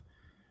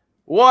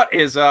What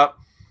is up?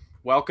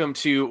 Welcome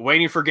to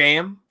Waiting for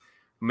Game.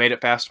 We made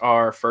it past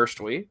our first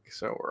week,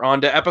 so we're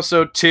on to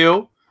episode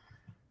 2.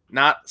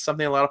 Not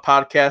something a lot of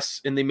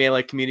podcasts in the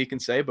Melee community can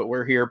say, but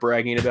we're here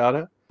bragging about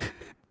it.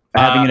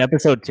 Having an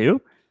episode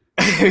 2?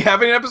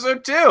 Having an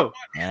episode 2.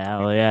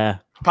 Hell yeah.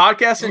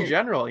 Podcasts in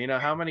general,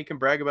 how many can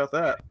brag about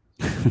that?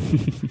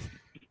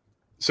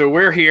 So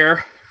we're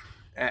here,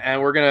 and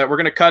we're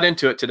gonna cut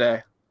into it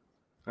today.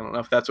 I don't know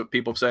if that's what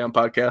people say on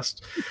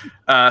podcasts.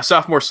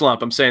 Sophomore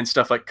slump. I'm saying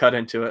stuff like cut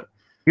into it.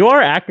 You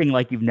are acting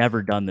like you've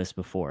never done this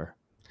before.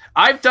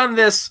 I've done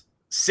this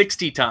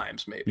 60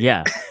 times, maybe.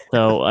 Yeah.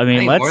 So I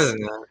mean, let's more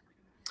than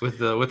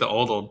that with the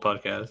old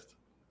podcast.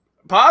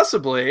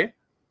 Possibly.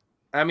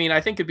 I mean,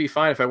 I think it'd be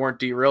fine if I weren't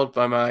derailed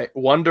by my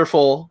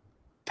wonderful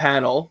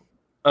panel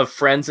of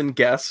friends and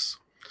guests,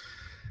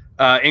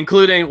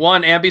 including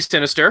one Ambi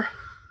Sinister.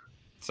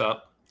 What's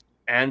up?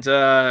 And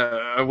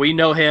we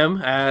know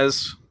him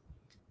as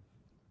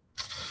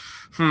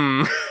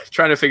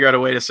trying to figure out a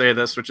way to say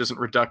this which isn't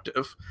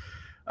reductive.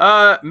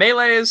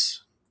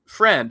 Melee's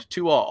friend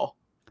to all,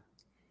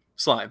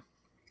 Slime.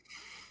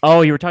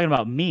 Oh, you were talking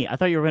about me. I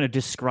thought you were going to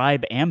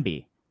describe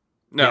Ambi.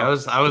 No,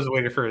 yeah, I was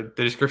waiting for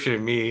the description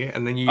of me,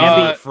 and then you used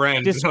my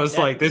friend. And I was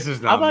like, "This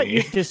is not How about me."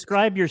 you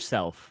describe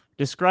yourself?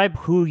 Describe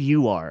who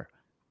you are.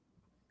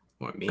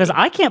 Because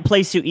I can't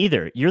place you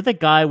either. You're the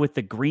guy with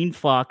the green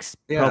fox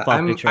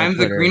profile picture. I'm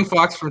the green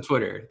fox from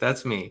Twitter.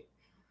 That's me.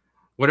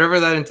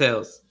 Whatever that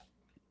entails.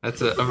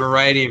 That's a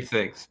variety of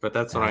things, but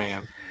that's what I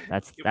am.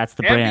 That's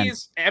the brand.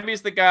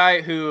 Ambi's the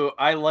guy who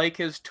I like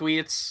his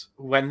tweets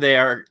when they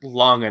are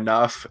long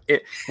enough.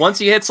 Once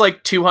he hits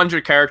like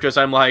 200 characters,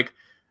 I'm like,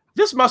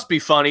 this must be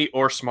funny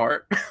or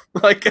smart.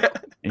 Like,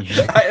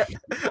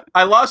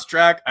 I lost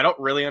track. I don't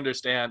really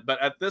understand,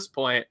 but at this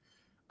point,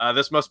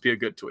 this must be a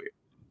good tweet.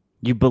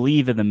 You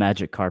believe in the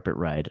magic carpet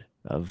ride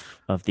of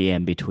the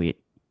Ambi tweet.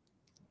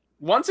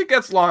 Once it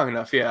gets long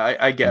enough, yeah,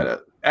 I get it.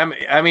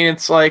 I mean,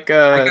 it's like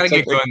I gotta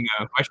get going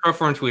now. My short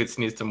form tweets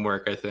need some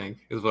work, I think,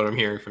 is what I'm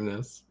hearing from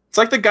this. It's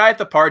like the guy at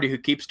the party who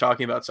keeps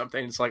talking about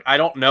something. It's like, I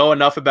don't know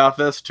enough about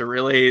this to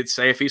really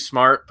say if he's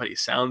smart, but he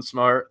sounds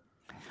smart.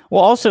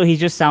 Well, also, he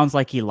just sounds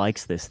like he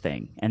likes this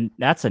thing, and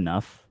that's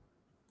enough,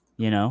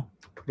 Yeah.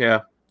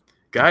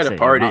 Guy at a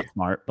party. Not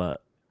smart,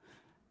 but...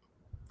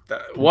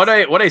 What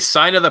a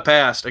sign of the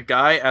past. A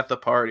guy at the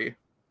party.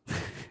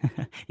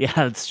 Yeah,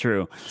 that's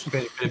true. It's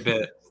been a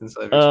bit since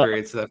I've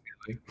experienced that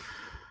feeling.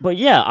 But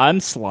yeah,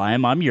 I'm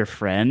Slime. I'm your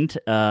friend.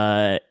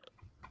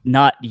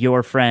 Not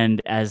your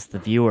friend as the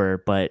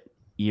viewer, but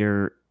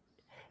you're...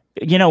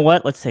 You know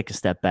what? Let's take a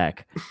step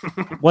back.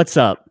 What's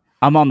up?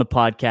 I'm on the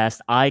podcast.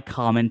 I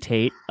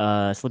commentate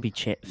Slippy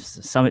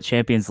Summit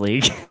Champions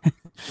League.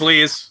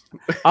 Please.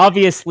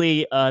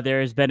 Obviously,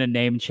 there has been a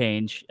name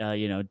change,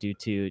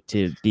 due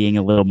to being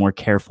a little more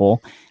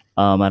careful.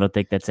 I don't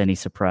think that's any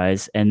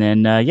surprise. And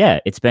then,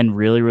 it's been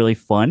really, really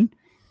fun.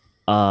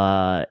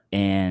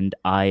 And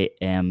I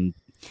am,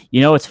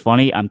 it's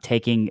funny. I'm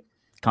taking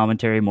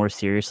commentary more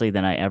seriously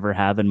than I ever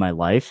have in my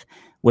life,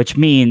 which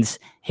means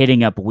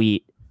hitting up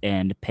Wheat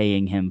and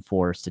paying him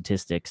for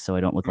statistics so I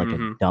don't look like a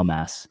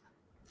dumbass.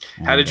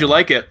 How did you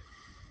like it?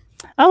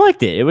 I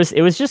liked it. It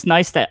was just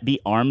nice to be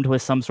armed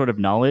with some sort of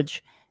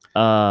knowledge,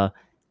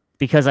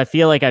 because I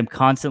feel like I'm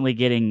constantly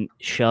getting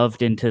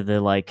shoved into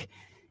the, like,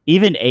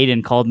 even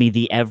Aiden called me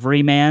the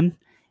everyman,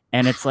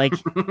 and it's like,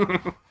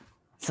 all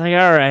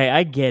right,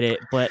 I get it,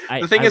 but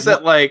the thing is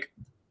that, like,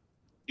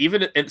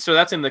 so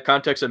that's in the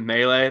context of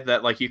Melee,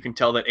 that, like, you can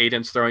tell that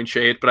Aiden's throwing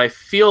shade, but I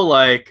feel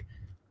like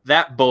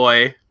that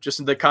boy, just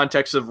in the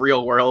context of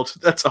real world,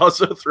 that's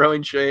also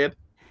throwing shade.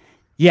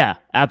 Yeah,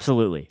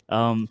 absolutely.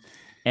 And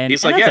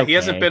he's like, he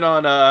hasn't been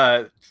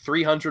on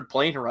 300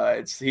 plane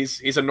rides.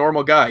 He's a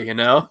normal guy,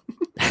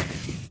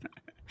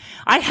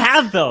 I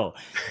have, though.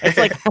 It's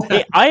like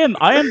I am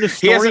the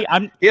story.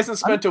 He hasn't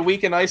spent a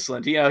week in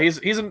Iceland.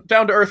 He's a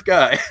down to earth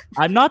guy.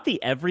 I'm not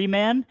the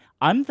everyman.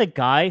 I'm the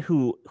guy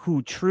who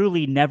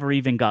truly never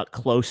even got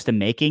close to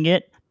making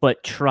it,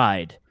 but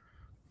tried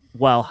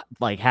while,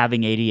 like,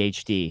 having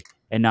ADHD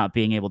and not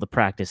being able to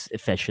practice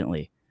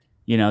efficiently.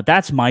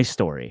 That's my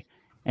story.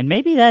 And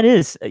maybe that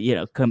is,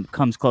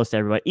 comes close to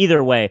everybody.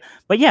 Either way.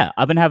 But yeah,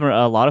 I've been having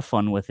a lot of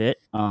fun with it.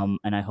 And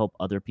I hope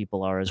other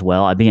people are as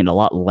well. I've been getting a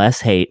lot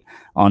less hate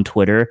on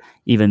Twitter,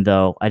 even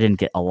though I didn't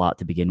get a lot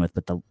to begin with.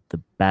 But the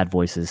bad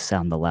voices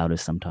sound the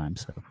loudest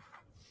sometimes. So.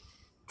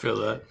 Feel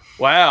that.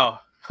 Wow.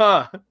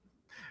 Huh.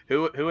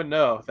 Who would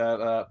know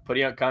that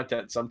putting out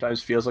content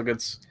sometimes feels like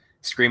it's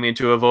screaming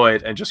into a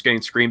void and just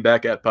getting screamed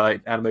back at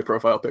by anime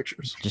profile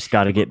pictures. Just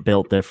got to get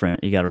built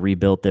different. You got to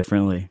rebuild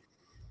differently.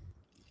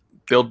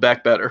 Build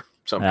back better,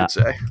 some could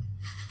say.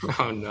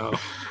 Oh, no.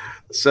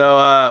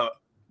 So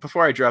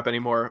before I drop any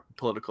more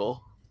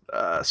political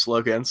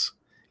slogans,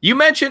 you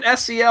mentioned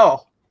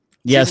SCL.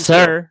 Yes,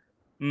 sir.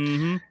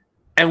 Mm-hmm.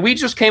 And we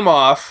just came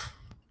off,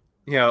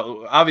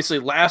 obviously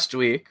last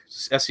week,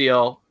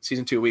 SCL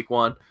Season 2, Week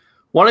 1,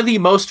 one of the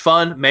most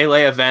fun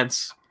Melee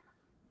events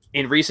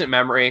in recent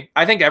memory.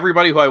 I think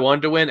everybody who I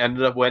wanted to win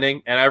ended up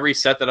winning, and every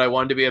set that I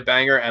wanted to be a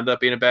banger ended up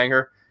being a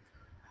banger.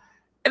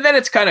 And then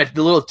it's kind of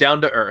a little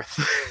down to earth.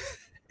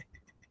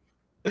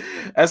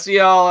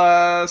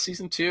 SEL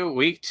season 2,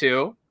 week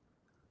 2.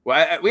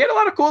 Well, we had a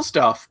lot of cool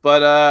stuff,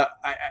 but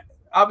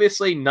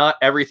obviously not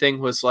everything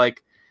was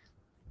like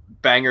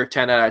banger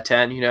 10 out of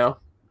 10, you know.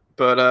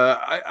 But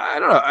I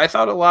don't know. I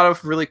thought a lot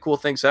of really cool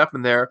things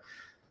happened there.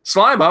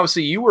 Slime,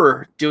 obviously, you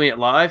were doing it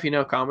live, you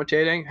know,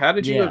 commentating. How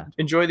did you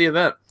enjoy the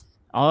event?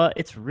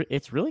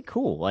 It's really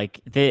cool.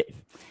 Like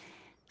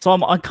so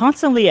I'm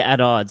constantly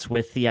at odds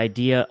with the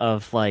idea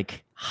of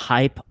like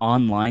hype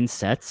online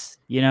sets,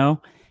 you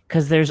know,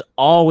 because there's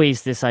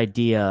always this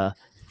idea,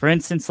 for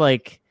instance,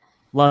 like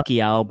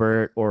Lucky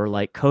Albert or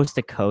like Coast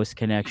to Coast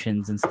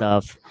connections and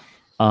stuff,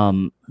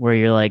 where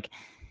you're like,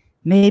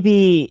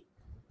 maybe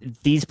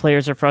these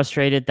players are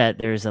frustrated that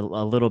there's a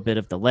little bit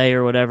of delay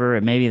or whatever,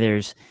 and maybe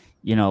there's,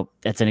 you know,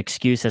 that's an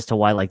excuse as to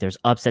why like there's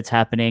upsets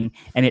happening,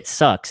 and it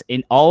sucks.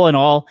 In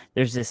all,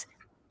 there's this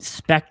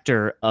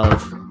specter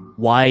of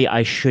why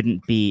I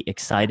shouldn't be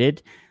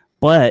excited.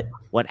 But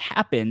what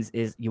happens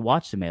is you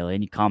watch the Melee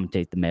and you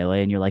commentate the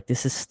Melee, and you're like,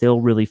 this is still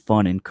really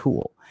fun and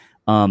cool.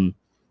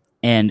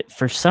 And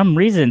for some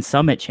reason,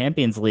 Summit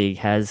Champions League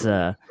has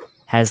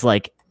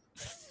like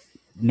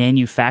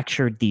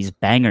manufactured these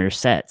banger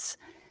sets,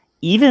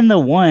 even the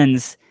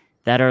ones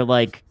that are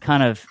like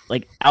kind of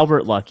like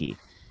Albert Lucky.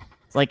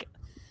 Like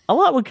a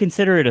lot would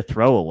consider it a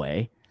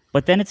throwaway,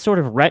 but then it's sort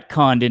of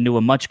retconned into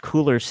a much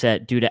cooler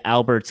set due to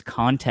Albert's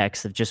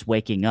context of just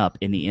waking up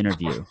in the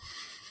interview,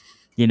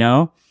 you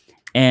know?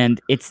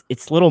 And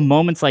it's little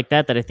moments like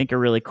that I think are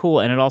really cool.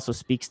 And it also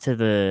speaks to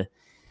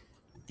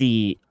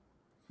the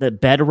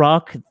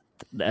bedrock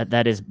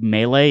that is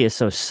Melee is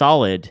so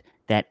solid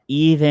that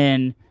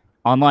even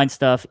online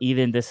stuff,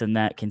 even this and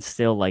that can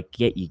still like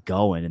get you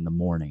going in the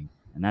morning.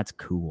 And that's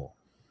cool.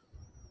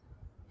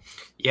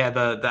 Yeah,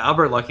 the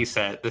Albert Lucky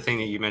set, the thing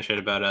that you mentioned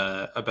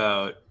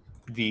about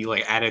the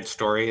like added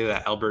story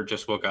that Albert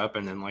just woke up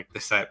and then like the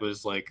set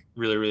was like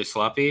really, really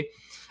sloppy.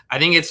 I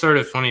think it's sort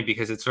of funny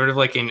because it's sort of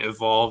like an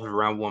evolved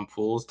round one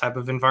pools type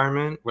of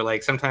environment where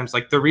like sometimes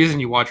like the reason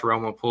you watch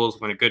round one pools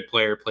when a good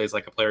player plays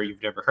like a player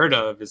you've never heard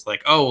of is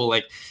like, oh, well,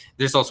 like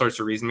there's all sorts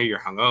of reasons. Maybe you're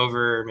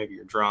hungover, maybe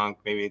you're drunk,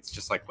 maybe it's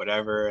just like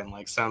whatever. And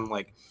like some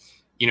like,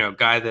 you know,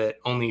 guy that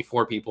only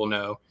 4 people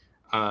know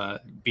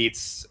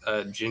beats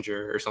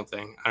Ginger or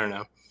something. I don't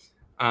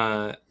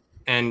know.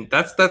 And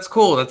that's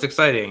cool. That's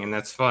exciting and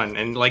that's fun.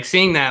 And like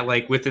seeing that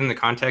like within the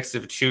context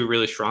of 2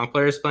 really strong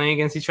players playing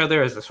against each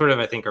other is a sort of,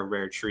 I think, a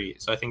rare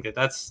treat. So I think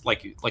that's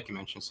like you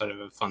mentioned, sort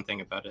of a fun thing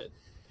about it.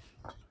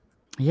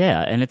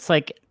 Yeah, and it's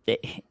like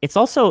it's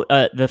also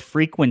the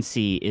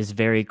frequency is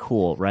very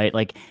cool, right?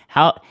 Like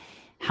how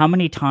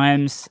many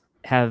times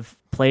have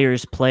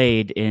players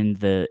played in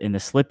the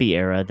Slippy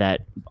era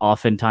that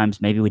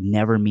oftentimes maybe would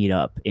never meet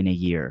up in a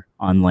year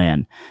on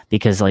LAN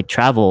because like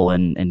travel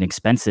and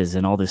expenses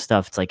and all this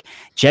stuff. It's like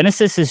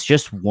Genesis is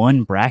just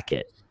one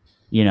bracket,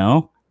 you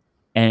know,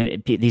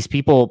 and these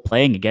people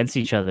playing against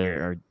each other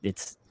are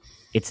it's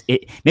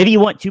maybe you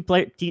want you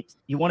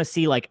want to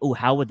see like, oh,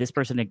 how would this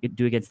person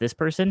do against this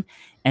person,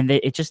 and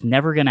it's just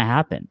never going to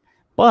happen.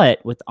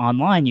 But with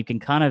online, you can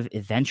kind of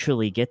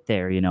eventually get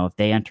there, you know, if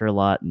they enter a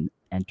lot and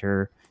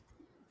enter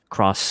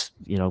cross,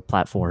 you know,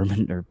 platform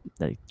or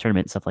the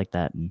tournament and stuff like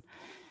that, and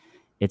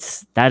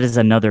that is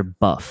another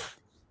buff,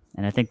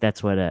 and I think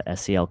that's what a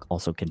SCL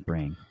also can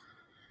bring.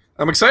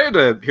 I'm excited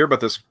to hear about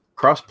this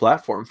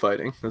cross-platform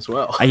fighting as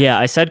well. Yeah,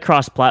 I said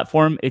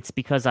cross-platform. It's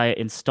because I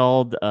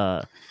installed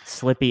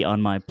Slippy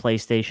on my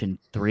PlayStation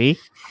 3.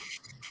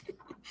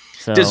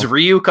 So does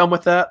Ryu come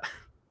with that?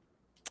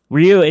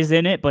 Ryu is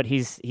in it, but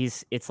he's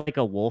it's like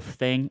a wolf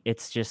thing.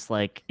 It's just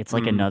like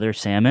another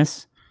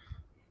Samus.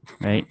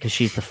 Right, because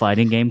she's the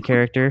fighting game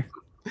character.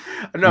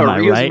 No,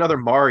 Ryu's right? Another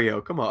Mario.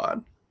 Come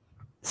on,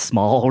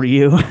 small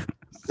Ryu,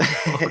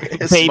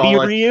 baby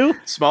Ryu,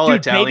 small dude,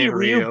 Italian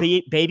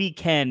Ryu, baby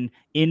Ken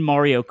in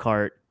Mario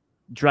Kart,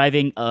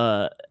 driving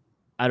I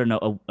don't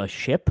know a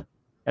ship.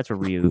 That's what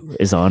Ryu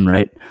is on,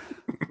 right?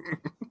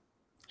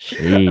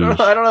 I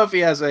don't know if he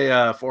has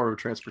a form of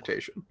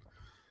transportation.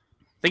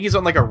 I think he's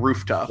on like a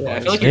rooftop. Yeah, I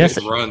feel like he just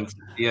runs.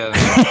 Yeah,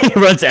 he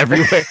runs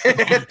everywhere.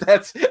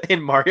 That's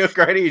in Mario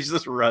Kart. He's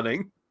just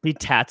running. He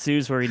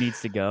tattoos where he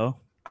needs to go.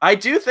 I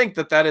do think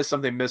that is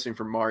something missing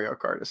from Mario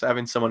Kart, is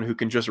having someone who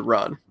can just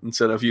run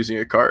instead of using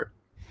a cart.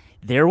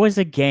 There was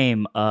a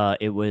game.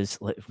 It was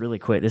really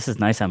quick. This is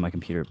nice on my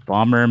computer.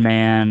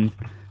 Bomberman,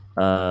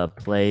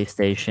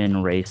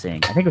 PlayStation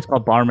Racing. I think it was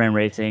called Bomberman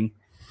Racing.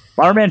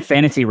 Bomberman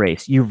Fantasy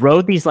Race. You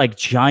rode these like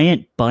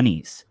giant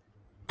bunnies,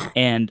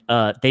 and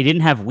they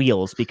didn't have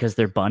wheels because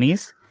they're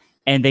bunnies,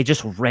 and they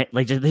just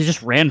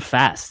ran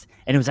fast,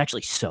 and it was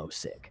actually so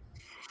sick.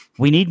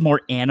 We need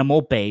more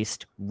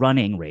animal-based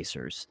running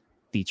racers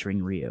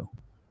featuring Ryu.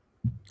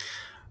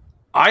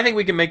 I think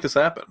we can make this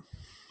happen.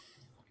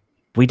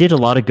 We did a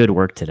lot of good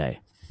work today.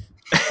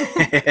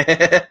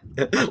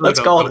 Let's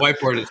call it. The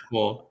whiteboard is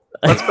full.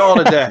 Let's call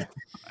it a day.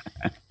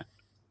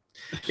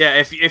 Yeah,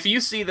 if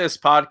you see this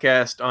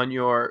podcast on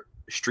your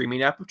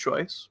streaming app of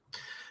choice,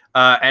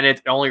 and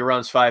it only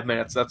runs 5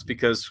 minutes. That's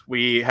because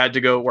we had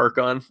to go work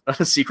on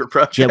a secret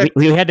project.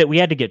 Yeah, we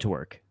had to get to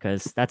work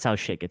because that's how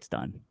shit gets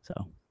done.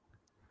 So,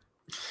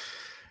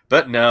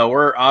 but no,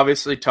 we're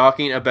obviously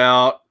talking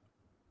about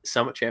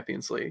Summit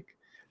Champions League.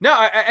 No,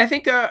 I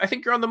think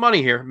you're on the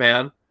money here,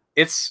 man.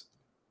 It's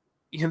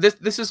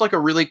this is like a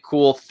really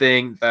cool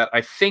thing that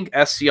I think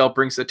SCL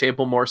brings to the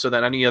table more so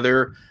than any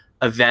other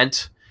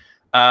event.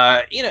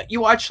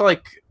 You watch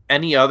like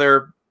any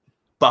other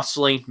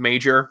bustling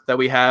major that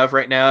we have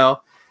right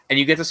now, and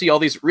you get to see all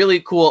these really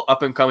cool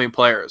up and coming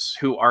players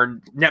who are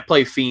net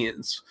play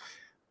fiends.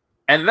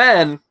 And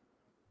then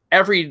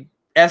every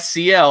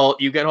SCL,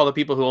 you get all the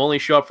people who only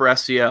show up for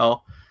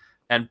SCL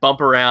and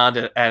bump around,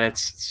 and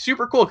it's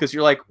super cool because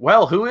you're like,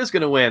 well, who is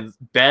going to win?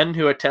 Ben,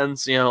 who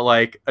attends,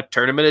 like a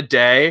tournament a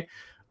day,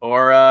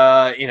 or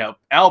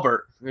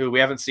Albert, who we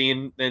haven't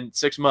seen in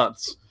 6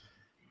 months.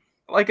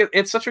 Like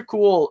it's such a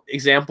cool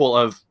example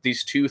of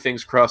these two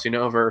things crossing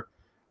over.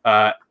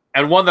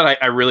 And one that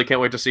I really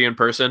can't wait to see in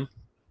person.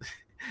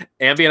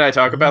 Ambi and I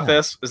talk about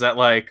this, is that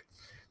like,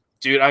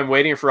 dude, I'm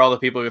waiting for all the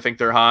people who think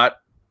they're hot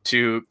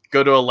to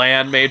go to a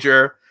LAN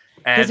major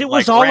and it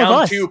was like all round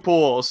of us. 2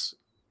 pools.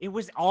 It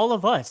was all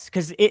of us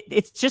because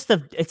it's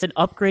an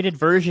upgraded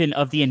version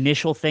of the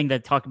initial thing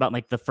that talked about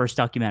like the first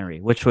documentary,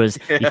 which was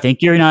you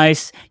think you're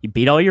nice, you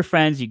beat all your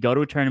friends, you go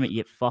to a tournament,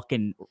 you get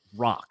fucking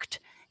rocked.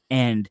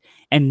 And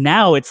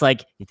now it's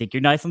like, you think you're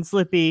nice and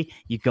slippy,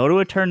 you go to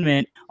a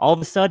tournament, all of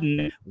a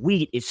sudden,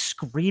 Wheat is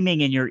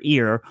screaming in your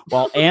ear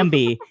while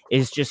Ambi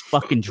is just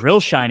fucking drill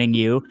shining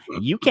you.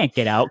 And you can't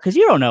get out because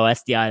you don't know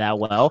SDI that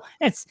well.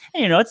 It's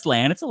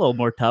LAN, it's a little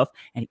more tough.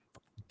 And he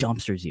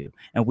dumpsters you.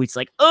 And Wheat's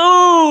like,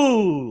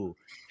 oh,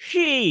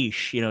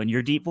 sheesh, in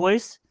your deep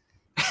voice.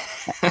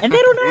 And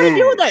they don't know how to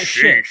deal with that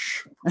shit.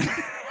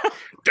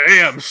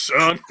 Damn,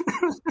 son.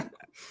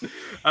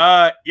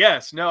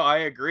 Yes, no, I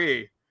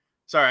agree.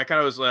 Sorry, I kind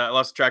of was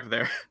lost track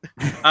there.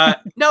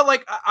 No,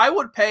 like I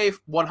would pay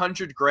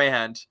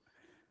 $100,000.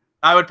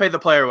 I would pay the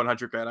player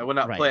 $100,000. I would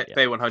not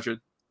pay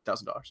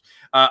 $100,000.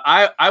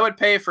 I would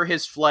pay for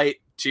his flight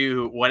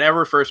to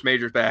whenever first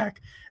major's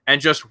back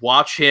and just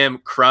watch him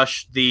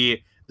crush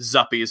the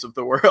Zuppies of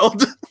the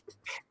world.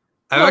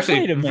 I'm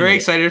actually very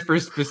excited for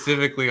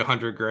specifically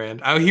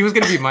 $100,000. He was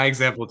going to be my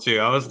example too.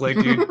 I was like,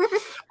 dude,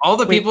 all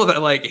the people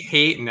that like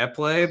hate net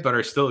play but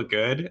are still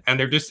good, and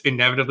they're just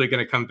inevitably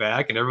going to come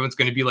back, and everyone's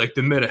going to be like,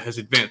 the meta has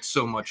advanced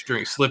so much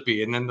during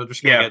Slippy, and then they're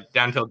just going to get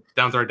down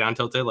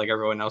tilted like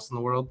everyone else in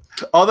the world.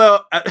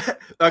 Although,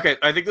 okay,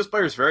 I think this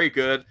player is very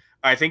good.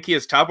 I think he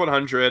is top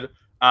 100,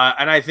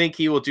 and I think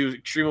he will do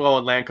extremely well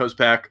when LAN comes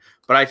back.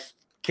 But I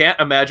can't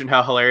imagine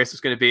how hilarious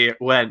it's going to be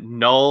when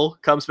Null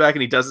comes back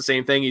and he does the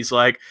same thing. He's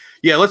like,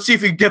 yeah, let's see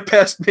if you can get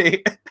past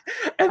me.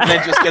 And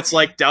then just gets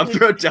like down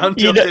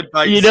tilted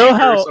by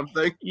or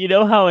something. You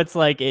know how it's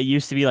like, it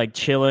used to be like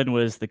Chillin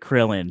was the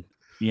Krillin,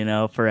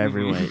 for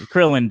everyone.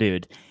 Krillin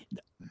dude.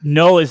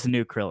 Null is the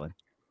new Krillin.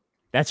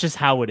 That's just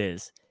how it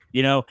is.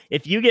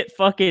 If you get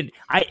fucking,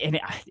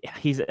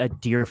 he's a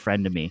dear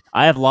friend to me.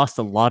 I have lost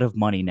a lot of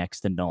money next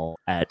to Null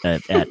at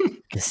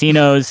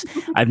casinos.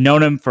 I've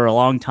known him for a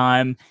long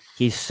time.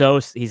 He's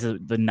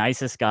the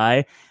nicest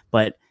guy,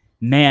 but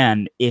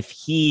man, if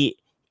he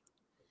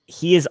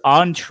is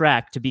on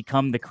track to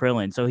become the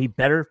Krillin, so he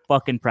better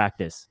fucking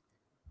practice,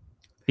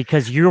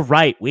 because you're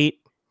right,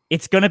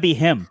 it's gonna be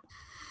him.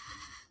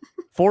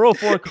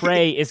 404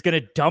 Cray is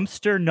gonna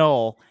dumpster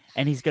Null,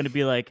 and he's gonna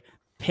be like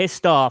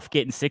pissed off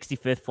getting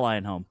 65th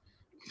flying home.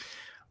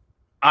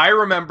 I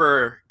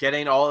remember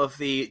getting all of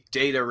the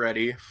data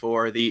ready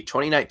for the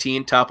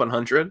 2019 Top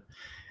 100,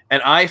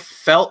 and I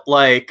felt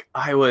like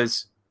I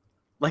was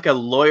like a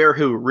lawyer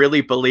who really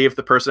believed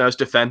the person I was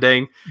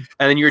defending,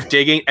 and then you're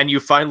digging and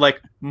you find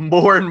like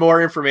more and more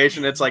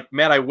information. It's like,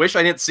 man, I wish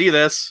I didn't see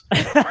this.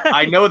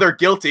 I know they're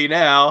guilty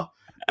now.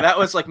 That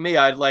was like me.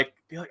 I'd like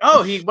be like,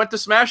 oh, he went to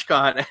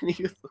SmashCon and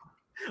he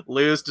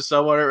lose to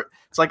someone.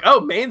 It's like,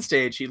 oh, main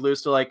stage, he'd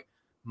lose to like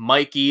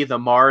Mikey the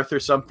Marth or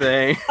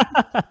something.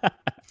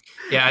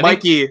 Yeah,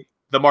 Mikey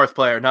the Marth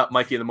player, not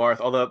Mikey the Marth.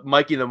 Although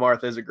Mikey the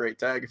Marth is a great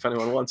tag if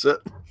anyone wants it.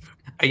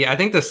 Yeah, I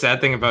think the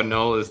sad thing about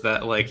Null is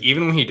that like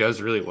even when he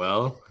does really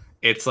well,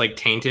 it's like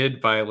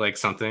tainted by like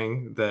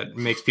something that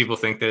makes people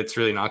think that it's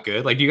really not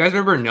good. Like, do you guys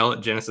remember Null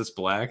at Genesis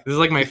Black? This is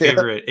like my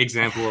favorite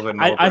example of a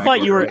Null. I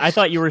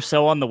thought you were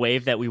so on the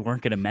wave that we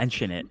weren't going to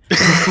mention it.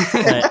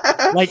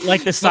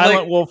 like the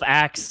Silent Wolf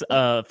Axe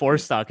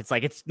 4-stock. It's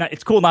like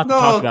it's cool not to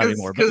talk about it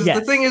anymore. Because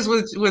the thing is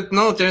with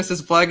Null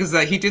Genesis Black is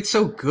that he did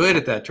so good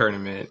at that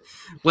tournament.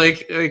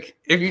 Like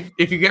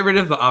if you get rid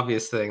of the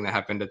obvious thing that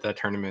happened at that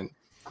tournament,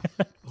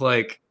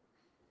 like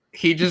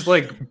he just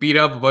like beat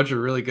up a bunch of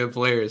really good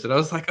players, and I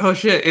was like, oh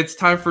shit, it's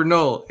time for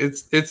Null.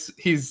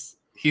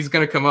 He's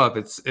gonna come up.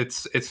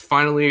 It's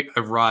finally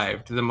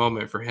arrived, the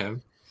moment for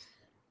him.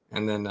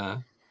 And then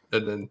that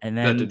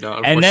did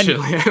not,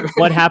 unfortunately. And then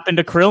what happened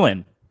to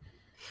Krillin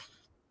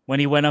when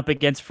he went up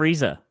against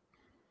Frieza?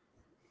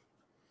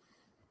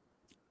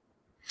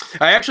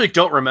 I actually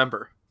don't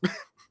remember.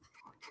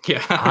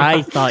 Yeah.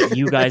 I thought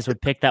you guys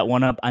would pick that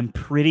one up. I'm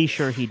pretty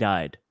sure he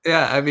died.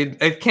 Yeah, I mean,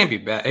 it can't be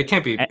bad. It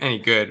can't be any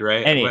good,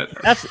 right?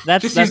 But that's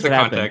just use the what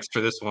happened. context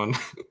for this one.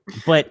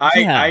 But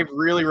I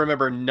really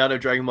remember none of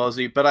Dragon Ball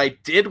Z, but I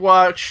did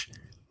watch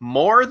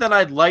more than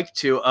I'd like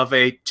to of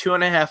a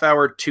 2.5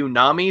 hour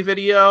Toonami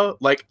video,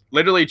 like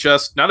literally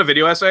just not a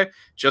video essay,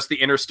 just the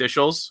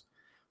interstitials,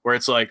 where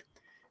it's like,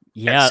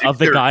 of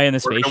the guy in the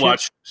spaceship. We're gonna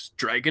watch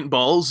Dragon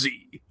Ball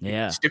Z.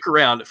 Yeah, stick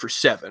around for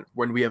 7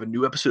 when we have a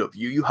new episode of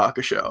Yu Yu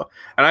Hakusho,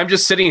 and I'm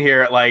just sitting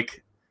here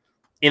like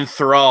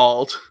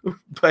enthralled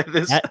by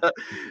this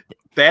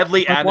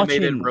badly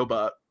animated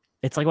robot.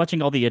 It's like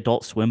watching all the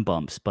Adult Swim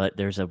bumps, but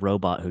there's a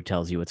robot who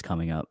tells you what's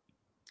coming up.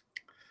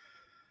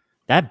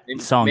 That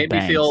song made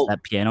bangs. Me feel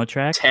that piano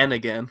track. 10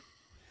 again.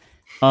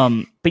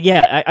 But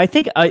yeah, I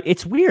think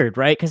it's weird,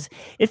 right? Because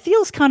it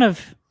feels kind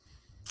of.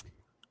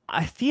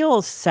 I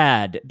feel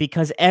sad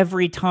because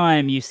every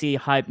time you see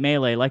Hype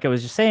Melee, like I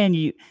was just saying,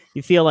 you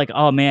feel like,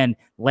 oh man,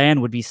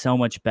 LAN would be so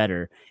much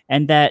better,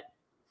 and that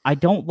I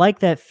don't like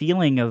that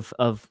feeling of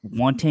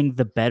wanting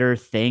the better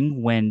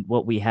thing when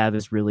what we have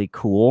is really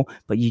cool,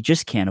 but you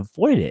just can't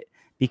avoid it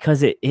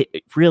because it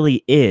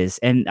really is.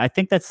 And I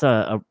think that's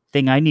a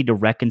thing I need to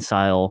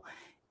reconcile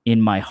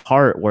in my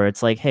heart, where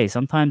it's like, hey,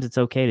 sometimes it's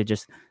okay to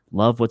just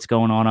love what's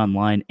going on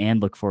online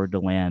and look forward to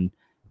LAN,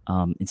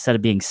 instead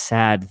of being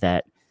sad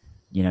that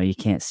you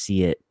can't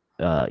see it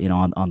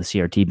on the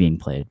CRT being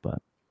played. But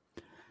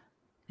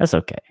that's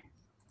okay.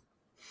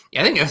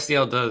 Yeah, I think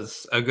SCL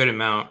does a good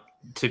amount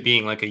to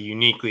being like a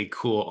uniquely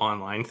cool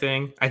online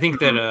thing. I think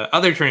that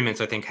other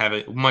tournaments, I think, have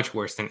it much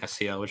worse than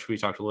SCL, which we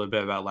talked a little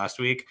bit about last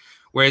week.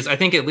 Whereas I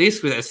think at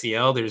least with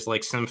SCL, there's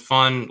like some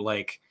fun,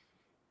 like,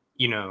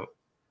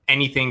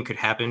 anything could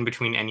happen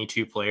between any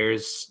two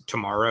players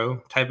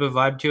tomorrow type of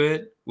vibe to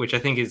it, which I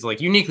think is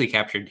like uniquely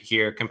captured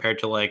here compared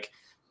to like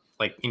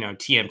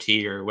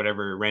TMT or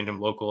whatever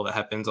random local that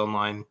happens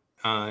online.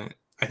 I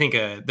think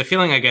the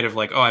feeling I get of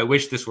like, oh, I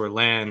wish this were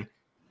LAN,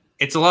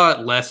 it's a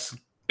lot less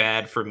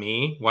bad for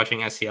me watching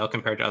SCL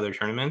compared to other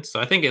tournaments.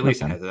 So I think at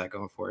least it has that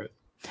going for it.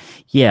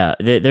 Yeah,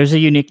 there's a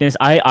uniqueness.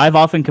 I've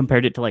often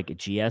compared it to like a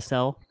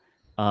GSL,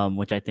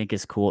 which I think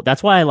is cool.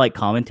 That's why I like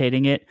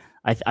commentating it.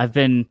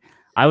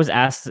 I was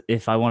asked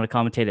if I want to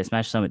commentate at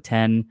Smash Summit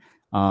 10.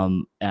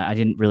 I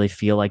didn't really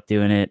feel like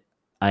doing it.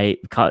 I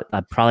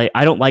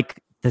don't like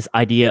this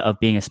idea of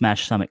being a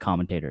Smash Summit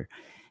commentator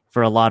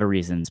for a lot of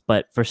reasons,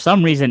 but for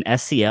some reason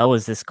SCL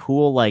is this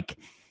cool like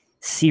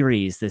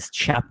series, this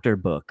chapter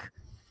book,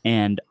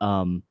 and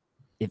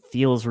it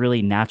feels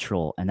really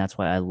natural, and that's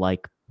why I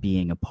like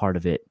being a part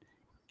of it,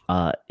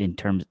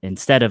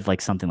 instead of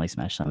like something like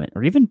Smash Summit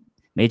or even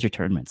major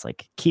tournaments.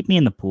 Like, keep me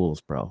in the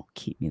pools, bro.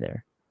 Keep me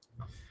there.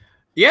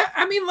 Yeah,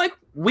 I mean,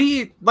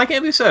 like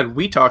Andy said,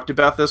 we talked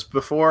about this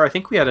before. I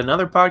think we had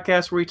another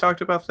podcast where we talked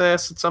about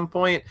this at some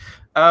point.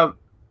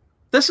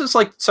 This is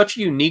like such a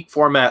unique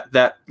format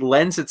that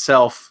lends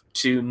itself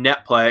to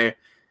net play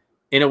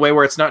in a way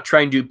where it's not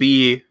trying to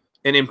be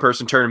an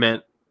in-person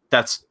tournament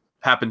that's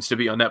happens to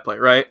be on net play,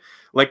 right?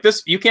 Like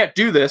this, you can't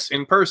do this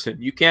in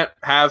person. You can't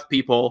have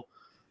people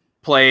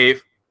play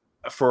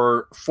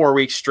for 4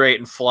 weeks straight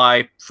and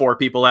fly 4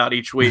 people out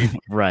each week.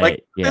 Right.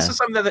 Like this is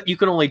something that you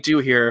can only do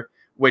here,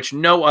 which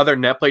no other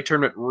net play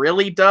tournament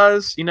really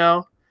does,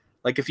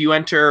 Like if you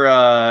enter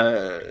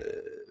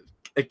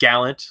a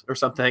Gallant or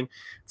something,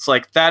 it's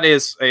like that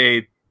is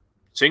a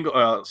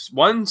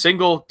one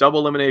single double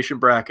elimination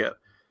bracket,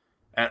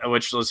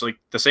 which was like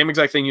the same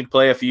exact thing you'd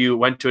play if you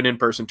went to an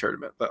in-person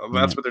tournament.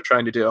 That's what they're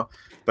trying to do.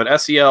 But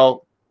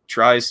SCL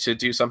tries to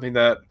do something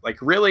that like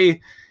really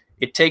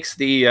it takes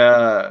the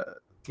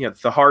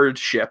the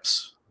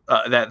hardships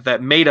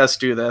that made us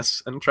do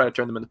this and try to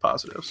turn them into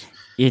positives.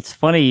 It's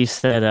funny you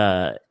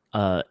said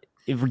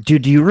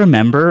do you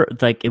remember,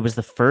 like, it was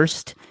the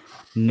first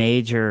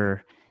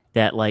major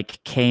that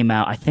like came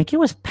out? I think it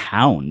was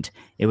Pound.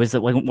 It was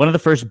like one of the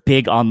first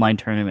big online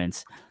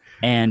tournaments,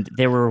 and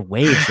there were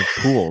waves of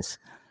pools.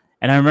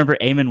 And I remember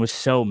Eamon was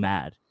so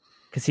mad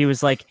because he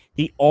was like,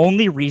 the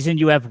only reason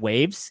you have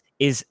waves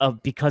is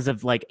because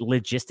of like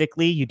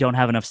logistically you don't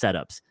have enough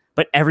setups,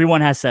 but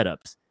everyone has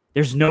setups.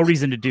 There's no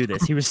reason to do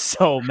this. He was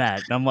so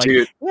mad. And I'm like,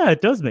 dude, yeah,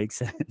 it does make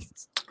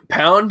sense.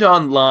 Pound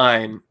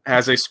Online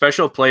has a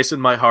special place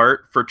in my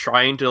heart for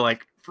trying to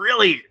like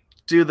really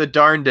do the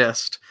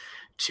darndest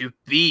to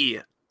be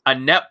a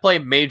net play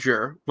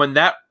major when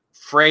that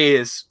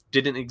phrase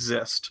didn't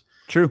exist.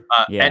 True.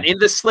 Yeah. And in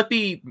the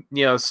slippy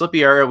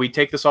era, we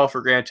take this all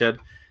for granted.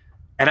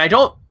 And I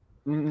don't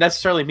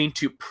necessarily mean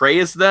to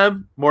praise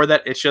them, more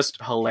that it's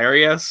just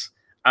hilarious.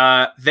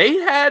 They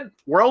had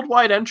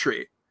worldwide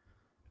entry,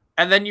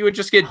 and then you would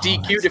just get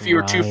DQ'd if you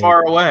were too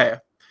far away.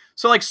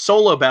 So like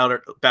solo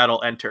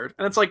battle entered,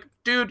 and it's like,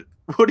 dude,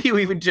 what are you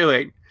even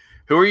doing?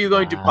 Who are you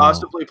going to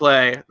possibly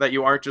play that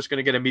you aren't just going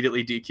to get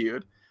immediately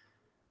DQ'd?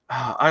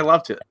 I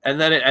loved it.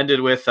 And then it ended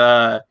with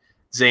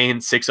Zane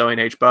 6-0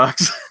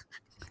 H-Box.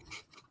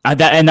 And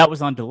that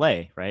was on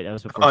delay, right? That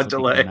was before on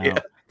delay. Yeah.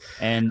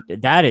 And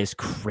that is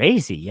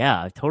crazy.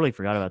 Yeah, I totally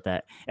forgot about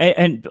that.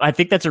 And I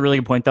think that's a really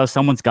good point, though.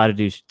 Someone's got to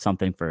do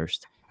something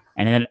first.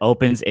 And then it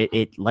opens,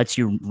 it lets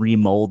you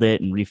remold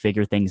it and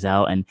refigure things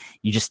out. And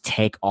you just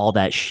take all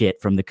that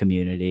shit from the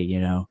community, you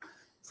know?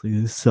 It's like,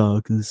 this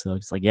sucks.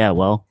 It's like, yeah,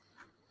 well,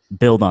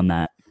 build on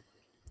that,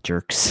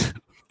 jerks.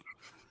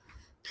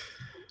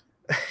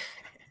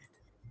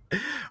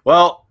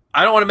 Well,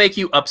 I don't want to make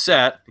you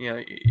upset. You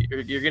know,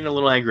 you're getting a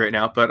little angry right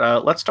now,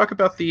 but let's talk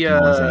about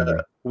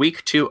the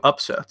week 2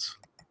 upsets.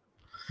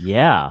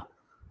 Yeah.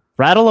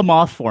 Rattle them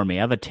off for me.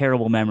 I have a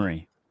terrible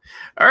memory.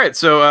 All right,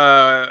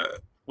 so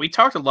we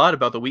talked a lot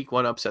about the week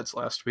 1 upsets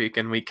last week,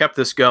 and we kept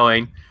this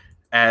going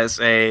as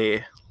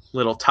a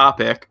little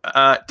topic.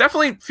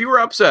 Definitely fewer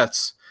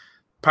upsets.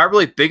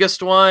 Probably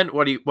biggest one.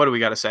 What do we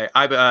got to say?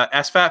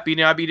 SFAT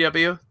beating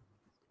IBDW.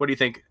 What do you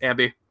think,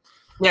 Ambi?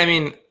 Yeah, I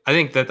mean, I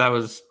think that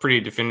was pretty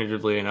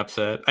definitively an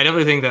upset. I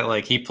definitely think that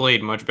like he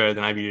played much better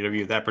than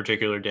IBDW that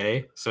particular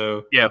day.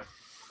 So yeah,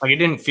 like it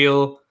didn't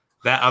feel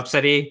that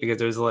upsetty because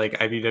it was like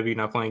IBDW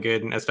not playing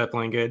good and SFAT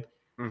playing good.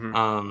 Mm-hmm.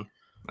 I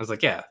was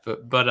like, yeah,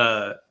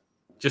 but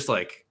just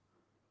like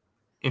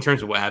in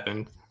terms of what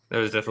happened, that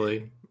was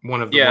definitely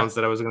one of the ones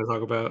that I was going to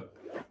talk about.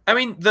 I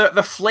mean,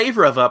 the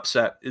flavor of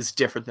upset is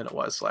different than it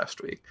was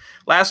last week.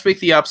 Last week,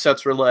 the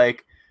upsets were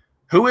like,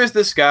 who is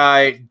this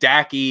guy,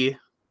 Daki,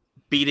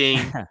 beating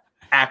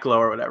Aklo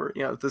or whatever,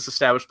 you know, this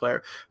established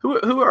player.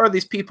 Who are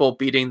these people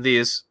beating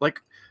these? Like,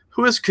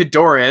 who is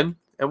Kadoran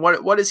and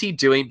what is he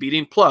doing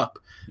beating Plup?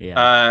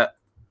 Yeah.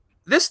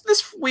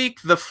 This week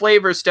the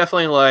flavor is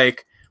definitely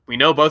like, we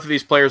know both of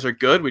these players are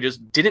good. We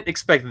just didn't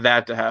expect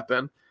that to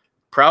happen.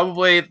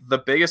 Probably the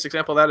biggest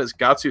example of that is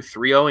Gatsu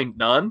 3-0ing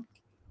None.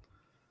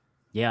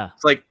 Yeah.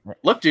 It's like,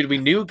 look, dude, we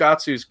knew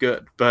Gatsu's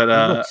good, but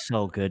he looks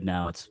so good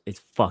now.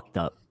 It's fucked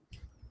up.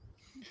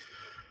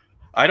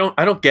 I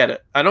don't get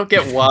it. I don't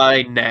get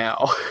why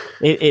now.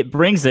 It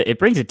brings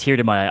a tear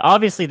to my eye.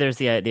 Obviously, there's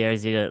the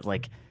idea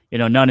like, you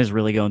know, None is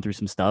really going through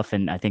some stuff,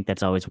 and I think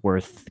that's always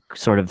worth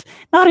sort of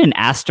not an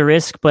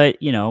asterisk,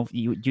 but you know,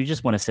 you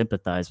just want to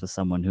sympathize with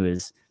someone who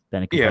has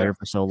been a competitor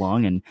for so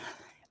long. And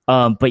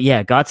but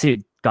yeah,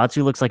 Gatsu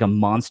looks like a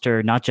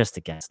monster, not just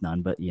against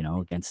None, but you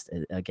know,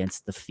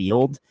 against the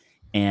field,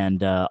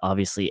 and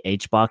obviously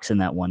HBox in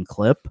that one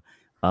clip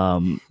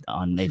on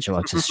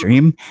HBox's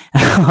stream,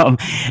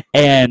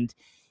 and.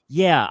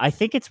 Yeah, I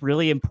think it's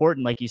really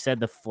important, like you said,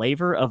 the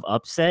flavor of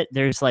upset.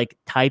 There's like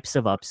types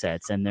of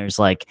upsets, and there's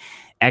like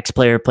X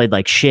player played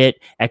like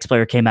shit. X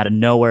player came out of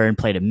nowhere and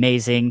played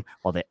amazing,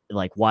 while the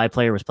like Y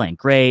player was playing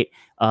great.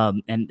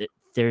 And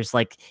there's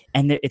like,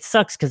 and it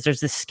sucks because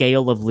there's this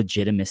scale of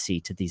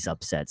legitimacy to these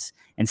upsets,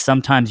 and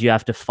sometimes you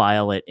have to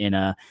file it in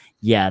a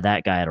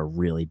that guy had a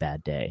really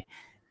bad day,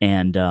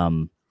 and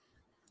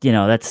you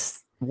know that's.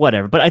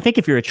 Whatever, but I think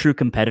if you're a true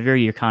competitor,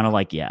 you're kind of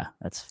like,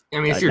 that's. I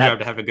mean, it's your job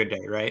to have a good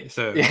day, right?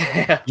 So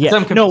yeah.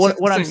 No,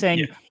 what I'm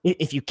saying,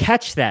 if you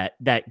catch that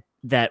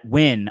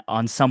win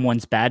on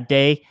someone's bad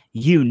day,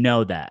 you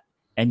know that,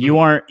 and you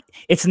aren't.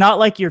 It's not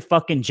like you're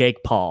fucking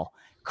Jake Paul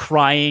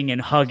crying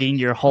and hugging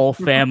your whole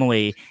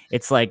family.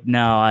 It's like,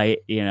 no,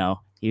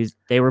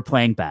 they were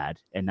playing bad,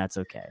 and that's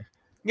okay.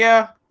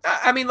 Yeah,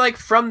 I mean, like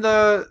from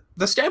the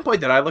standpoint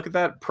that I look at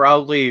that,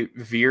 probably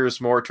veers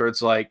more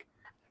towards like.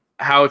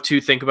 How to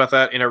think about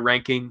that in a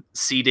ranking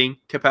seeding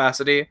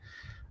capacity.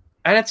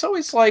 And it's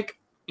always like,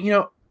 you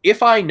know,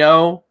 if I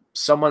know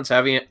someone's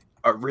having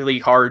a really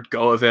hard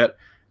go of it,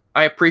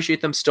 I appreciate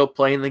them still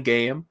playing the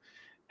game.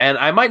 And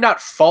I might not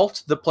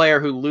fault the player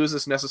who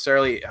loses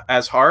necessarily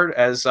as hard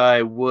as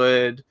I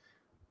would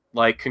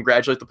like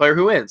congratulate the player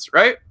who wins,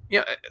 right?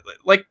 Yeah,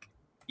 like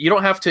you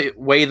don't have to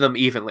weigh them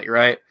evenly,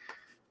 right?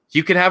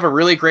 You can have a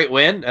really great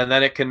win, and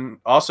then it can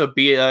also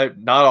be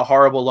not a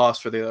horrible loss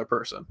for the other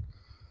person.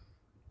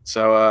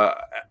 So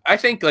I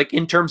think like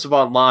in terms of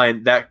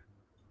online, that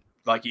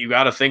like you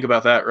got to think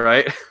about that,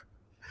 right?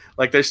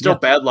 Like there's still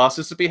bad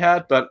losses to be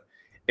had, but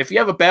if you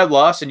have a bad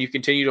loss and you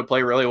continue to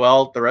play really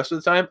well the rest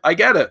of the time, I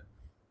get it.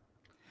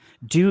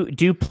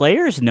 Do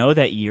players know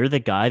that you're the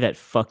guy that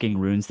fucking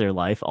ruins their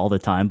life all the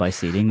time by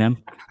seeding them?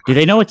 Do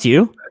they know it's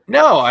you?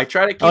 No, I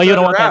try to keep you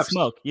don't want wraps. that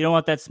smoke. You don't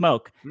want that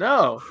smoke.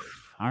 No.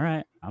 All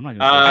right. I'm not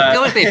gonna I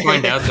feel like they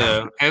find out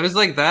though. It was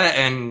like that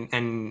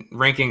and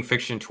ranking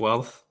Fiction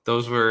 12th.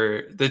 Those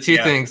were the two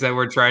things that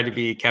were trying to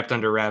be kept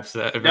under wraps.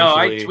 That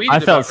eventually... I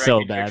felt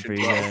so bad for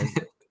you guys.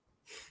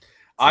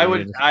 I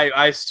would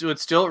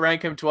still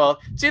rank him 12th.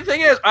 See, the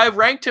thing is, I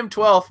ranked him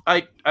 12th.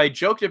 I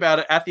joked about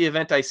it at the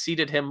event. I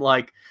seeded him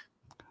like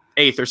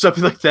 8th or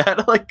something like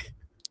that. Like,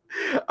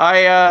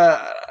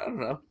 I don't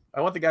know.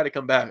 I want the guy to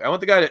come back. I want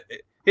the guy to.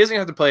 He doesn't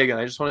have to play again.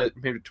 I just want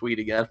him to tweet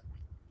again.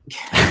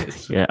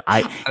 Yeah,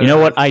 you know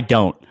what? I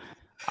don't.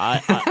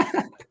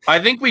 I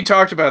think we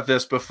talked about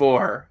this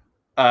before.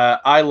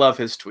 I love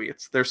his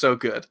tweets. They're so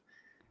good.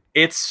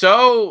 It's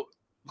so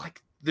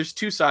like there's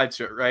two sides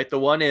to it, right? The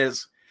one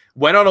is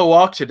went on a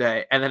walk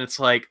today, and then it's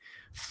like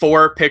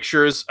 4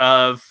 pictures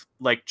of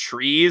like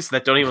trees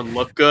that don't even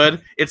look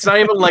good. It's not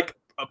even like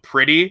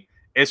pretty.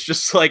 It's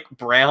just like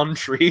brown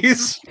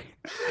trees,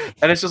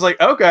 and it's just like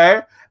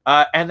okay.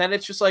 And then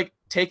it's just like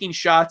taking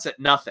shots at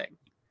nothing.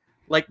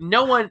 Like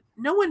no one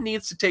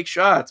needs to take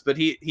shots, but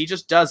he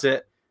just does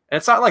it. And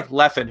it's not like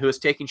Leffen, who is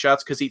taking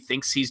shots because he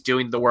thinks he's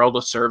doing the world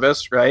a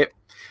service, right?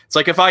 It's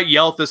like if I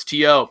yell at this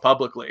TO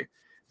publicly,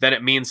 then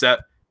it means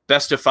that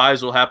best of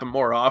fives will happen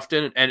more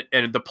often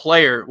and the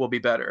player will be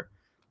better.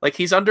 Like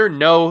he's under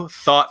no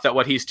thought that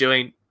what he's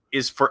doing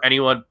is for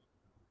anyone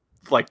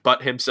like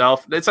but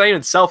himself. It's not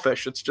even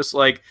selfish. It's just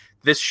like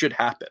this should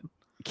happen.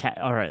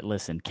 All right,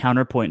 listen.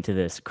 Counterpoint to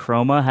this.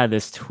 Chroma had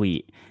this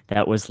tweet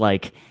that was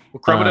like,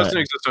 well, Chroma doesn't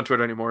exist on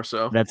Twitter anymore,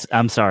 so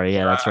I'm sorry.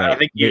 Yeah, that's right. I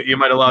think you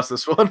might have lost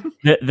this one.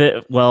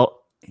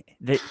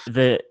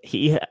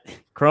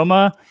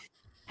 Chroma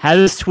had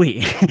this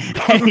tweet,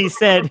 and he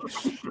said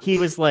he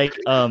was like,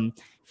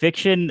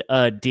 fiction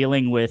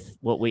dealing with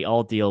what we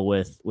all deal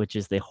with, which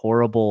is the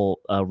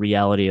horrible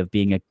reality of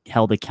being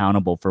held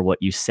accountable for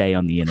what you say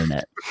on the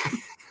internet.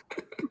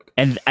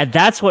 And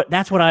that's what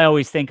I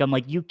always think. I'm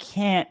like, you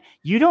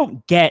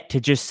don't get to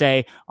just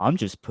say, I'm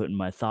just putting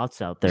my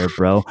thoughts out there,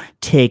 bro.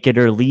 Take it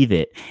or leave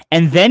it.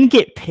 And then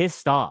get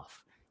pissed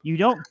off. You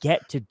don't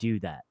get to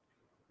do that.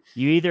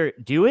 You either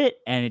do it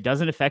and it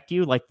doesn't affect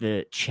you like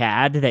the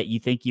Chad that you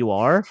think you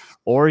are,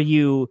 or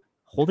you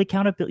hold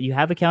accountability. You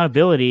have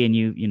accountability and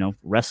you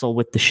wrestle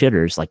with the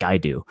shitters like I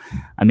do.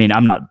 I mean,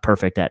 I'm not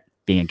perfect at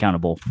being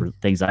accountable for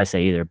things I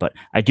say either, but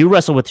I do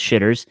wrestle with the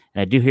shitters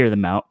and I do hear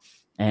them out.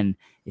 And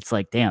it's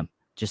like, damn,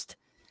 just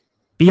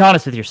be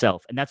honest with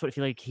yourself. And that's what I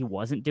feel like he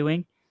wasn't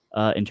doing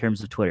in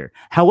terms of Twitter.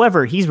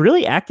 However, he's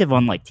really active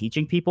on like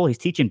teaching people. He's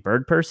teaching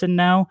Bird Person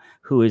now,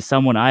 who is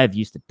someone I have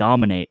used to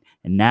dominate.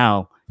 And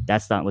now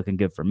that's not looking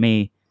good for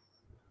me.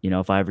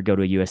 If I ever go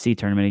to a USC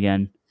tournament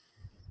again.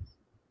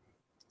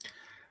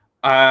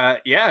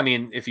 Yeah, I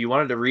mean, if you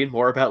wanted to read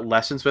more about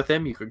lessons with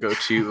him, you could go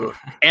to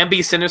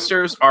Ambi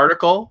Sinister's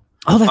article.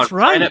 Oh, that's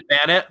right.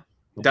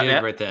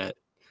 PlanetBanet.net. Right that.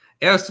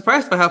 Yeah, I was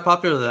surprised by how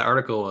popular that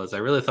article was. I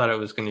really thought it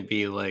was going to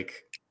be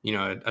like,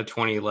 a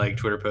 20 like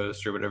Twitter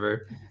post or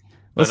whatever.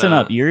 Listen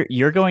up,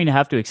 you're going to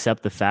have to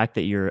accept the fact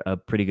that you're a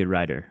pretty good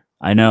writer.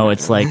 I know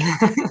it's like,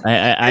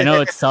 I know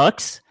it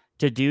sucks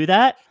to do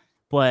that,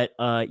 but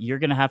you're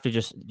going to have to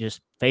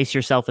just face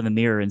yourself in the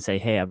mirror and say,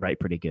 hey, I write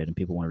pretty good and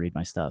people want to read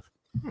my stuff.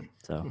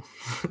 So,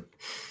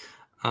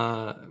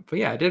 but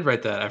yeah, I did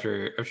write that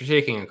after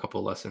taking a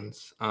couple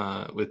lessons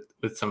with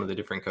some of the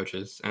different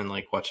coaches and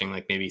like watching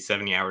like maybe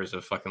 70 hours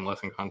of fucking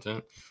lesson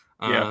content.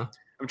 Yeah,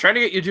 I'm trying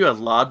to get you to do a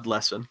LOD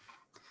lesson.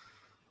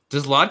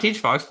 Does LOD teach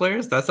Fox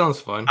players? That sounds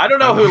fun. I don't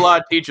know who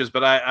LOD teaches,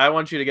 but I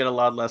want you to get a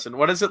LOD lesson.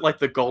 What is it, like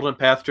the golden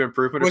path to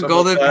improvement or something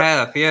golden like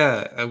path,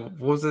 yeah. What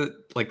was it,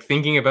 like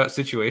thinking about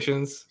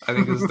situations? I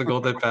think this is the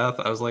golden path.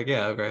 I was like,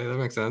 yeah, okay, that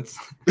makes sense.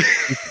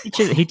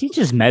 He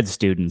teaches med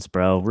students,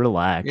 bro.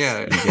 Relax.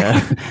 Yeah.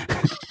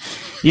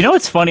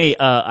 It's funny?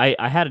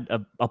 I had a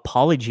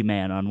Apology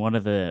Man on one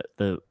of the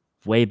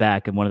way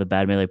back in one of the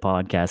Bad Melee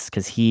podcasts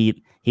because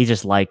he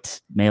just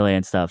liked Melee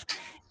and stuff.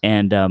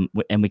 And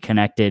we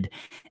connected.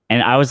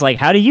 And I was like,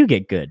 how do you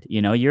get good?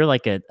 You're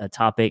like a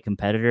top 8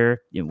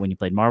 competitor when you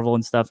played Marvel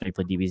and stuff, and you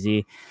played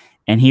DBZ.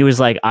 And he was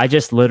like, I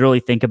just literally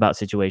think about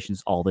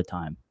situations all the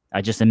time.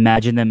 I just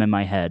imagine them in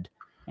my head,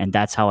 and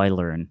that's how I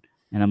learn.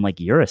 And I'm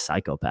like, you're a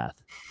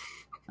psychopath.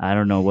 I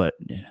don't know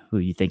who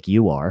you think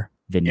you are,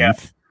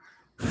 Vineeth.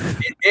 Yeah.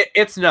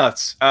 It's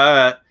nuts.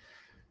 To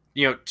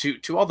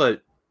all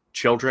the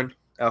children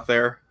out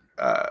there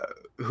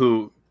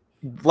who,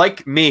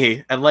 like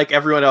me and like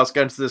everyone else,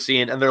 got into the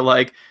scene, and they're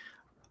like,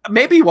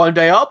 maybe one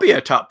day I'll be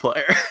a top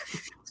player.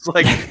 It's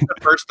like the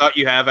first thought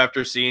you have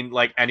after seeing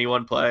like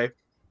anyone play.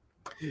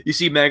 You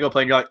see Mango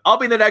play and you're like, I'll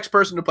be the next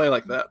person to play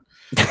like that.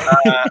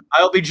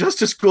 I'll be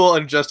just as cool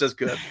and just as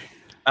good.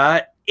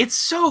 It's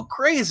so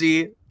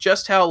crazy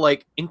just how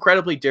like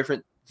incredibly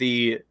different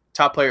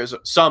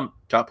some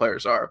top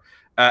players are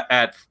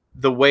at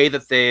the way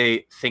that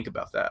they think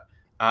about that.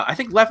 I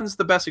think Leffen's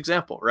the best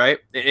example, right?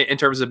 In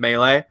terms of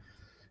Melee,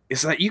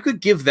 is that you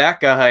could give that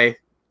guy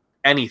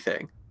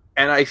anything.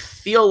 And I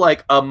feel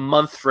like a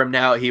month from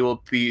now, he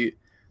will be,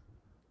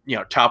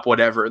 top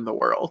whatever in the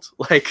world.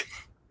 Like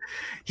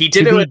he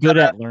did it with good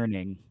at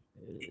learning.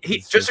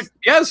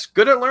 Yes,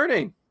 good at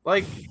learning.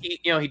 Like he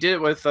did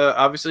it with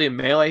obviously in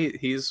Melee,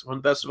 he's one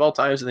of the best of all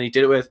times, and then he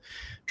did it with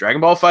Dragon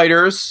Ball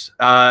Fighters,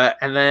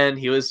 and then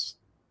he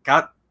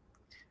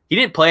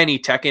didn't play any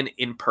Tekken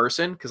in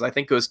person because I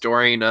think it was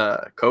during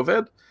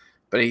COVID.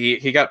 But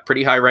he got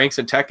pretty high ranks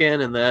in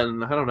Tekken, and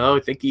then I don't know.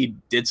 I think he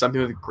did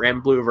something with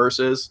Grand Blue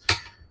Versus.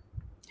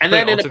 And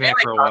then in Ultimate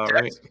for a while,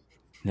 right?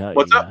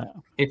 What's up?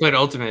 He played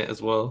Ultimate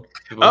as well.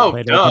 Just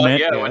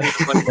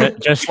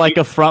like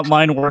a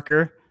frontline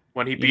worker.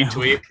 When he beat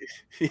Tweak.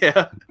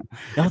 Yeah.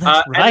 No,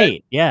 that's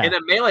right. Yeah. In a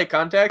Melee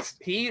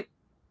context, he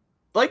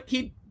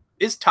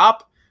is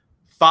top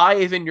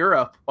 5 in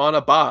Europe on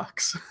a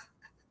box.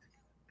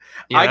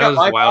 Yeah, I got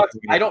my box.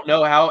 I don't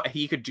know how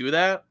he could do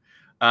that.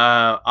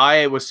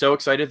 I was so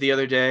excited the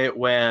other day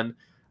when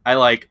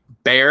I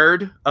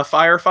bared a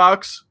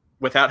Firefox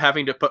without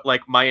having to put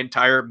my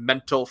entire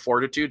mental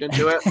fortitude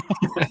into it.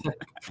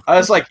 I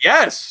was like,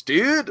 yes,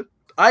 dude,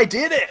 I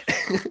did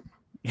it.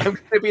 I'm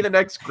gonna be the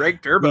next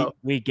Greg Turbo.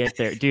 We get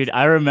there, dude.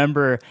 I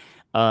remember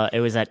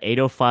it was at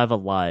 8:05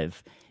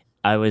 Alive.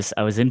 I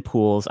was in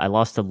pools. I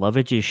lost to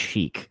Lovage's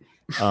Sheik.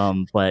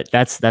 But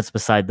that's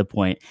beside the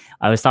point.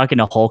 I was talking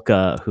to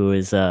Holka, who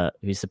used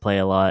to play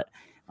a lot.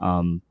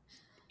 And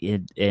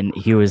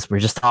we're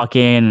just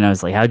talking, and I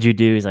was like, "How'd you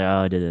do?" He's like, "Oh,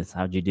 I did this.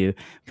 How'd you do?"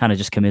 Kind of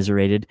just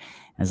commiserated.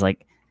 I was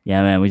like,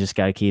 "Yeah, man, we just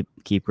gotta keep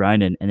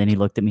grinding." And then he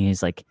looked at me.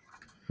 He's like,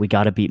 "We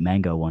gotta beat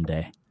Mango one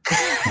day."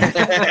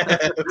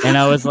 And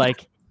I was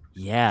like,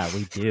 "Yeah,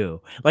 we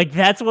do. Like,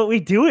 that's what we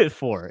do it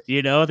for."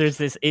 There's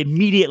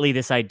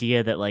this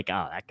idea that like,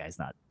 oh, that guy's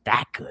not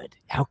that good.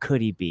 How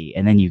could he be?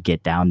 And then you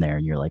get down there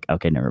and you're like,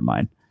 okay, never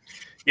mind.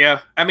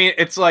 Yeah. I mean,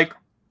 it's like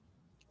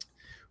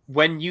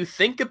when you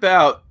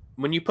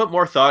put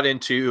more thought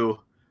into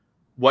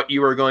what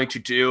you are going to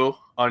do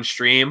on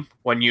stream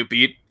when you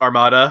beat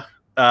Armada,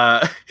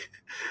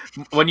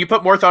 when you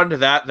put more thought into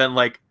that than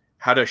like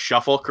how to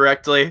shuffle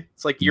correctly,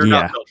 it's like you're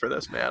not built for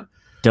this, man.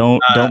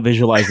 Don't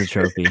visualize the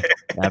trophy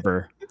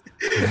ever.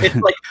 It's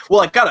like,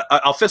 well,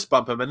 I'll fist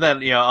bump him, and then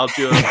I'll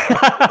do a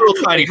little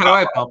tiny. How do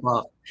I pop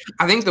up?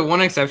 I think the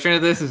one exception to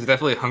this is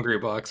definitely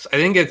Hungrybox. I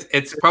think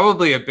it's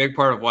probably a big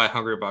part of why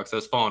Hungrybox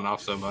has fallen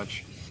off so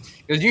much.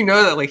 Because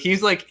that like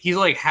he's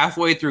like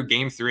halfway through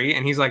game 3,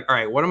 and he's like, all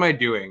right, what am I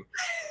doing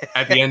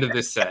at the end of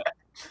this set?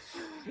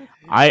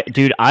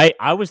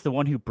 I was the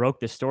one who broke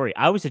the story.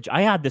 I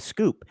had the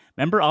scoop.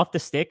 Remember Off the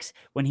Sticks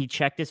when he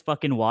checked his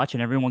fucking watch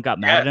and everyone got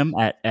mad at him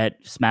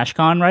at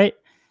SmashCon, right?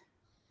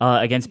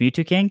 Against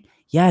Mewtwo King?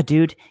 Yeah,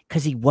 dude,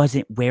 because he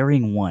wasn't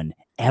wearing one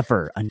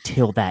ever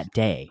until that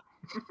day.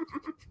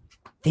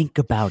 Think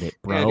about it,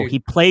 bro. He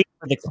played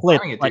for the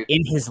Clips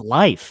in his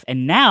life,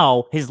 and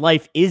now his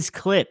life is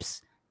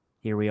Clips.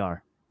 Here we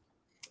are.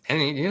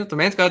 And the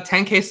man's got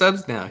 10K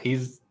subs now.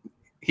 He's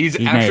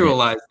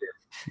actualized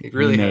it. He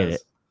really made has.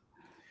 It.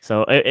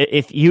 So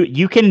if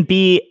you can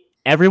be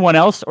everyone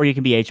else, or you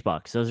can be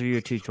HBox. Those are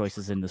your two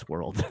choices in this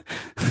world.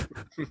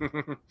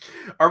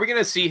 Are we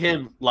gonna see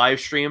him live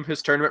stream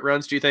his tournament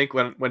runs? Do you think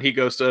when he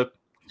goes to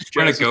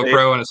put a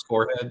GoPro on his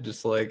forehead,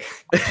 just like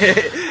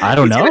I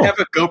don't know. He's gonna have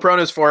a GoPro on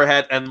his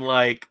forehead, and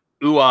like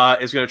Ua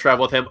is gonna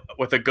travel with him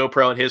with a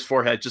GoPro on his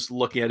forehead, just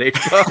looking at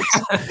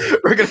HBox.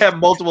 We're gonna have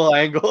multiple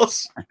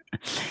angles.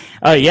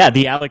 Oh yeah,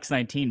 the Alex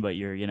 19, but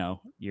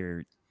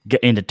you're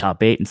into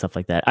top 8 and stuff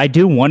like that. I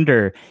do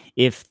wonder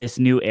if this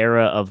new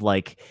era of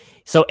like,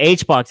 so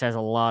HBox has a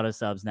lot of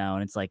subs now,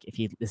 and it's like if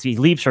he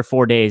leaves for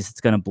 4 days,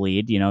 it's gonna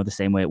bleed, the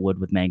same way it would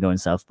with Mango and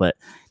stuff. But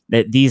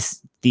that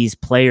these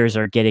players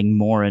are getting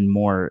more and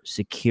more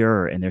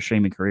secure in their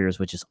streaming careers,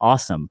 which is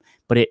awesome.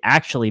 But it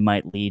actually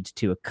might lead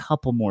to a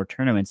couple more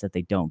tournaments that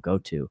they don't go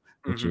to,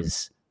 which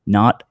is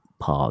not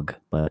Pog,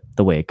 but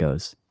the way it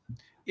goes.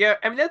 Yeah,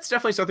 I mean that's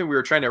definitely something we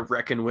were trying to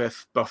reckon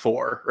with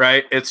before,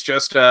 right? It's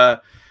just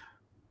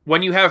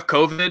when you have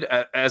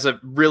COVID as a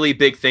really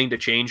big thing to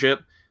change it,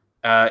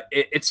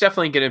 it's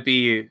definitely going to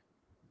be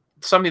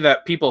something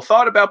that people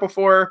thought about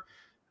before,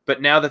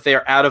 but now that they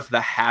are out of the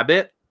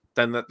habit,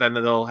 then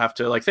they'll have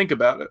to like think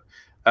about it.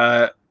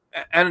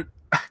 And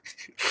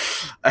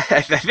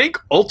I think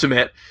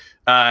Ultimate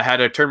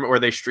had a tournament where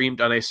they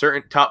streamed on a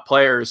certain top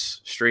player's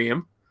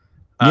stream,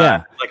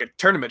 like a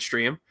tournament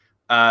stream,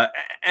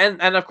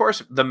 and of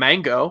course the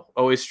Mango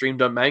always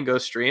streamed on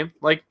Mango's stream.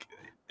 Like,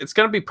 it's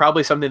going to be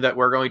probably something that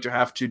we're going to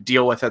have to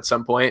deal with at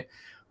some point,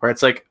 where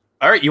it's like,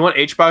 all right, you want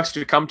HBox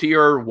to come to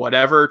your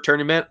whatever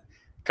tournament,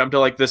 come to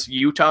like this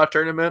Utah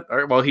tournament. All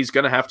right, well, he's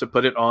going to have to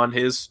put it on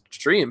his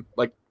stream.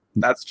 Like,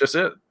 that's just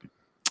it.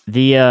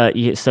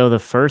 So the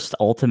first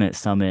Ultimate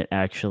Summit,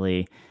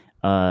 actually,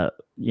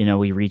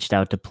 we reached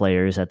out to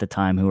players at the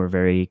time who were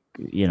very,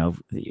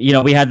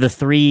 we had the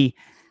three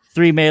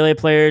Melee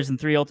players and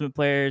 3 Ultimate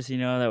players,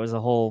 that was a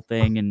whole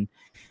thing. And,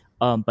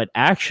 but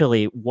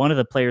actually, one of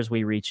the players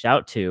we reached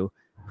out to,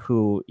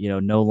 who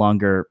no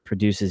longer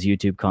produces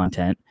YouTube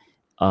content,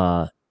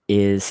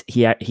 is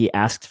he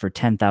asked for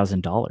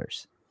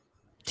 $10,000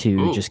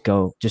 to just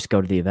go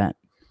to the event,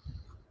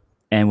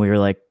 and we were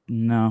like,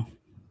 no.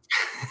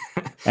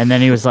 And then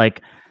he was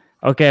like,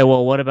 okay,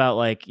 well, what about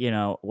like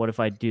what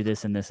if I do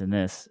this and this and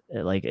this?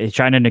 Like, he's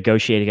trying to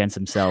negotiate against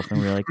himself, and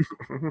we were like,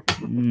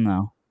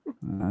 no,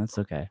 that's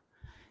okay.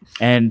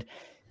 And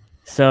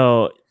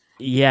so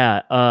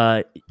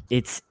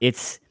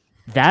it's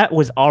that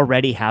was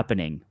already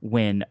happening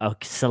when a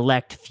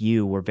select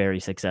few were very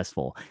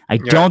successful. I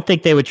don't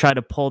think they would try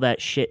to pull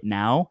that shit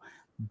now,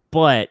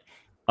 but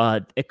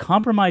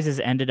compromises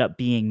ended up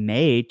being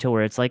made to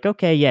where it's like,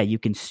 okay, yeah, you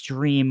can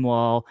stream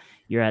while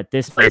you're at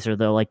this place, or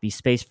there'll like be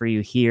space for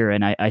you here.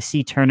 And I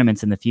see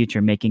tournaments in the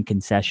future making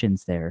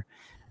concessions there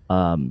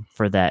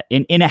for that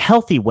in a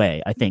healthy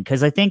way, I think.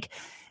 Because I think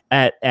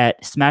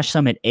at Smash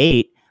Summit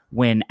 8,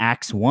 when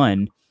Axe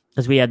won,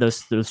 because we had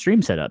those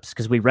stream setups,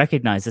 because we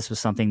recognized this was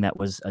something that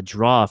was a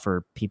draw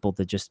for people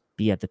to just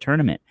be at the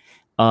tournament.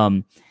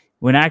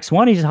 When Axe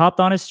won, he just hopped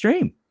on his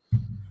stream,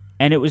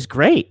 and it was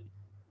great.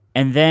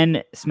 And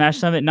then Smash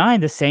Summit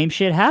 9, the same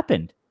shit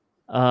happened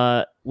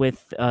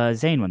with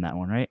Zane won that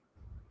one, right?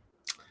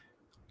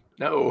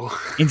 No.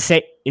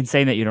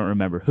 insane that you don't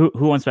remember. Who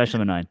won Special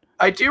Number 9?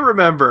 I do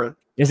remember.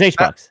 It was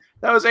H-Box.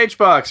 That was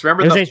H-Box.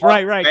 Remember It was the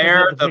right.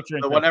 bear, The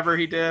the whatever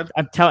he did?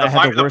 I'm telling you,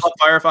 I had the worst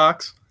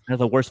Firefox. I have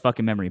the worst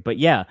fucking memory. But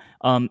yeah,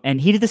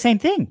 and he did the same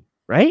thing,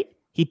 right?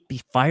 He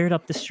fired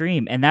up the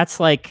stream, and that's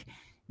like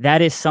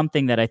that is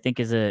something that I think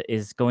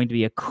is going to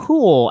be a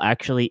cool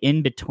actually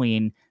in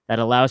between that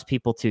allows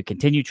people to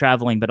continue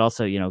traveling, but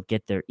also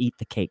get their eat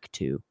the cake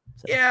too.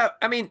 So. Yeah,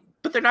 I mean,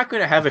 but they're not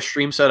going to have a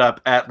stream set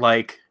up at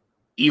like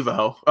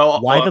Evo. Oh,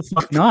 why the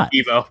fuck not?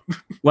 Evo.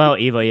 Well,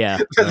 Evo, yeah.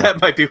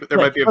 That might be. There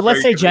might be. But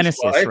let's say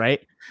Genesis,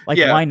 right? Like,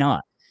 yeah. Why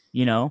not?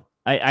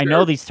 I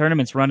know these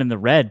tournaments run in the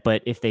red,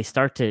 but if they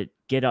start to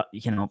get up,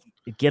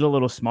 get a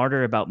little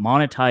smarter about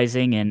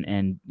monetizing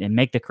and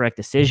make the correct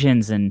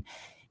decisions, and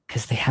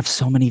because they have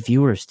so many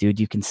viewers, dude,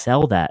 you can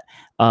sell that.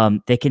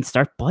 They can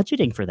start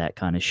budgeting for that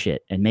kind of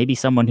shit, and maybe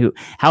someone who.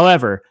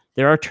 However,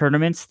 there are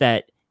tournaments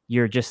that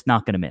you're just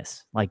not going to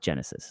miss, like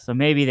Genesis. So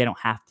maybe they don't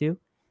have to.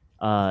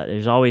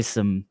 There's always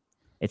some.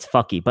 It's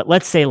fucky, but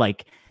let's say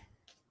like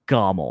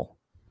Gommel,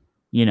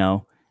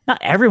 not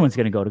everyone's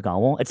going to go to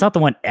Gommel. It's not the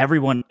one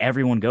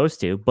everyone goes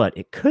to, but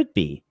it could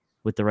be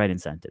with the right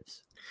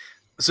incentives.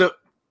 So,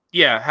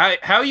 yeah,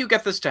 how you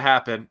get this to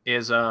happen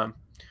is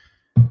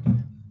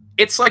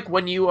it's like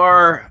when you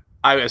are,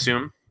 I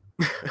assume,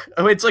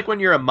 it's like when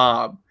you're a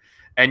mob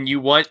and you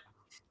want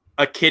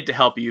a kid to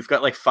help you. You've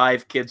got like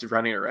 5 kids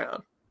running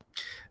around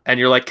and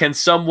you're like, can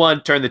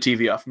someone turn the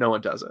TV off? No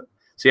one does it.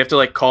 So you have to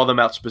like call them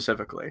out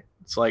specifically.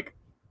 It's like,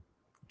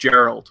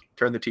 Gerald,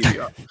 turn the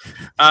TV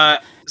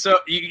off. So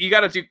you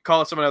got to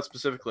call someone out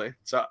specifically.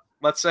 So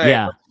let's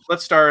say,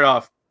 let's start it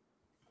off.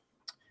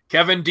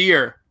 Kevin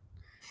Deere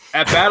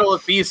at Battle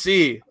of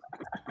BC.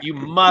 You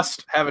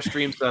must have a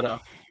stream set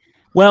up.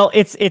 Well,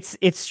 it's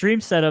stream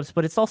setups,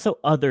 but it's also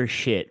other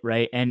shit,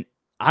 right? And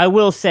I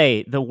will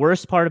say the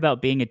worst part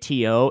about being a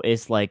TO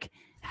is like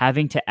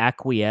having to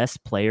acquiesce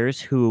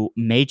players who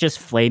may just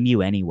flame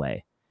you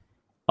anyway,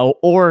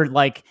 or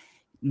like.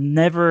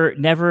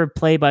 Never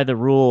play by the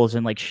rules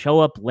and like show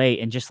up late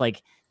and just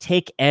like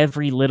take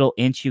every little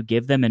inch you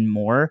give them and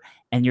more.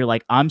 And you're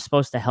like, I'm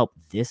supposed to help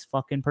this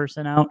fucking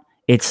person out.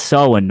 It's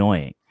so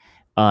annoying.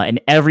 And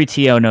every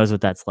TO knows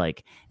what that's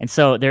like. And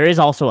so there is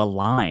also a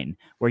line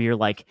where you're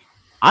like,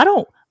 I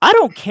don't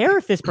care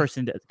if this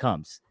person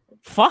comes.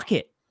 Fuck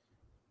it.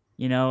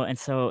 And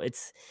so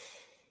it's,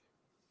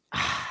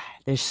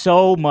 there's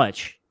so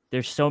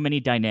many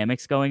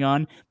dynamics going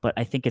on, but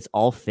I think it's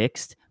all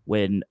fixed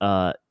when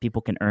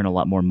people can earn a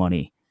lot more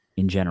money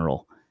in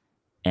general.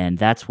 And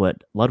that's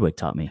what Ludwig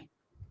taught me.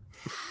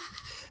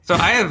 So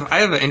I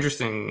have an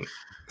interesting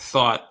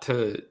thought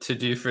to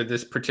do for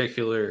this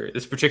particular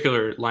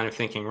line of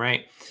thinking,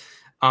 right?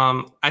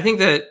 I think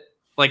that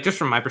like just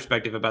from my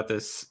perspective about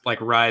this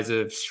like rise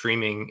of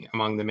streaming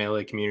among the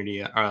Melee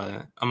community,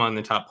 among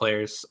the top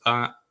players,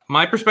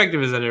 my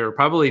perspective is that it will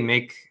probably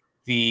make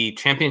the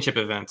championship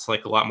events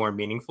like a lot more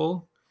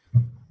meaningful.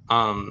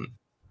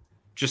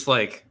 Just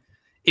like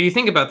if you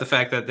think about the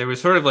fact that there was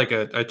sort of like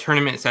a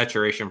tournament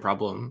saturation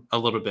problem a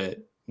little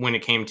bit when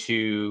it came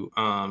to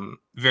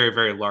very,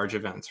 very large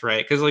events,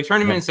 right? Because like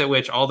tournaments at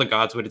which all the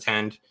gods would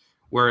attend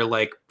were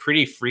like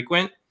pretty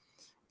frequent,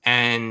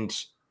 and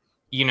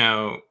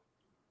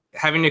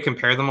having to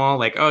compare them all,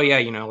 like, oh yeah,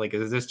 like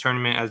is this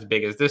tournament as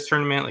big as this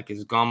tournament? Like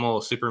is Gommel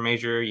a super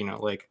major?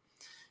 Like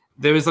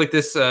there was like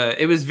this.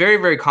 It was very,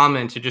 very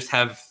common to just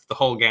have the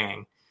whole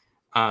gang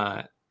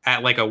at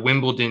like a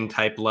Wimbledon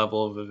type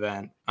level of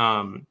event.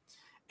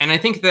 And I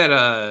think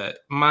that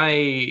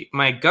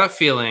my gut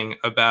feeling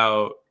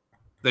about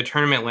the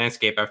tournament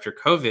landscape after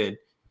COVID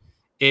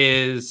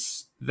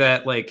is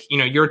that like,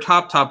 your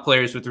top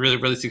players with really,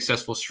 really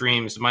successful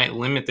streams might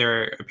limit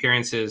their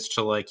appearances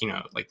to like,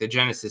 like the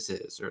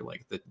Genesises or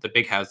like the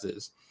big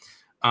houses,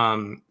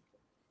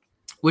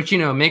 which,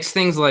 makes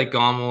things like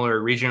Gommel or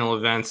regional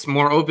events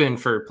more open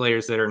for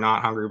players that are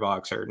not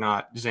Hungrybox or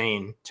not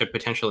Zane to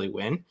potentially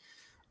win.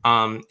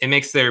 It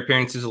makes their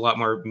appearances a lot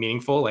more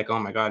meaningful. Like, oh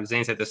my God,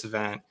 Zane's at this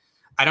event.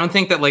 I don't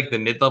think that like the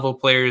mid-level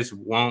players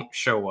won't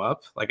show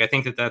up. Like, I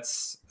think that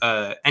that's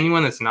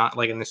anyone that's not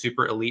like in the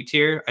super elite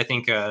tier. I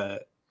think I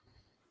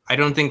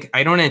don't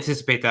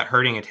anticipate that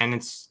hurting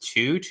attendance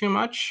too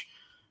much.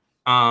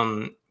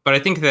 But I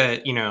think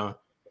that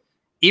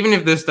even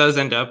if this does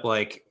end up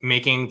like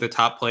making the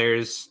top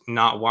players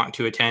not want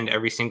to attend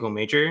every single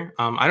major,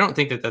 I don't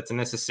think that that's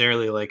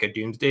necessarily like a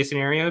doomsday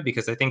scenario,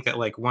 because I think that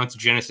like once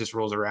Genesis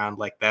rolls around,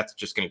 like that's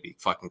just going to be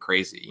fucking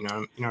crazy. You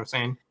know what I'm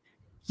saying?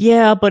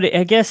 Yeah, but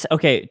I guess,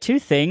 okay, 2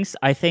 things.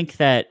 I think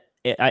that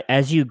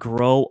as you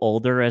grow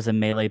older as a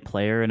Melee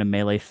player and a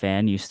Melee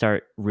fan, you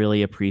start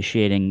really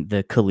appreciating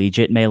the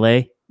collegiate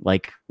Melee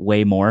like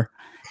way more.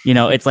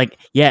 It's like,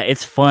 yeah,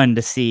 it's fun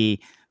to see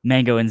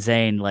Mango and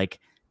Zane like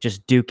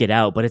just duke it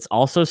out, but it's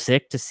also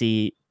sick to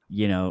see,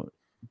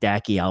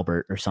 Dacky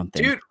Albert or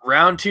something. Dude,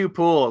 round 2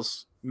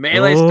 pools.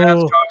 Melee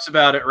Stats talks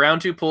about it. Round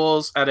 2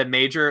 pools at a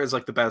major is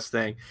like the best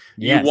thing.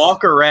 You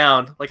walk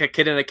around like a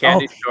kid in a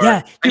candy store. Yeah,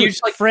 and dude, you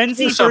just like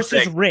Frenzy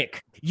versus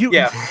Rick.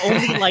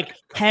 Only like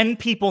 10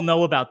 people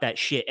know about that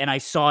shit, and I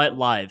saw it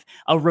live.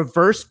 A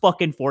reverse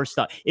fucking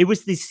 4-star. It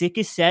was the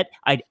sickest set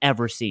I'd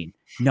ever seen.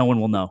 No one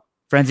will know.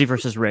 Frenzy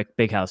versus Rick,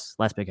 Big House,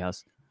 last Big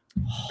House.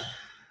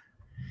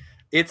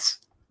 It's,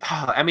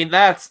 I mean,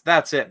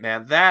 that's it,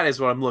 man. That is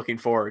what I'm looking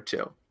forward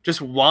to.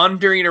 Just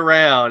wandering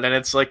around, and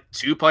it's like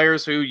two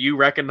players who you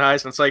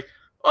recognize, and it's like,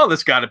 oh,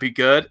 this got to be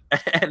good.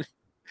 And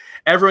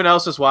everyone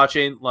else is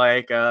watching,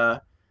 like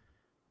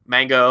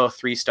Mango,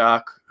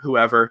 3-stock,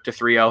 whoever, to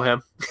 3-0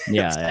 him.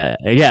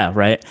 Yeah,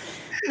 right.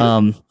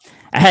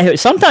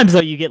 Sometimes, though,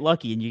 you get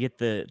lucky, and you get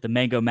the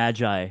Mango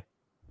Magi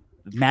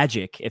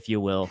magic, if you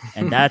will,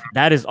 and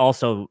that is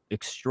also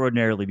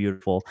extraordinarily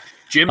beautiful.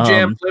 Jim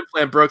Jam Flim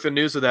Flam broke the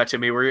news of that to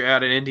me. We're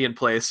at an Indian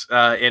place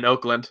in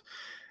Oakland,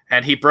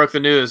 and he broke the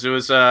news. It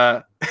was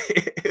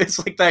it's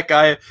like that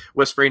guy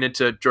whispering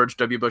into George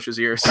W. Bush's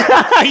ears.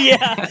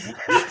 Yeah.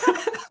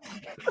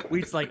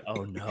 Weed's like,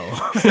 oh no.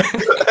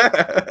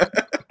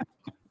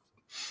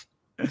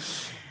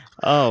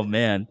 Oh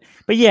man.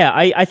 But yeah,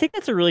 I think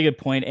that's a really good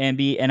point,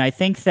 Ambi, and I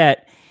think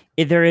that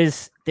there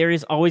is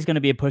always going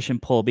to be a push and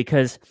pull,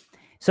 because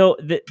so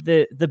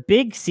the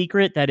big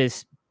secret that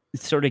is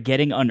sort of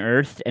getting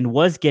unearthed and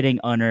was getting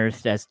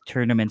unearthed as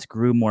tournaments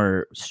grew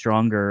more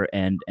stronger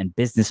and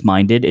business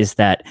minded is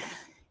that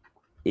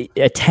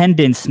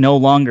attendance no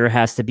longer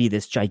has to be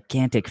this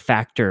gigantic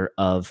factor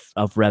of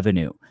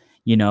revenue,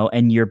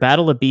 and your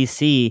Battle of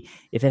BC,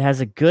 if it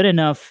has a good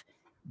enough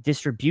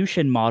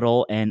distribution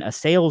model and a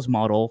sales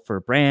model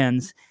for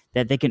brands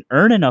that they can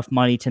earn enough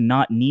money to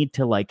not need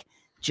to like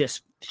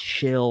just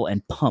chill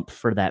and pump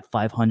for that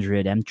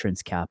 500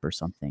 entrance cap or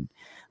something,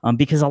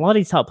 because a lot of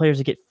these top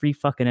players get free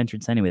fucking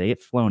entrance anyway. They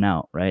get flown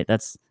out, right?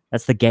 That's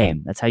the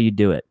game. That's how you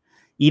do it.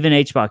 Even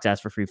HBox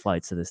asks for free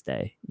flights to this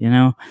day,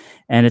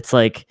 and it's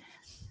like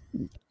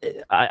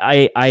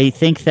I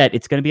think that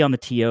it's going to be on the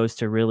TOs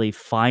to really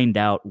find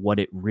out what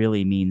it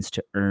really means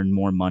to earn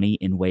more money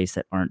in ways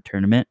that aren't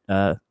tournament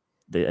the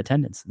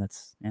attendance.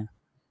 That's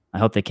I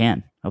hope they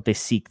can. I hope they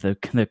seek the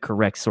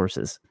correct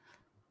sources.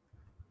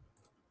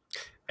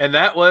 And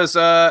that was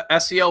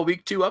SCL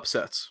Week 2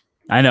 upsets.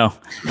 I know.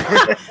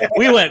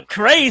 We went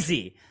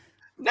crazy.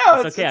 No,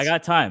 it's okay. I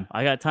got time.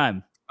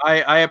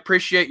 I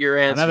appreciate your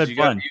answers. You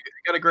got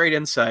a great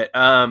insight.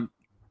 I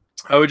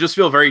would just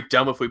feel very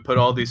dumb if we put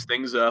all these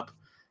things up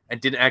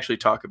and didn't actually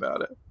talk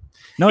about it.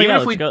 No,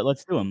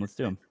 let's do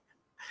them.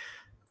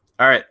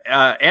 All right.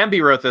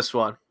 Ambi wrote this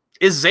one.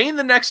 Is Zain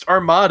the next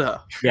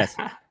Armada? Yes.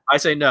 I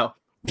say no.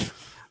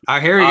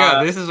 Here we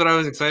go. This is what I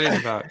was excited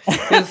about.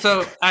 And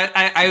so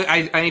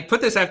I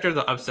put this after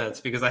the upsets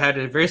because I had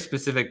a very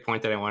specific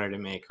point that I wanted to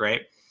make,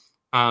 right?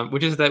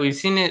 Which is that we've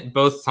seen it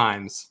both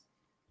times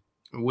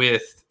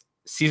with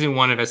season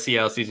 1 of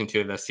SCL, season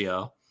 2 of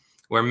SCL,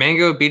 where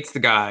Mango beats the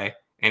guy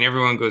and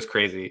everyone goes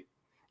crazy.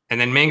 And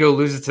then Mango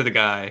loses to the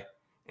guy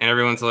and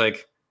everyone's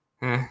like,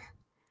 eh.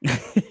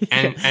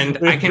 and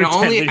I can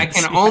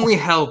only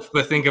help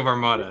but think of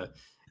Armada.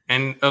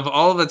 And of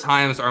all the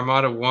times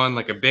Armada won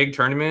like a big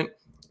tournament,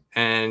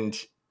 and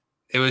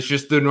it was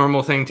just the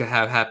normal thing to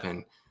have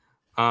happen.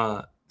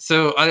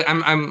 So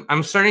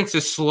I'm starting to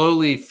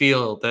slowly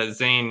feel that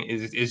Zain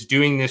is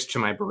doing this to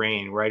my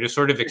brain, where I just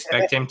sort of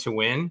expect him to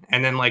win,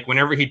 and then like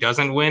whenever he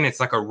doesn't win, it's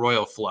like a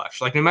royal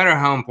flush. Like no matter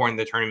how important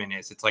the tournament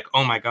is, it's like,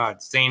 oh my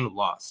god, Zain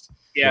lost.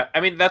 Yeah, I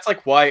mean that's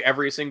like why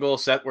every single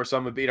set where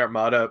someone beat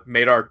Armada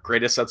made our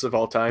greatest sets of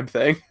all time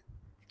thing.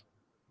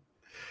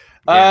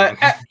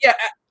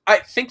 I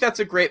think that's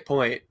a great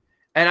point,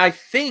 and I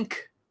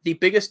think the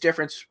biggest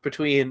difference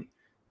between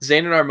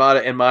Zain and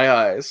Armada in my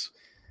eyes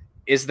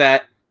is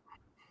that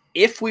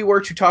if we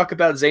were to talk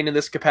about Zain in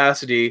this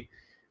capacity,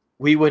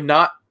 we would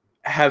not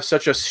have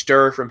such a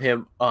stir from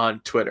him on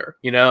Twitter.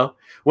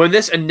 When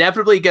this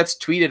inevitably gets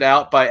tweeted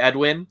out by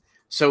Edwin,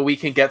 so we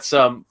can get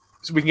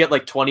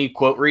like 20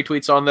 quote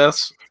retweets on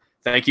this.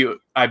 Thank you,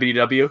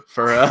 IBDW,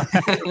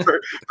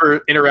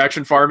 for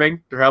interaction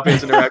farming, for helping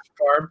us interaction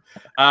farm.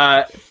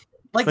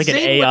 Like an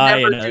AI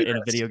in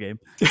a video game.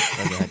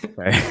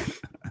 Sorry.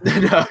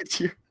 No,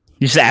 you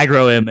just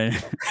aggro him.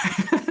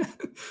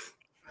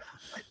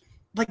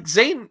 Like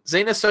Zain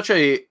is such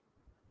he's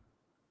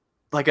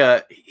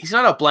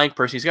not a blank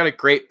person. He's got a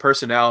great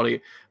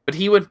personality, but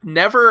he would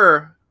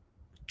never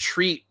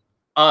treat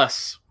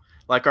us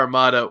like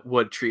Armada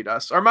would treat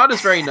us.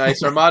 Armada's very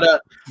nice. Armada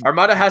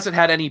hasn't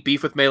had any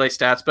beef with Melee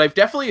Stats, but I've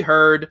definitely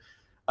heard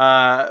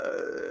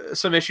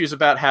some issues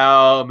about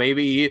how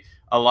maybe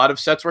a lot of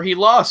sets where he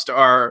lost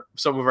are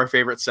some of our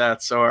favorite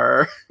sets.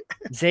 Or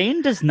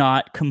Zain does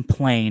not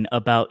complain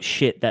about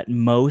shit that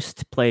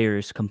most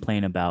players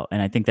complain about,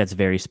 and I think that's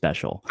very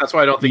special. That's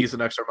why I don't think he's the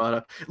next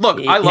Armada.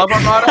 Look, I love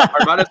Armada.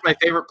 Armada's my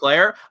favorite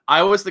player.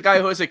 I was the guy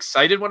who was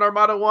excited when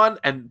Armada won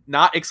and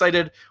not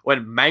excited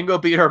when Mango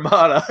beat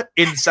Armada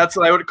in sets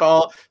that I would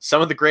call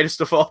some of the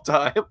greatest of all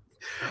time.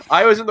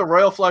 I was in the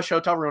Royal Flush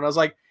hotel room and I was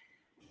like,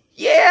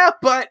 yeah,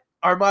 but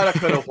Armada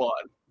could have won.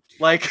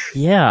 Like,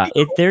 yeah,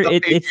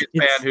 it's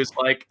fan who's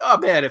like, oh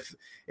man,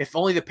 if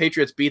only the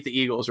Patriots beat the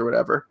Eagles or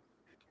whatever.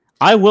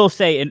 I will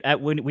say,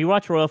 when we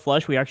watch Royal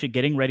Flush, we were actually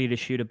getting ready to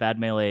shoot a Bad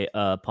Melee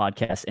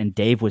podcast, and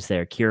Dave was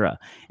there, Kira,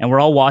 and we're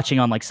all watching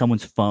on like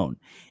someone's phone,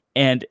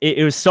 and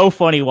it was so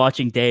funny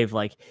watching Dave.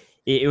 Like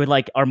it would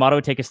like Armada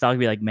would take a stock and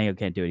be like, Mango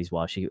can't do it, he's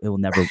washed. He will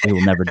never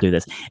do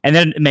this. And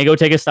then Mango would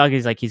take a stock and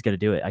he's like, he's gonna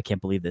do it. I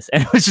can't believe this.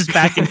 And it was just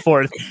back and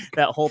forth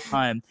that whole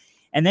time.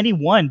 And then he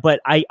won,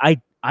 but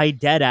I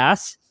dead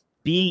ass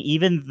being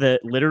even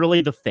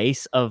literally the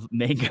face of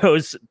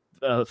Mango's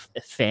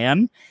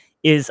fan.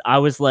 I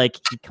was like,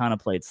 he kind of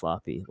played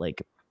sloppy.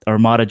 Like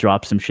Armada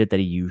dropped some shit that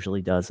he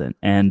usually doesn't,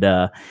 and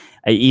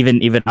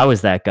even I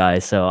was that guy.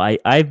 So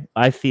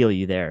I feel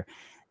you there,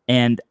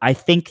 and I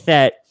think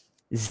that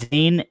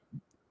Zain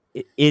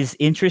is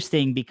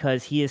interesting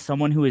because he is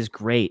someone who is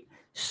great,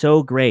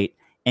 so great,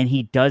 and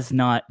he does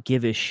not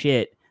give a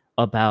shit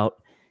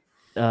about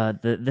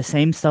the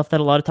same stuff that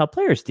a lot of top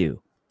players do.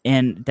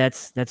 And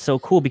that's so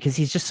cool because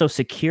he's just so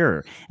secure.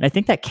 And I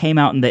think that came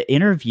out in the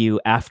interview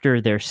after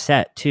their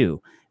set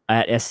too.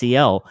 At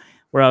SCL,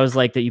 where I was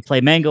like, that you play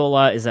Mango a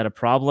lot, is that a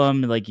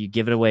problem? Like you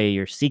give it away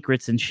your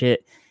secrets and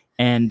shit.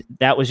 And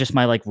that was just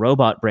my like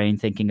robot brain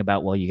thinking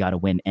about, well, you got to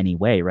win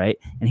anyway, right?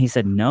 And he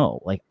said,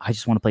 no, like I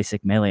just want to play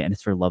sick melee and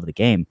it's for love of the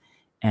game.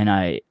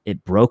 And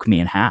it broke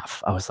me in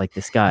half. I was like,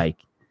 this guy,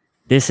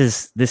 this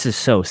is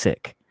so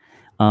sick.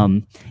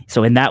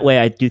 So in that way,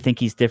 I do think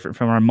he's different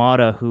from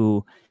Armada,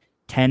 who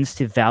tends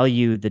to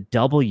value the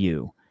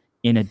W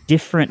in a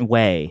different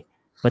way,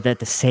 but at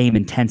the same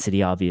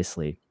intensity,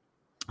 obviously.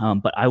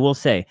 But I will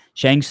say,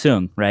 Shang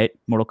Tsung, right?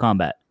 Mortal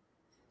Kombat.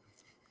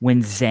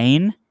 When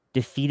Zain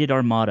defeated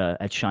Armada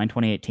at Shine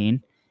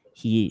 2018,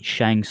 he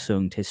Shang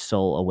Tsung'd his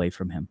soul away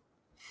from him.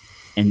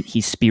 And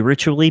he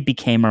spiritually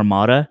became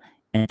Armada,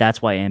 and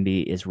that's why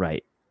Ambi is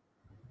right.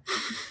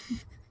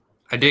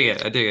 I dig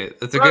it.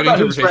 That's a good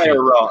interpretation. Right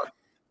or wrong.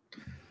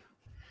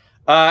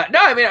 No,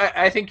 I mean,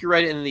 I think you're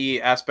right in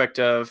the aspect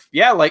of,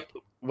 yeah, like,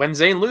 when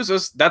Zain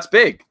loses, that's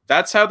big.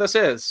 That's how this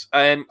is.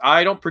 And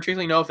I don't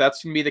particularly know if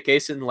that's going to be the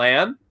case in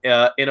LAN,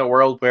 in a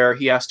world where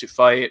he has to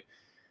fight.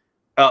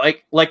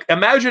 Like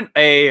imagine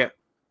a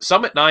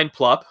Summit 9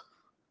 plup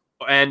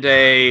and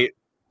a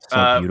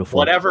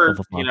whatever,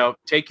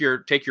 take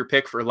your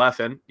pick for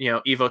Leffen,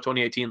 Evo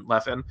 2018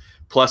 Leffen,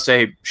 plus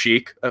a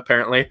Sheik,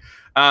 apparently.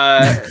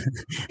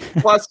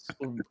 Plus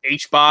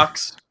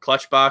HBox,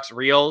 Clutchbox,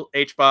 real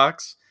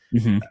HBox.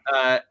 Mm-hmm.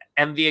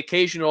 And the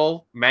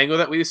occasional Mango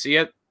that we see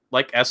at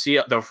like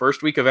SCL, the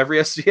first week of every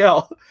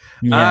SCL.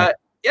 Yeah.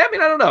 I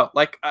mean, I don't know.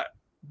 Like,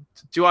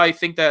 do I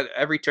think that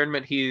every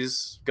tournament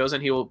goes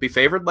in, he will be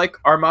favored like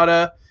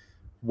Armada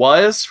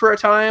was for a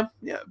time?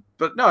 Yeah,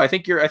 but no, I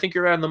think you're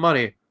right on the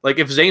money. Like,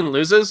 if Zain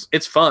loses,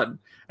 it's fun,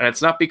 and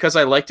it's not because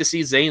I like to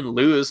see Zain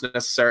lose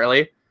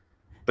necessarily,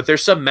 but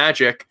there's some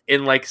magic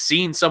in like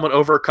seeing someone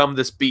overcome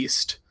this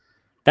beast.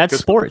 That's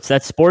sports.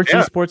 That's sports.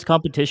 Yeah. Esports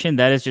competition.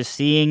 That is just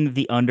seeing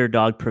the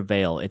underdog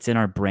prevail. It's in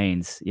our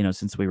brains,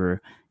 since we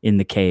were in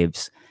the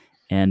caves,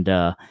 and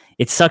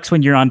it sucks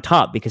when you're on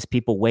top because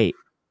people wait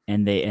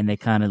and they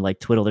kind of like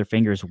twiddle their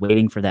fingers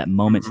waiting for that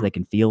moment so they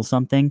can feel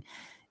something,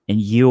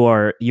 and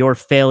your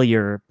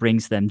failure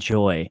brings them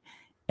joy,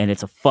 and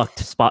it's a fucked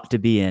spot to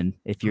be in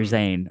if you're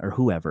Zain or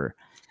whoever.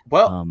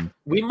 Well,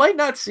 we might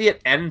not see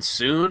it end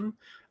soon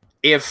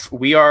if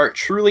we are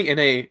truly in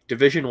a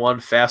Division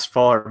 1 fast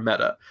faller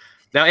meta.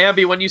 Now,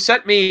 Ambi, when you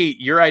sent me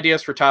your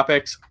ideas for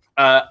topics,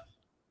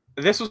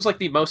 this was like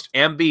the most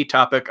Ambi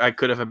topic I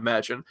could have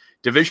imagined.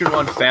 Division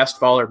 1 fast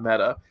faller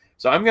meta.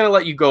 So I'm going to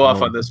let you go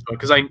off on this one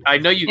because I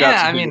know you got.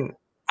 Yeah, I mean,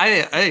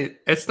 I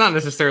it's not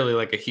necessarily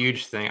like a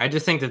huge thing. I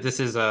just think that this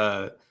is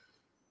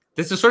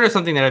sort of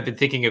something that I've been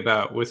thinking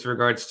about with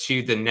regards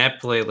to the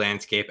net play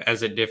landscape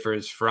as it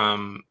differs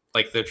from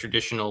like the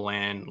traditional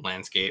LAN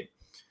landscape.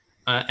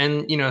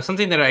 And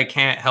something that I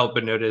can't help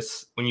but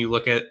notice when you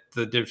look at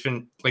the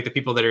different, like the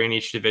people that are in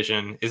each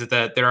division, is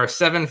that there are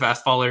 7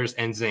 fast fallers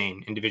and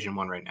Zain in Division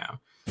 1 right now.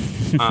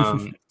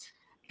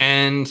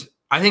 And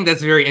I think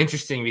that's very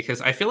interesting because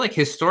I feel like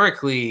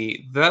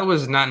historically that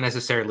was not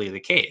necessarily the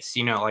case.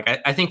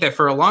 I think that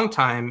for a long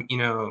time,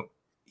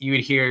 you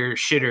would hear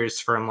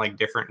shitters from like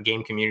different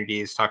game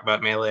communities talk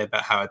about Melee,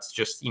 about how it's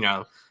just,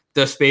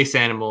 the space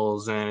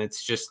animals and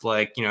it's just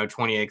like,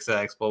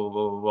 20xx, blah, blah,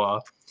 blah, blah, blah.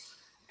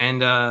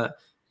 And,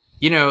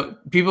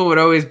 people would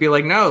always be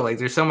like, no, like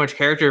there's so much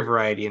character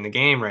variety in the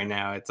game right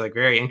now. It's like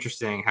very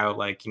interesting how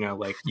like,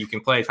 like you can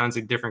play tons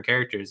of different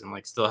characters and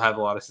like still have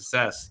a lot of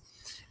success.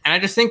 And I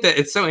just think that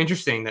it's so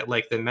interesting that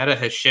like the meta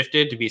has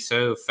shifted to be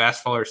so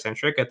fast faller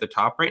centric at the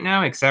top right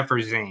now, except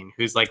for Zain,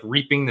 who's like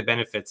reaping the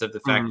benefits of the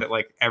fact that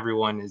like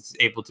everyone is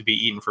able to be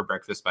eaten for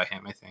breakfast by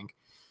him, I think.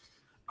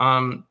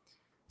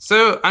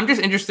 So I'm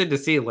just interested to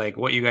see like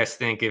what you guys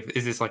think.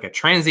 Is this like a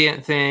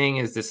transient thing?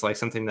 Is this like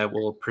something that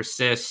will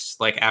persist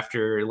like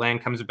after LAN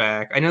comes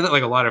back? I know that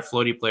like a lot of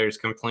floaty players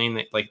complain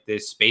that like the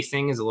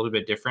spacing is a little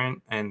bit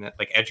different and that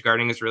like edge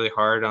guarding is really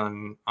hard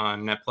on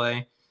net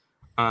play.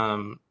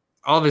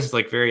 All of this is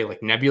like very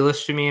like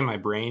nebulous to me in my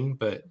brain,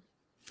 but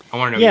I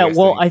want to know. Yeah, what you guys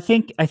well,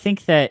 think. I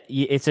think that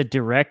it's a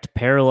direct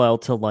parallel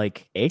to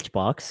like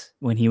HBox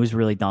when he was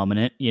really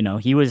dominant. You know,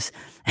 he was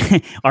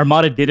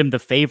Armada did him the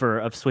favor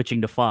of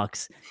switching to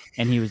Fox,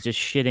 and he was just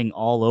shitting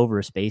all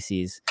over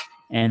Spacies.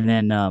 And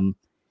then,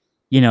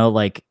 you know,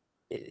 like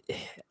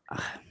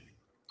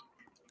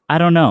I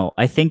don't know.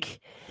 I think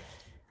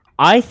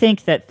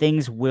that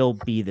things will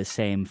be the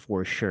same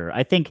for sure.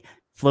 I think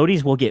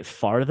floaties will get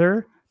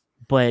farther,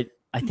 but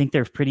I think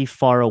they're pretty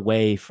far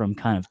away from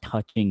kind of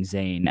touching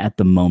Zayn at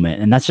the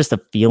moment, and that's just a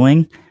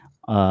feeling.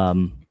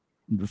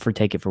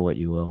 Take it for what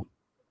you will.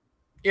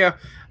 Yeah,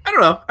 I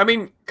don't know. I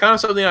mean, kind of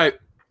something I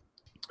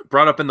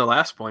brought up in the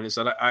last point is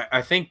that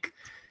I think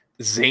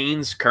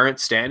Zayn's current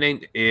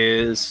standing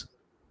is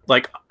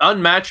like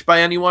unmatched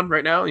by anyone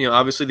right now. You know,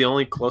 obviously the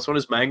only close one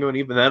is Mango, and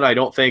even then, I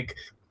don't think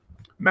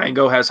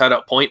Mango has had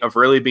a point of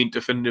really being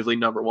definitively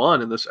number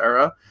one in this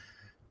era.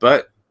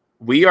 But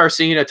we are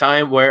seeing a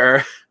time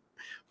where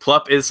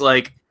Plup is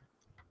like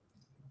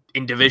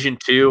in Division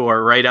 2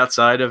 or right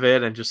outside of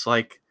it and just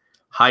like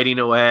hiding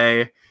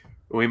away.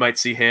 We might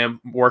see him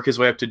work his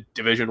way up to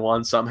Division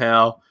 1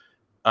 somehow.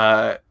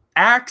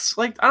 Axe,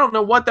 like, I don't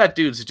know what that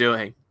dude's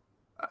doing.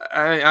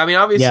 I mean,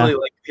 obviously,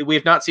 like, we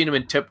have not seen him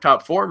in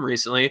tip-top form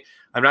recently.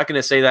 I'm not going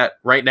to say that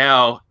right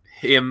now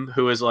him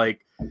who is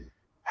like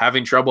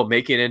having trouble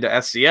making it into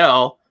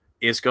SCL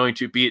is going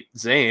to beat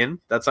Zayn.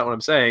 That's not what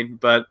I'm saying.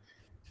 But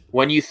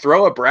when you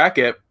throw a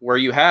bracket where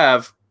you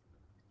have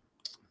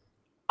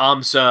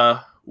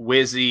Amsa,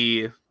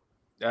 Wizzy,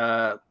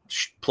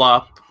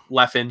 Plup,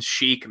 Leffen,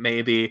 Sheik,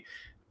 maybe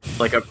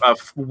like a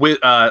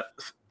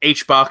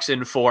HBox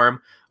in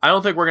form, I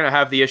don't think we're gonna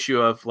have the issue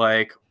of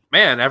like,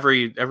 man,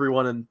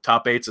 everyone in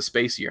top 8's a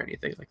Spacey or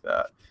anything like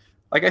that.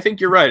 Like, I think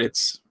you're right.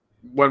 It's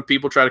when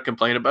people try to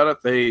complain about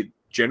it, they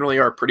generally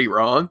are pretty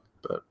wrong.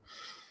 But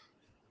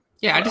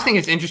yeah, I just think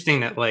it's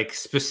interesting that like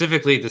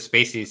specifically the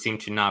Spaceys seem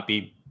to not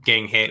be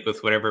getting hit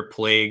with whatever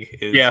plague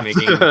is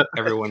making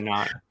everyone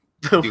not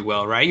do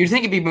well, right? You'd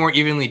think it'd be more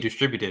evenly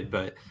distributed,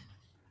 but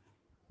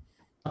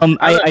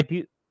I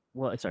do.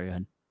 Well, sorry, go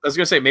ahead. I was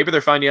gonna say maybe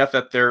they're finding out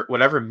that their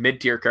whatever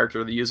mid-tier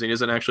character they're using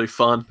isn't actually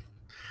fun.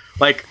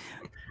 Like,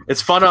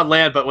 it's fun on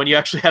land, but when you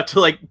actually have to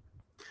like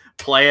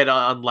play it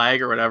on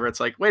lag or whatever, it's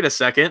like, wait a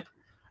second.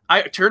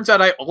 It turns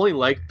out I only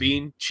like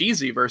being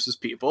cheesy versus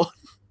people.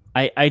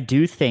 I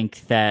do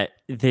think that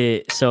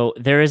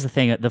there is a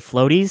thing, the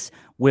floaties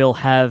will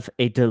have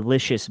a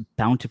delicious,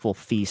 bountiful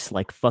feast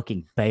like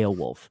fucking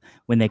Beowulf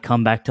when they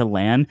come back to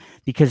land,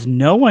 because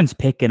no one's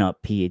picking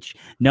up Peach.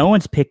 No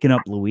one's picking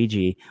up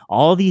Luigi.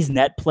 All these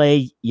net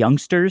play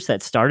youngsters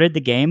that started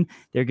the game,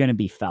 they're going to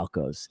be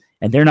Falcos.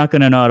 And they're not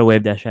going to know how to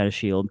wave dash out of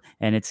shield.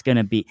 And it's going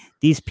to be,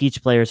 these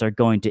Peach players are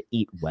going to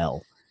eat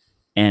well.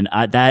 And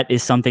that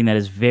is something that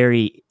is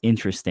very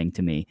interesting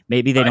to me.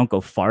 Maybe they don't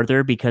go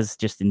farther because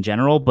just in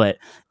general, but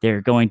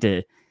they're going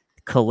to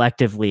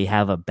collectively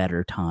have a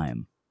better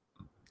time.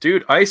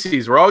 Dude,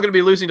 Ices. We're all going to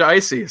be losing to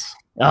Ices.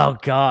 Oh,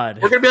 God.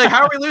 We're going to be like,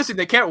 how are we losing?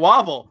 They can't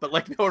wobble. But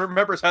like, no one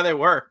remembers how they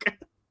work.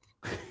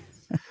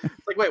 It's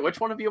like, wait, which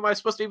one of you am I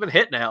supposed to even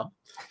hit now?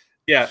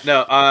 Yeah,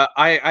 no,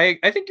 I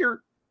think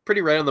you're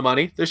pretty right on the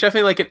money. There's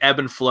definitely like an ebb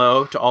and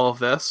flow to all of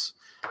this.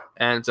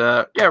 And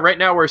yeah, right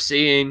now we're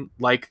seeing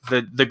like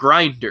the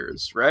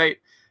grinders, right?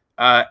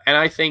 And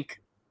I think,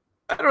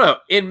 I don't know,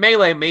 in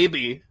Melee,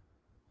 maybe,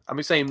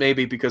 I'm saying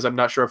maybe because I'm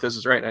not sure if this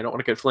is right and I don't want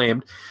to get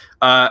flamed.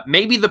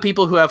 Maybe the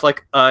people who have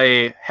like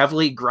a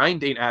heavily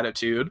grinding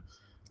attitude,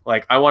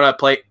 like I want to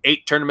play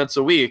 8 tournaments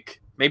a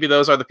week, maybe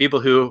those are the people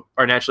who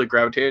are naturally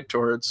gravitated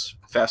towards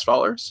fast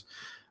fallers.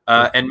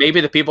 And maybe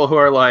the people who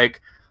are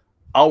like,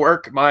 I'll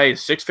work my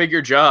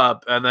 6-figure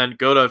job and then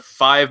go to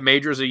 5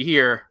 majors a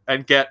year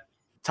and get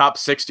top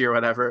 60 or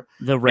whatever.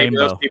 The rainbow.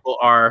 Maybe those people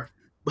are.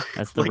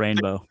 That's the like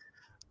rainbow.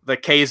 The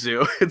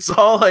Keizu. It's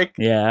all like.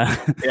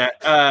 Yeah.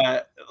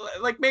 Yeah.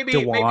 Like maybe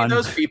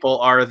those people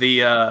are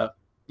the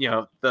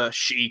the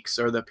Sheiks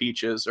or the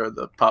Peaches or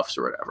the Puffs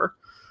or whatever.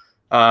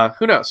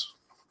 Who knows?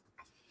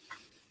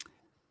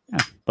 Yeah,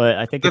 but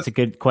I think it's a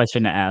good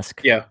question to ask.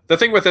 Yeah, the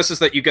thing with this is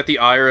that you get the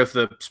ire of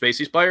the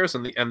Spacies players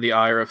and the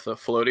ire of the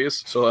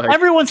floaties. So like,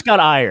 everyone's got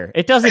ire.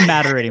 It doesn't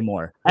matter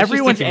anymore.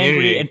 Everyone's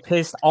angry and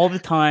pissed all the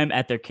time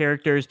at their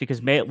characters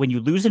because when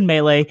you lose in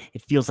Melee,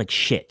 it feels like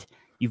shit.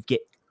 You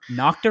get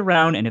knocked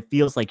around and it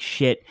feels like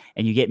shit,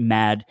 and you get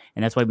mad.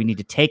 And that's why we need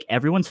to take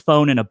everyone's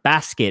phone in a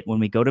basket when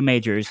we go to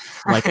majors,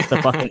 like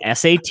the fucking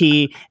SAT.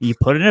 And you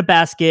put it in a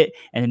basket,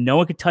 and then no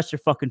one can touch their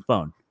fucking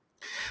phone.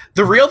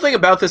 The real thing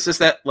about this is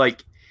that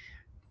like.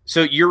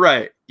 So you're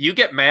right. You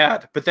get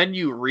mad, but then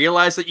you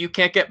realize that you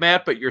can't get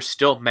mad, but you're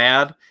still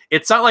mad.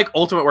 It's not like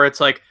Ultimate where it's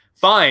like,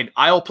 fine,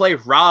 I'll play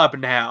Rob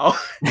now.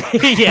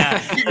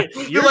 Yeah.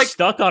 You're like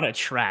stuck on a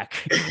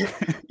track.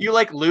 You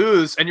like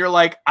lose and you're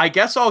like, I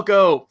guess I'll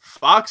go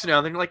Fox now.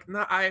 And then you're like,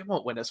 no, I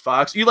won't win as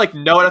Fox. You like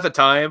know it at the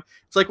time.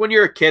 It's like when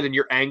you're a kid and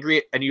you're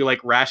angry and you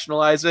like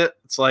rationalize it.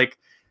 It's like,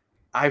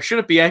 I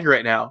shouldn't be angry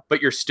right now, but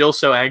you're still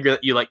so angry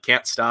that you like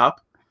can't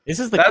stop. This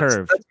is the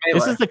curve.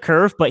 This is the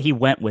curve, but he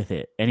went with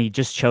it, and he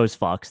just chose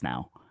Fox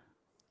now.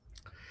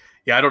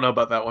 Yeah, I don't know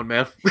about that one,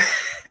 man.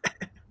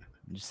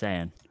 I'm just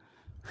saying.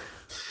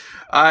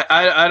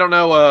 I don't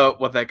know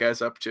what that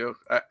guy's up to.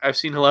 I've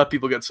seen a lot of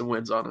people get some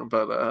wins on him,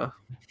 but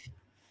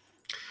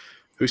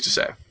who's to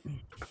say?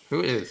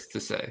 Who is to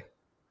say?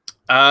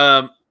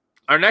 Our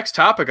next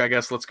topic, I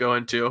guess, let's go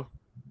into.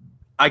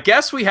 I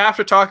guess we have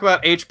to talk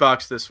about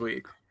HBox this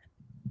week.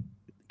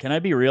 Can I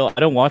be real? I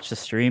don't watch the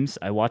streams.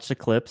 I watch the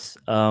clips.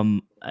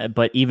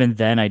 But even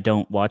then, I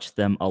don't watch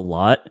them a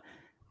lot.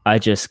 I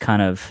just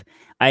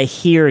I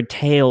hear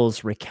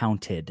tales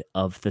recounted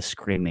of the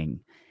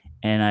screaming.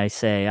 And I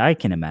say, I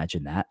can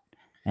imagine that.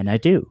 And I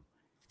do.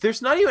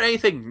 There's not even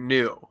anything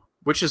new,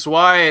 which is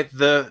why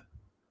the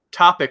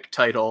topic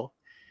title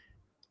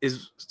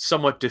is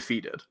somewhat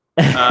defeated.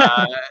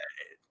 I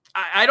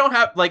don't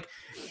have,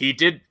 he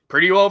did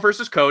pretty well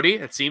versus Cody.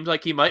 It seems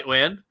like he might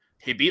win.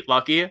 He beat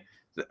Lucky.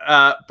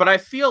 But I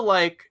feel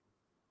like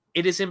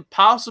it is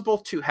impossible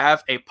to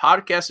have a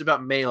podcast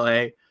about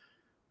Melee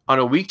on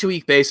a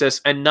week-to-week basis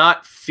and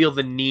not feel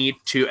the need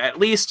to, at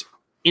least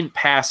in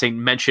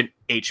passing, mention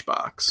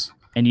HBox.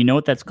 And you know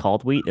what that's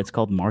called, Wheat? It's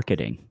called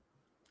marketing.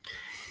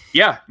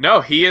 Yeah,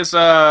 no, he is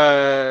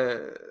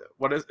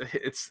what does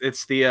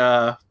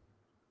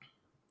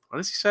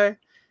he say?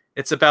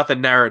 It's about the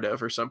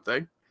narrative or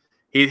something.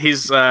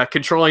 He's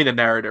controlling the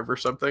narrative or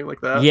something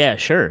like that. Yeah,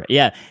 sure.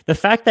 Yeah. The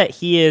fact that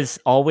he is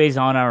always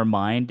on our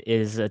mind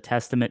is a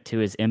testament to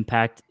his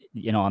impact,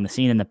 on the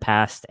scene in the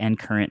past and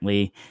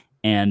currently.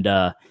 And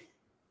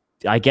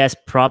I guess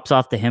props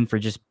off to him for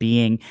just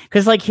being,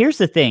 because here's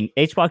the thing,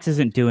 HBox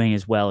isn't doing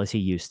as well as he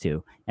used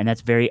to, and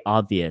that's very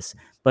obvious.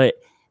 But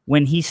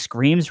when he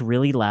screams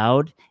really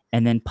loud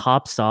and then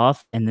pops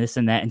off and this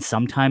and that and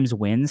sometimes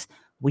wins,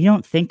 we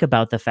don't think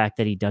about the fact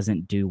that he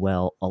doesn't do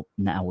well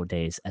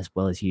nowadays as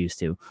well as he used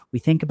to. We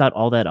think about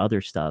all that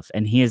other stuff,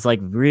 and he is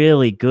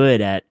really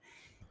good at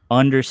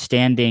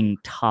understanding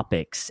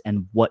topics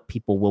and what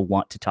people will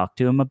want to talk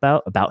to him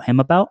about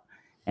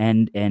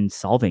and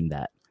solving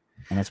that.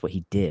 And that's what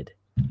he did.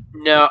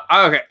 No,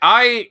 okay,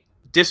 I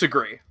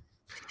disagree.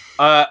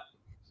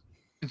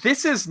 He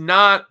is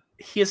not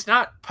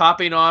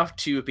popping off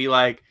to be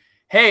like,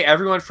 hey,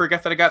 everyone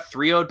forget that I got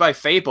 3-0'd by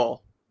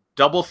Fable.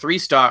 Double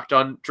 3-stocked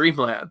on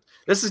Dreamland.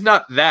 This is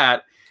not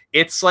that.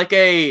 It's like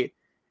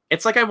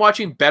I'm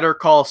watching Better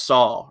Call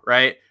Saul,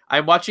 right?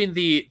 I'm watching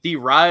the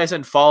rise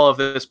and fall of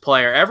this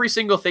player. Every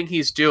single thing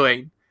he's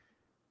doing,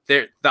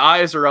 the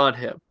eyes are on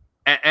him.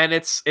 And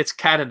it's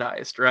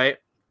canonized, right?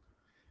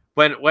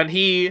 When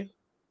he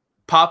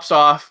pops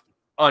off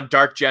on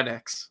Dark Gen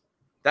X,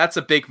 that's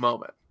a big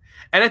moment.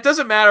 And it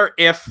doesn't matter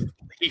if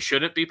he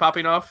shouldn't be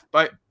popping off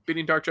by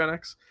beating Dark Gen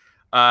X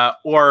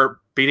or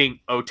beating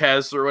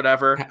Otez or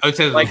whatever.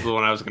 Otez was the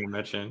one I was going to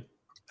mention.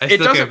 It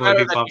doesn't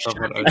matter that he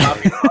shouldn't be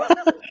popping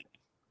off.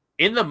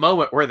 In the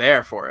moment, we're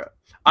there for it.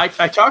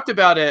 I talked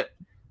about it,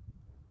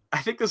 I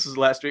think this was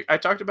last week. I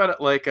talked about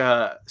it like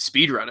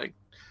speedrunning.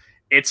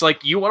 It's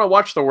like you want to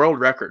watch the world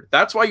record.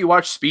 That's why you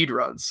watch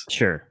speedruns.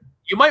 Sure.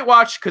 You might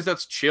watch because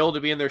that's chill to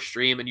be in their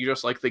stream and you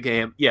just like the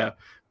game. Yeah.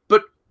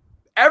 But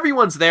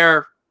everyone's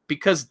there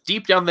because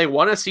deep down they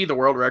want to see the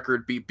world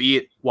record be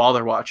beat while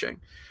they're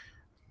watching.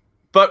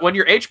 But when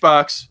you're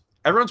HBox,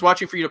 everyone's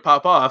watching for you to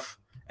pop off.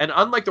 And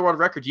unlike the world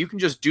record, you can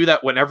just do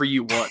that whenever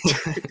you want.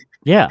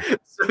 Yeah.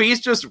 So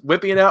he's just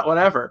whipping it out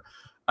whenever.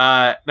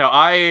 No,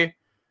 I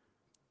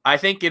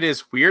think it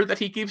is weird that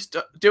he keeps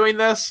doing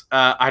this.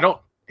 I don't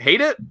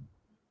hate it.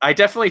 I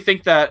definitely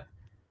think that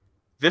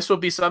this will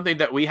be something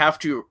that we have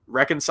to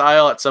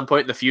reconcile at some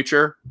point in the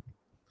future.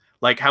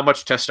 Like how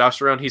much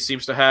testosterone he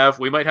seems to have.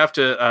 We might have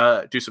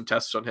to do some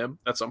tests on him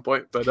at some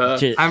point. But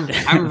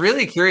I'm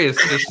really curious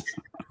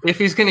if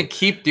he's going to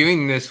keep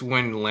doing this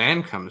when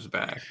LAN comes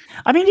back.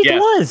 I mean, he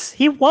was.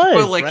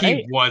 But right?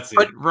 He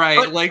wasn't, right?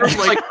 But, like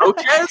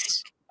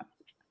Otez?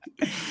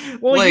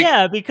 Well,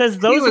 yeah, because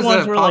those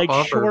ones were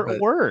short but...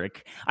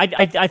 work.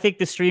 I think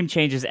the stream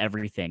changes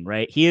everything,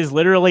 right? He is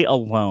literally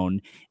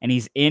alone, and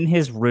he's in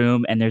his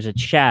room, and there's a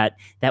chat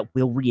that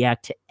will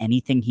react to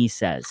anything he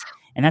says.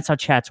 And that's how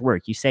chats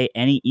work. You say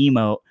any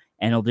emote,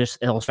 and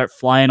it'll start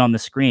flying on the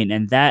screen,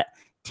 and that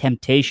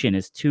temptation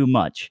is too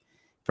much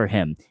for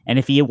him. And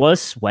if he was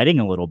sweating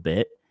a little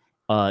bit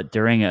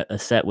during a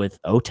set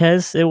with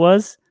Otez, it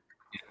was,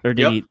 or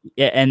did he?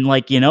 Yeah, and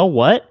you know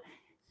what?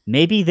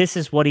 Maybe this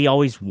is what he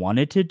always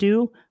wanted to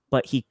do,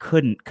 but he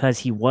couldn't because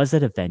he was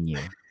at a venue.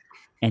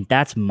 And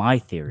that's my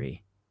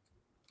theory.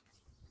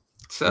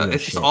 So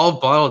it's just all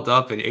boiled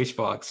up in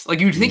HBox.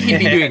 You'd think he'd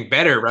be doing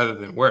better rather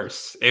than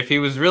worse if he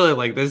was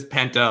really this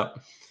pent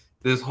up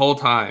this whole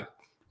time.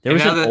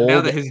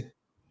 Now that his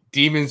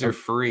demons are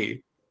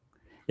free.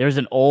 There's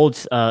an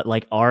old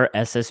our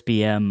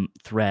SSBM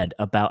thread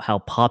about how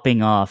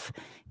popping off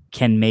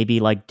can maybe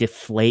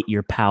deflate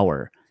your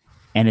power.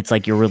 And it's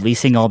you're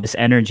releasing all this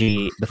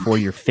energy before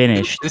you're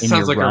finished. This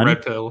sounds like run. a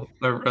red pill.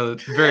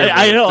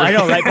 I know,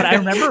 right? But I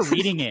remember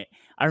reading it.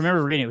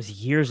 It was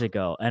years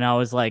ago. And I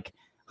was like,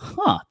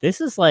 this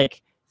is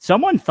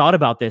someone thought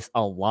about this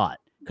a lot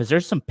because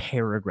there's some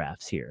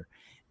paragraphs here.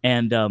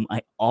 And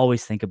I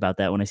always think about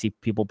that when I see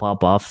people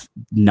pop off,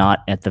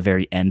 not at the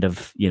very end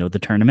of, the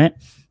tournament.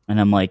 And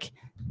I'm like,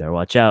 better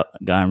watch out.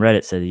 A guy on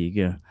Reddit said that you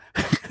go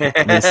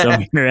waste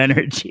some of your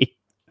energy.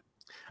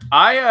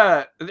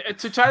 I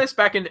to tie this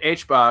back into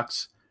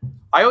HBox,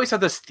 I always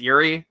had this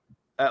theory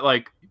that,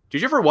 like,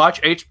 did you ever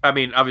watch I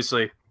mean,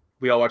 obviously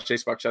we all watch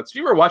HBox sets. Did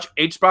you ever watch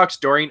HBox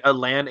during a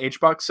LAN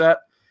HBox set?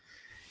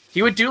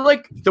 He would do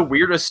like the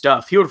weirdest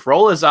stuff. He would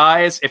roll his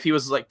eyes if he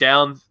was like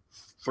down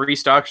 3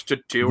 stocks to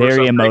 2 or something.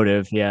 Very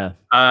emotive, yeah.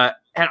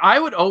 And I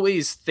would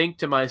always think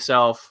to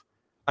myself,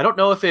 I don't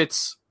know if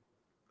it's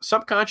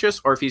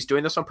subconscious or if he's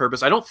doing this on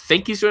purpose. I don't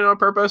think he's doing it on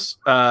purpose,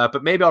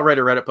 but maybe I'll write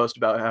a Reddit post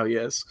about how he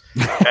is,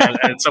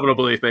 and someone will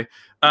believe me.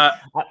 But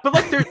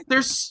like,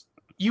 there's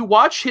you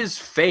watch his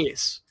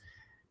face,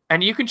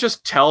 and you can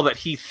just tell that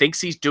he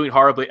thinks he's doing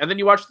horribly, and then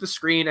you watch the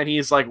screen, and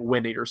he's like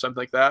winning or something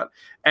like that.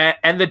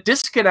 And the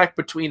disconnect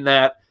between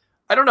that,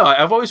 I don't know.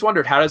 I've always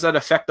wondered, how does that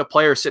affect the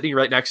player sitting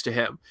right next to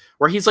him,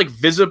 where he's like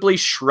visibly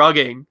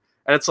shrugging,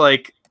 and it's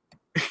like,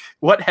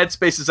 what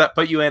headspace does that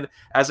put you in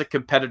as a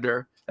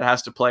competitor that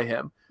has to play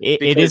him?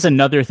 It is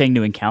another thing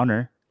to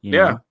encounter. You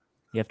know?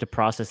 You have to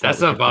process that. That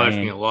stuff bothers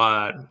me a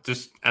lot,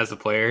 just as a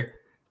player.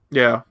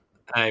 Yeah.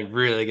 I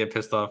really get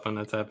pissed off when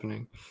that's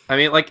happening. I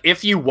mean, like,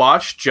 if you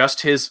watch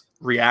just his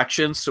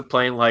reactions to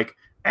playing like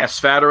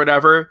SFAT or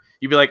whatever,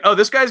 you'd be like, oh,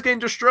 this guy's getting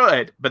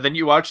destroyed. But then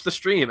you watch the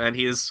stream and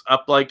he's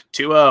up like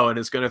 2-0 and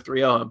is going to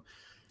 3-0 him.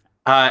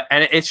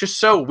 And it's just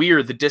so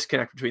weird, the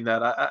disconnect between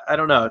that. I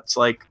don't know. It's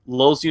like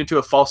lulls you into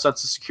a false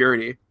sense of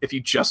security if you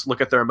just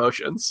look at their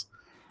emotions.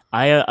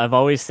 I've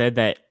always said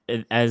that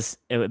as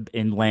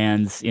in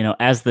LANs, you know,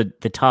 as the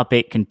top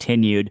 8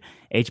 continued,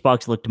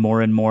 HBox looked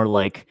more and more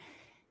like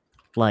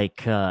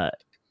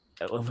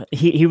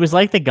he was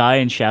like the guy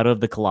in Shadow of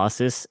the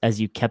Colossus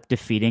as you kept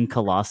defeating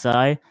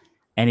Colossi,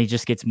 and he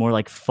just gets more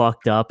like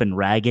fucked up and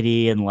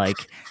raggedy and like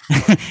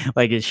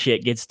like his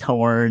shit gets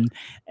torn,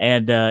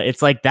 and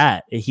it's like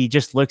that. He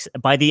just looks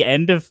by the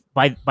end of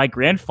by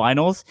grand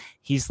finals,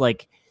 he's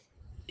like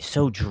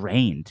so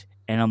drained,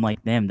 and I'm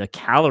like, damn, the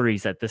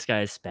calories that this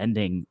guy is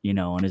spending, you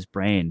know, on his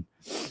brain,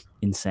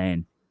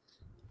 insane.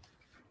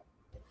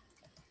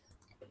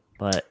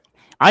 But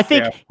I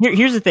think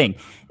here's the thing.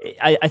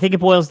 I think it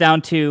boils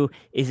down to,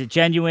 is it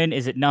genuine?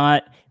 Is it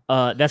not?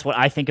 That's what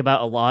I think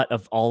about a lot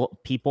of all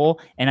people.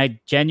 And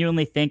I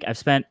genuinely think I've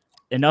spent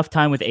enough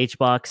time with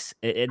HBox,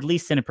 at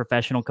least in a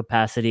professional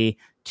capacity,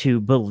 to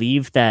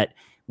believe that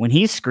when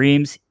he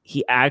screams,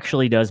 he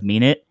actually does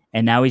mean it.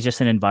 And now he's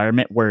just in an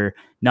environment where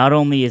not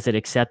only is it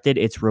accepted,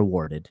 it's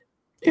rewarded.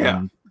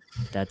 Yeah.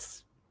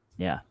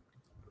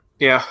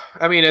 Yeah.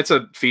 I mean, it's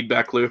a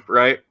feedback loop,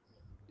 right?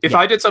 If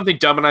I did something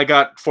dumb and I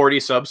got 40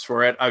 subs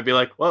for it, I'd be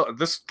like, well,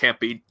 this can't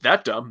be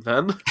that dumb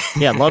then.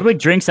 Yeah, Ludwig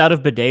drinks out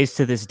of bidets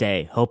to this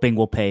day, hoping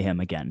we'll pay him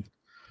again.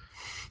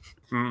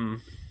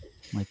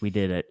 Like we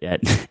did at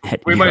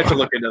we might have to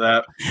look into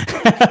that.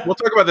 We'll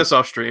talk about this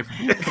off stream.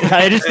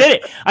 I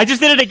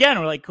just did it again.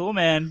 We're like, cool,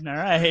 man. All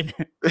right.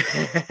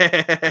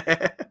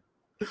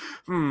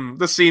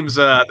 This seems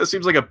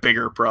like a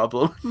bigger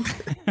problem.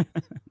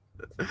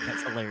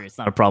 That's hilarious.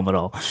 Not a problem at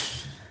all.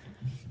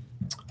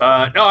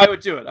 No, I would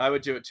do it. I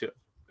would do it too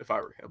if I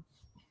were him.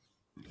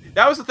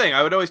 That was the thing.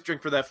 I would always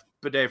drink for that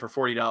bidet for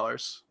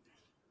 $40.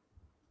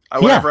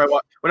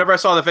 Whenever I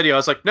saw the video, I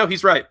was like, no,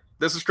 he's right.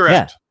 This is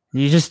correct.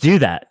 Yeah, you just do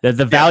that.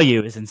 The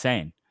value is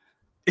insane.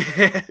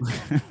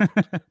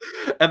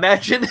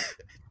 Imagine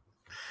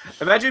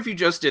if you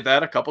just did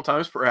that a couple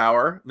times per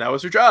hour, and that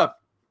was your job.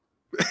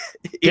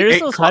 There's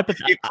those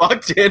you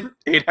clocked in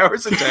 8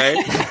 hours a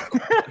day,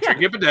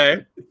 drinking a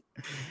bidet.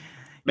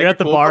 You're at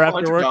the bar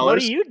after work. What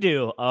do you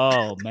do?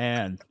 Oh,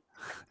 man.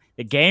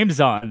 The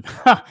game's on.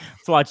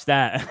 Let's watch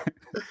that.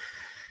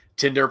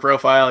 Tinder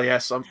profile.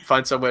 Yes,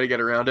 find some way to get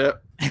around it.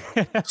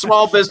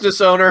 Small business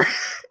owner.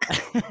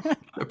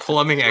 A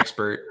plumbing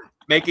expert.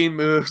 Making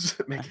moves.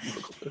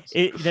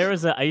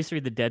 I used to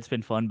read the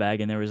Deadspin Fun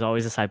Bag, and there was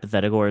always this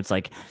hypothetical where it's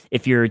like,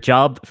 if your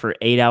job for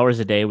 8 hours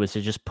a day was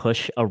to just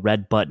push a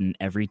red button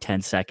every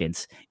 10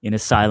 seconds in a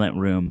silent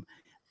room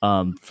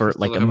for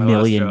like $1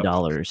 million.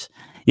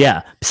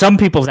 Yeah, some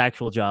people's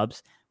actual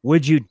jobs.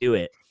 Would you do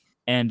it?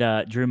 And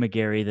Drew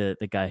McGarry,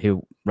 the guy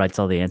who writes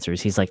all the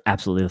answers, he's like,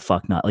 absolutely the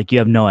fuck not. Like, you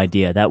have no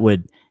idea. That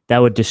would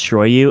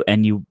destroy you,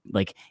 and you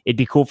like it'd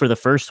be cool for the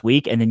first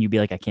week, and then you'd be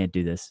like, I can't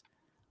do this.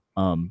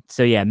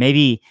 So yeah,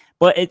 maybe,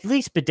 but at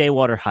least bidet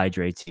water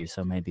hydrates you.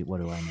 So maybe,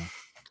 what do I know?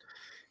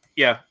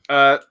 Yeah,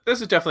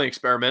 this is definitely an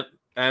experiment,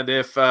 and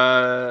if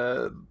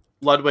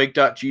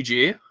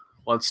Ludwig.gg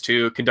wants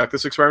to conduct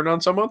this experiment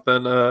on someone,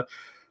 then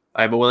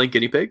I'm a willing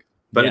guinea pig.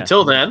 But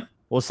until then,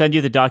 we'll send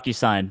you the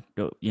DocuSign,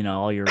 you know,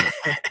 all your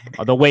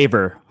the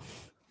waiver.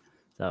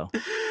 So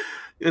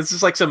it's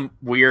just like some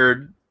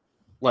weird,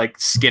 like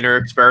Skinner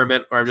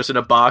experiment where I'm just in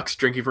a box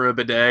drinking from a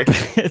bidet.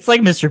 It's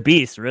like Mr.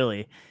 Beast,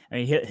 really. I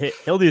mean,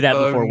 he'll do that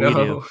before we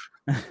do.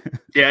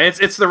 Yeah,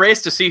 it's the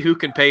race to see who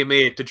can pay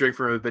me to drink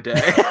from a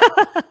bidet.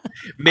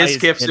 Ms.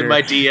 Kiff's in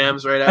my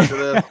DMs right after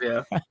this.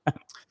 Yeah.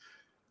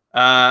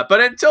 But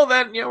until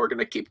then, we're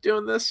gonna keep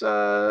doing this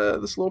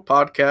little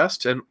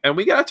podcast, and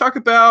we gotta talk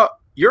about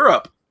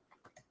Europe.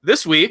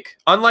 this week,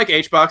 unlike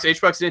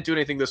HBox didn't do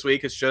anything this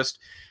week. It's just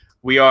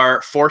we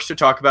are forced to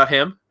talk about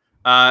him.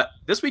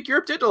 This week,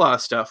 Europe did a lot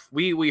of stuff.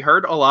 We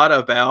heard a lot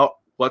about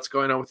what's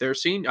going on with their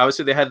scene.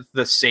 Obviously, they had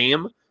the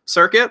same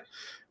circuit.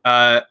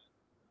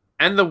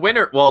 And the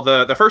winner, well,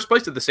 the first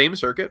place at the same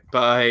circuit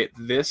by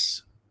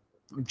this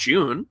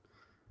June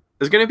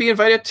is going to be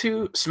invited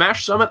to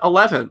Smash Summit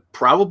 11.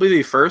 Probably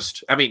the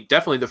first,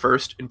 definitely the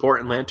first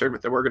important LAN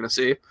tournament that we're going to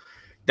see.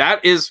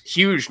 That is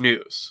huge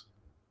news.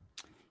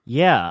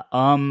 Yeah.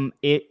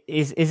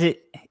 Is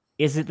it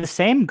the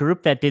same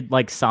group that did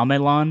like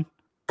Samelan?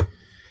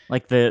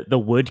 Like the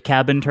wood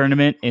cabin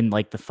tournament in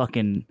like the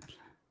fucking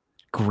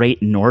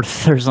Great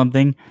North or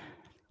something?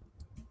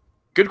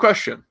 Good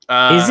question.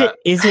 Is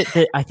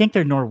it I think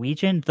they're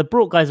Norwegian. The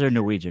Brook guys are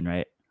Norwegian,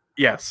 right?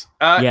 Yes.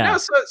 Yeah. No,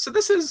 so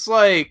this is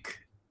like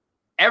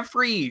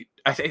every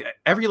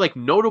like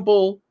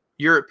notable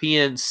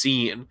European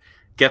scene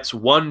gets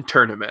one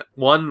tournament,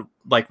 one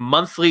like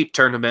monthly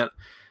tournament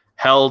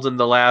held in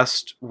the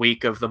last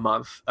week of the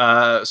month.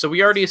 So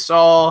we already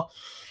saw.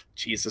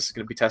 Jeez, this is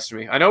going to be testing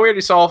me. I know we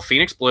already saw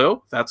Phoenix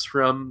Blue. That's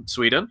from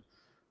Sweden.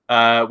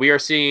 We are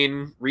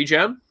seeing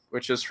Regen,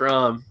 which is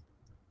from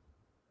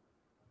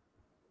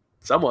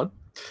someone.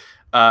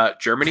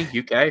 Germany,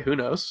 UK, who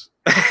knows?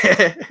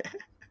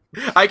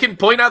 I can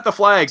point out the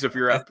flags if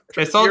you're up.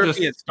 It's all just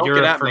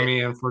Europe for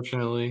me,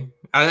 unfortunately.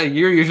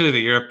 You're usually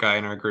the Europe guy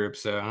in our group,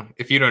 so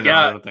if you don't know,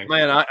 I don't think.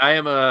 Man, I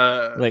am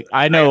a like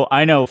I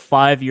know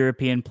 5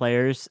 European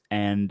players,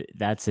 and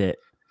that's it.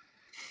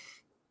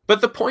 But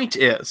the point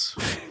is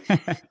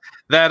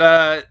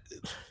that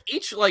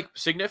each like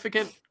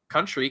significant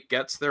country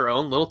gets their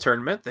own little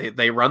tournament.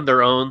 They run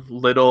their own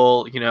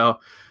little,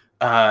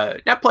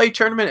 net play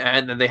tournament,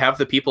 and then they have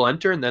the people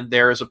enter, and then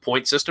there is a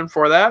point system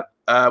for that,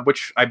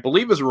 which I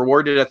believe is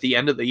rewarded at the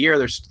end of the year.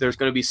 There's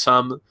going to be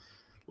some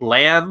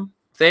LAN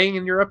thing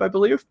in Europe, I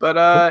believe,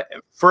 but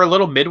for a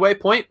little midway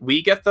point,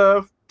 we get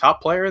the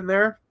top player in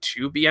there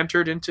to be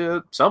entered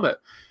into Summit,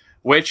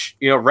 which,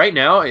 right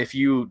now, if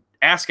you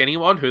ask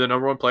anyone who the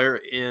number one player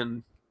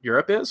in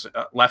Europe is,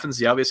 Leffen's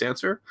the obvious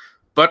answer.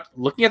 But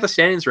looking at the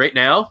standings right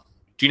now,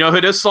 do you know who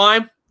it is,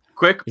 Slime?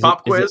 Quick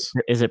pop quiz.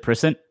 Is it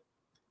Priscent?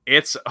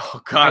 It's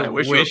I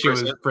wish it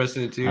was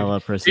Priscent too. I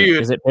love Priscent.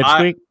 Dude, is it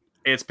Pipsqueak?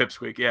 It's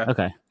Pipsqueak, yeah.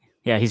 Okay.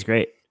 Yeah, he's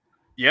great.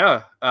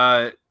 Yeah.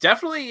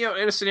 Definitely,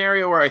 in a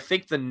scenario where I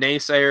think the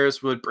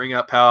naysayers would bring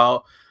up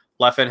how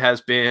Leffen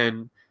has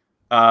been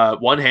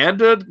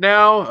one-handed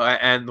now,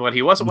 and when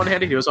he wasn't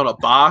one-handed, he was on a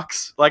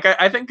box. Like,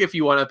 I think if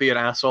you want to be an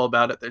asshole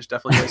about it, there's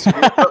definitely ways to do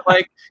it. But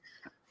like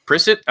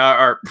Priscent,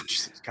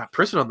 got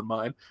Priscent on the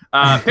mind.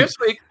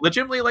 Pipsqueak,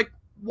 legitimately like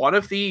one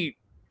of the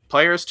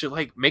players to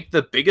like make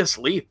the biggest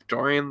leap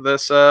during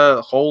this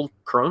whole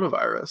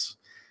coronavirus.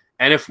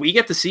 And if we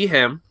get to see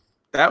him,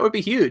 that would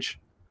be huge.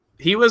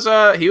 He was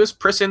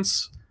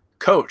Priscent's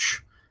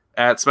coach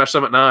at Smash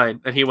Summit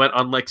 9, and he went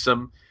on like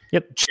some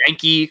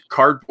janky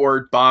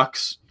cardboard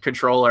box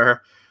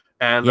controller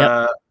and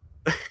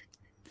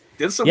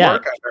did some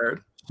work, I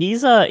heard.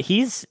 He's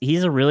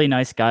a really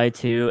nice guy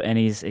too, and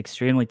he's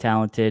extremely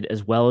talented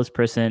as well as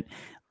Priscent.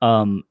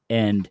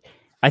 And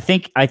I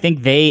think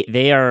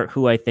they are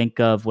who I think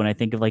of when I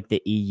think of like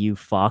the EU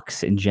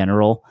Fox in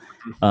general,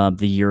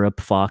 the Europe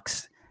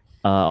Fox,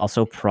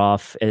 also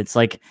Prof.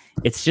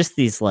 It's just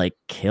these like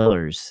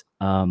killers.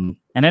 And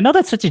I know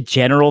that's such a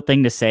general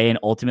thing to say and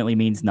ultimately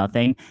means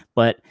nothing,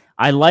 but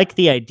I like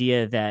the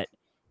idea that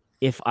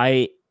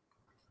I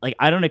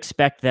don't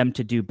expect them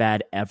to do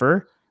bad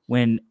ever.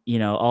 When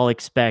I'll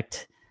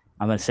expect,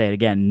 I'm gonna say it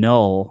again,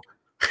 Null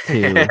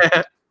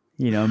to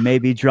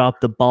maybe drop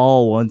the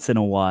ball once in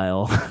a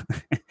while.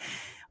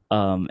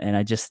 And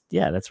I just,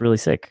 that's really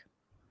sick.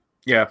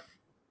 Yeah.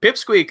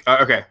 Pipsqueak.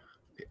 Okay.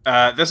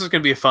 This is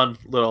going to be a fun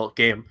little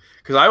game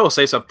because I will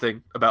say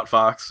something about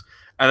Fox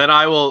and then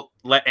I will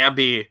let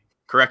Ambi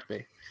correct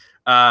me.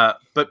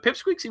 But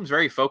Pipsqueak seems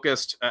very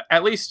focused,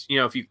 at least,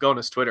 if you go on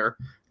his Twitter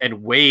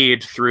and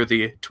wade through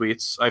the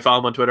tweets. I follow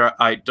him on Twitter.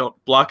 I don't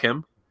block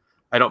him.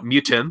 I don't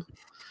mute him.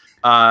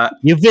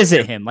 You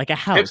visit him like a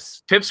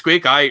house.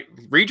 Pipsqueak, I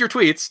read your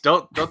tweets.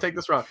 Don't take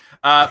this wrong.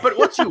 But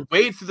once you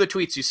wade through the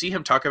tweets, you see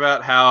him talk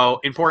about how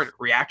important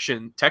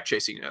reaction tech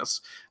chasing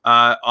is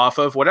off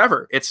of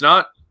whatever. It's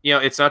not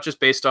just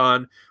based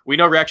on, we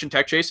know reaction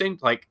tech chasing,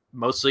 like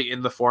mostly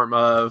in the form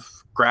of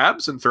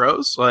grabs and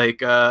throws, like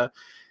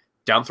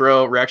down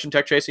throw reaction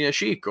tech chasing a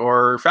Sheik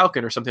or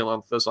Falcon or something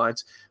along those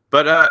lines.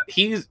 But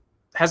he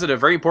has it a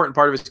very important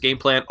part of his game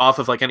plan off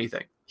of like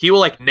anything. He will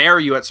like nair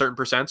you at certain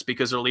percents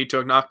because it'll lead to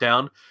a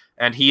knockdown,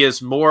 and he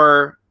is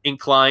more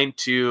inclined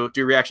to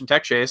do reaction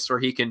tech chase, or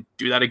he can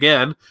do that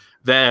again,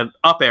 than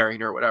up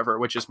airing or whatever,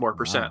 which is more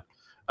percent.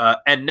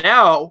 And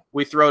now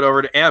we throw it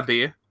over to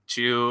Ambi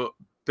to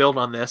build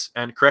on this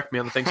and correct me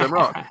on the things I'm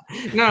wrong.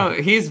 No,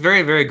 he's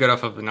very, very good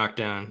off of the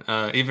knockdown,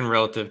 even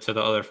relative to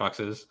the other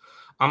Foxes.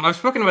 I've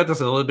spoken about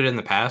this a little bit in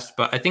the past,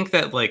 but I think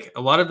that like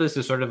a lot of this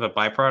is sort of a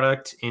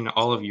byproduct in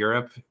all of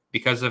Europe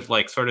because of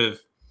like sort of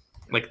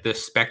like the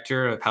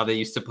specter of how they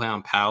used to play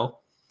on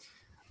PAL.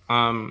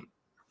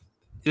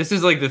 this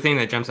is like the thing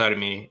that jumps out at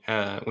me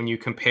when you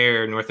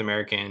compare North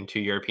American to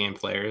European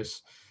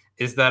players,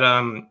 is that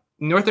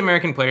North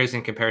American players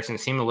in comparison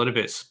seem a little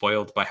bit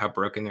spoiled by how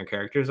broken their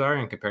characters are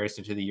in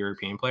comparison to the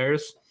European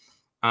players.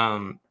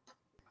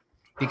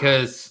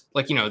 Because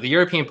like, you know, the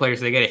European players,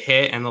 they get a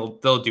hit and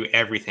they'll do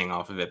everything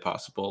off of it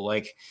possible.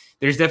 Like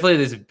there's definitely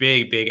this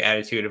big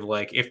attitude of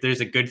like, if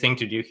there's a good thing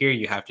to do here,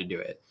 you have to do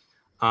it.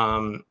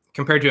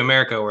 Compared to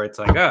America, where it's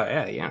like, oh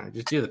yeah,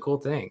 just do the cool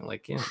thing,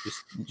 like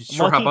just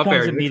Lucky hop up comes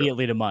there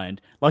immediately to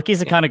mind. Lucky's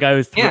the kind of guy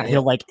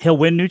he'll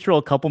win neutral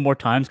a couple more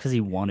times because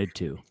he wanted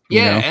to.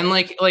 Yeah, and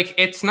like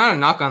it's not a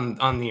knock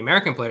on the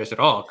American players at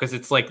all, because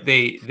it's like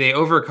they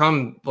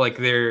overcome like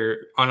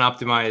their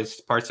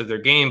unoptimized parts of their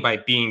game by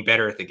being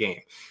better at the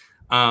game,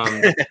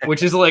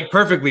 which is like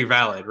perfectly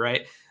valid,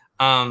 right?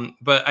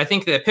 But I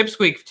think that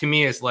Pipsqueak to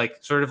me is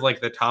like sort of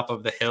like the top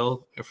of the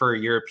hill for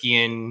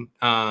European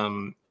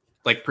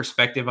like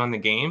perspective on the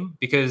game,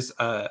 because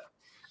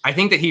I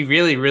think that he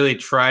really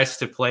tries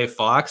to play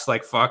Fox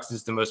like Fox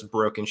is the most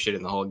broken shit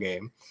in the whole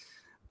game.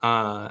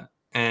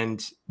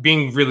 And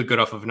being really good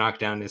off of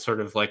knockdown is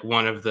sort of like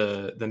one of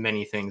the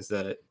many things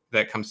that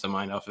comes to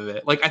mind off of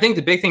it. Like I think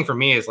the big thing for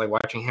me is like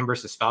watching him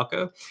versus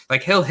Falco.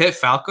 Like he'll hit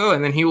Falco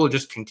and then he will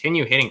just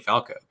continue hitting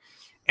Falco.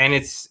 And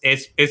it's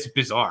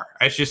bizarre.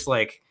 It's just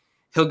like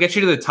he'll get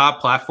you to the top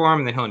platform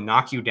and then he'll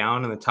knock you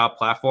down on the top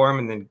platform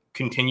and then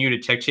continue to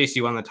tech chase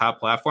you on the top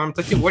platform. It's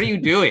like, dude, what are you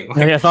doing?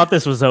 Like, I thought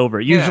this was over.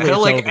 Usually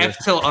he'll like over.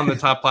 F-tilt on the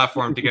top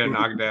platform to get a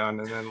knockdown,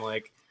 and then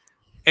like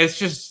it's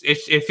just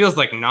it feels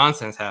like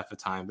nonsense half the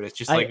time, but it's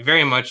just like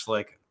very much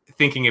like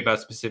thinking about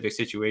specific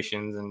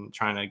situations and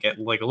trying to get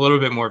like a little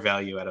bit more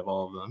value out of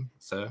all of them.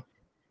 So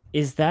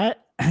is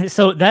that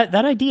so that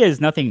idea is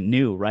nothing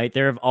new, right?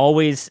 There have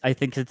always, I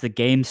think since the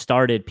game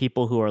started,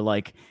 people who are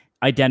like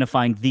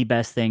identifying the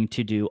best thing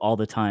to do all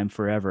the time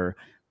forever.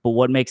 But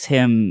what makes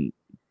him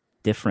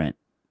different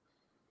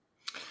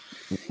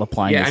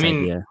applying this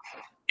idea?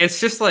 It's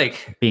just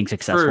like being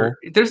successful.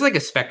 There's like a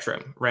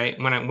spectrum, right?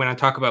 When I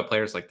talk about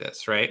players like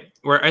this, right?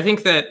 Where I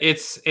think that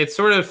it's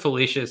sort of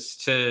fallacious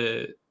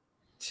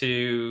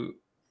to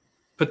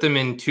put them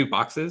in two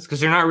boxes, because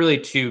they're not really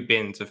two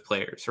bins of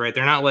players, right?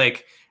 They're not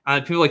like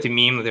people like to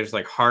meme that there's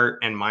like heart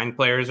and mind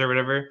players or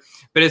whatever,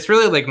 but it's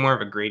really like more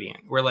of a gradient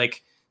where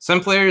like some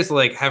players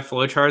like have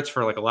flowcharts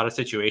for like a lot of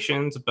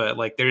situations, but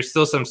like there's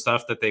still some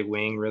stuff that they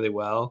wing really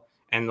well,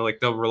 and like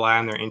they'll rely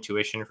on their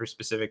intuition for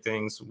specific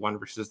things, one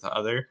versus the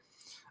other.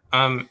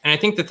 And I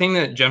think the thing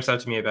that jumps out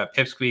to me about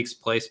Pipsqueak's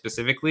play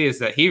specifically is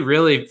that he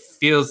really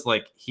feels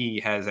like he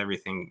has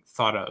everything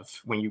thought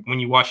of when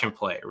you watch him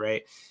play,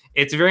 right?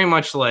 It's very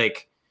much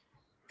like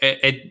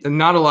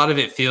not a lot of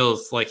it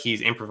feels like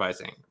he's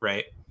improvising,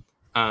 right?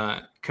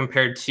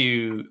 Compared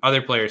to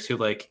other players who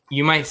like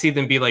you might see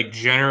them be like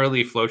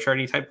generally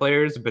flowcharty type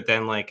players, but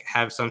then like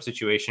have some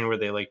situation where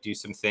they like do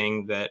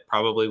something that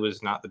probably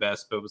was not the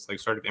best, but was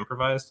like sort of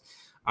improvised.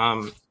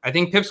 I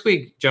think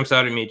Pipsqueak jumps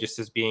out at me just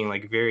as being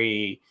like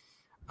very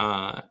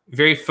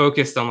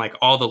focused on like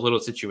all the little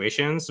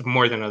situations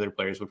more than other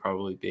players would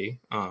probably be.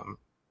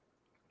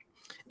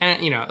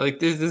 And you know, like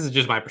this is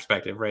just my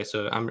perspective, right?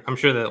 So I'm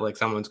sure that like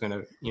someone's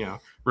gonna, you know,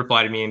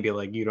 reply to me and be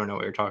like, you don't know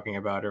what you're talking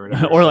about or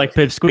whatever. Or like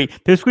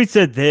Pipsqueak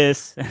said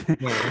this.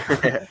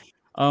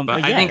 But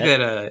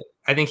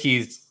I think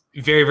he's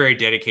very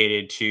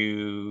dedicated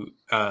to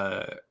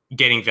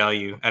getting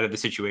value out of the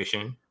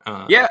situation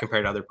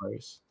compared to other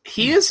players.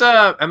 He is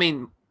I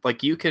mean,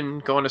 like you can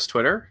go on his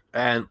Twitter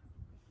and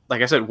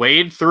like I said,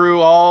 wade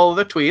through all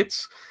the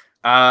tweets,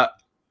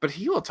 but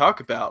he will talk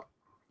about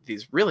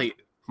these really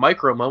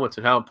micro moments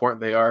and how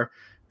important they are.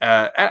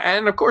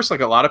 And of course,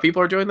 like a lot of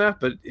people are doing that,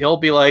 but he'll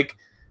be like,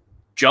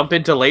 jump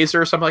into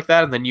laser or something like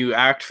that, and then you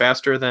act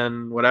faster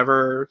than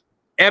whatever.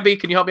 Abby,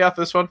 can you help me out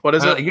with this one? What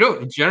is it? You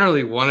don't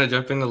generally want to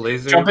jump into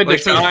laser. Jump into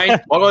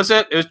shine. What was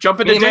it? It was jump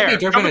into dare.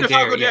 Jump into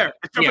Falco Dare.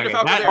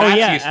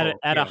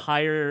 At a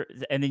higher,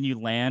 and then you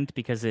land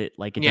because it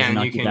doesn't knock you down.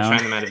 Yeah, you can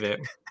shine them out of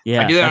it.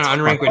 Yeah, I do that on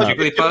Unranked with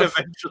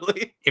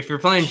Jigglypuff. If you're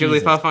playing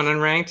Jigglypuff on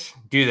Unranked,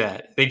 do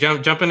that. They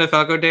jump into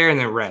Falco Dare and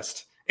then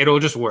rest. It'll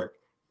just work.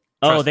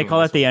 They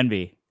call it the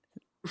envy.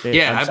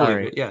 I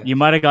believe it. Yeah, you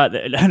might have got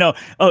that. No.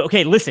 Oh,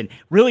 okay. Listen,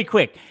 really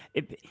quick.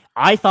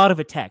 I thought of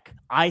a tech.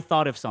 I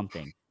thought of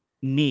something.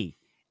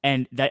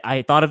 And that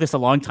I thought of this a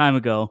long time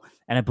ago,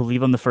 and I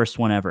believe I'm the first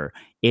one ever.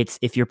 It's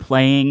if you're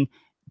playing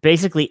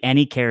basically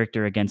any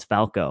character against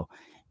Falco,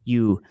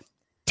 you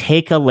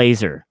take a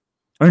laser.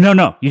 Or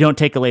no, you don't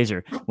take a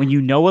laser. When you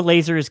know a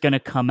laser is going to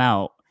come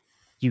out,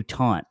 you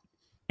taunt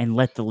and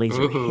let the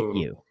laser hit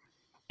you.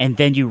 And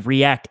then you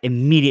react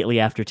immediately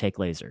after take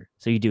laser.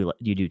 So you do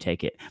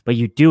take it. But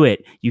you do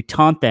it, you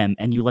taunt them,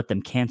 and you let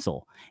them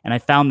cancel. And I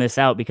found this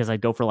out because I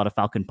go for a lot of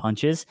Falcon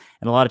punches.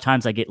 And a lot of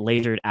times I get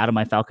lasered out of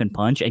my Falcon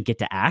punch and get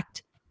to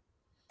act.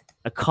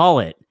 I call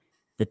it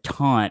the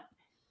taunt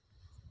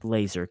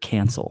laser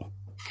cancel.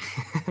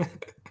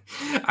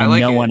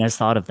 No one has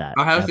thought of that.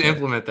 I'll have to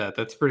implement that.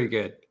 That's pretty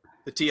good.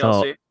 The TLC.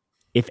 So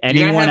if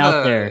anyone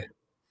out there...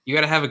 You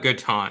got to have a good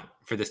taunt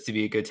for this to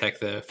be a good tech.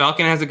 The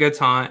Falcon has a good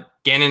taunt.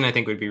 Ganon, I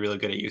think, would be really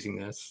good at using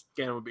this.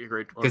 Ganon would be a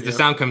great one. Because the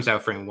sound comes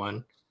out frame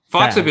 1.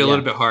 Fox would be a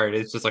little bit hard.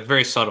 It's just like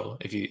very subtle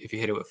if you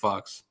hit it with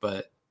Fox,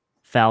 but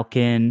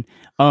Falcon.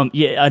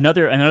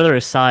 Another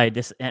aside.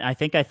 This, and I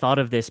think I thought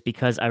of this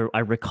because I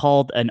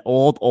recalled an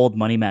old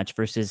money match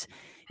versus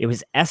it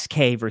was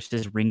SK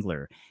versus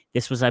Ringler.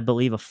 This was, I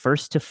believe, a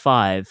 1st to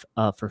 5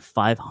 for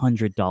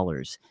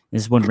 $500.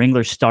 This is when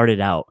Ringler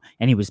started out,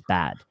 and he was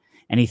bad,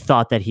 and he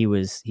thought that he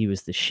was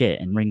the shit.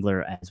 And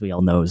Ringler, as we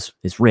all know,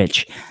 is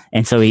rich,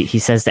 and so he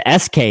says to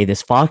SK,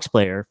 this Fox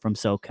player from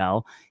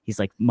SoCal, he's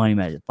like, money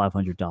match at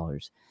 $500.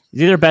 It's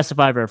either best of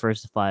 5 or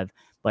 1st to 5.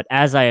 But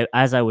as I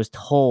was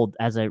told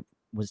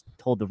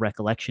the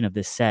recollection of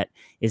this set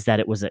is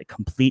that it was a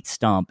complete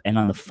stomp, and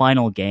on the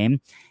final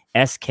game,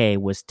 SK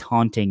was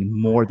taunting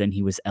more than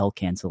he was L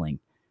canceling.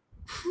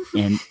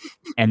 And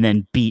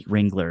then beat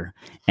Ringler,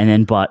 and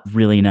then bought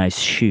really nice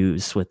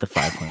shoes with the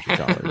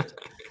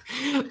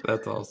 $500.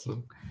 That's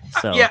awesome.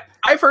 So yeah,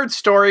 I've heard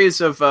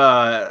stories of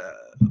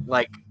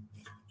like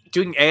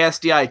doing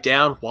ASDI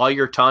down while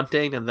you're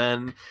taunting, and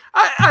then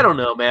I don't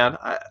know, man.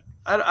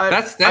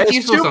 That's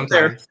useful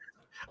sometimes.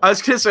 I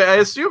was gonna say I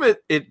assume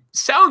it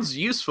sounds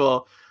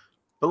useful,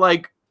 but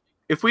like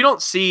if we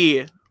don't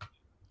see,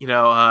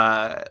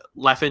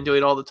 Leffen doing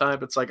it all the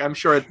time, it's like I'm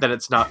sure that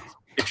it's not.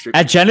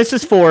 At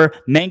Genesis 4,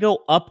 Mango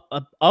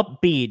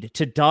up bead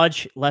to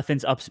dodge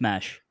Leffen's up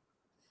smash,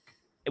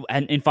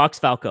 and in Fox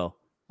Falco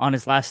on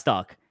his last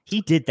stock,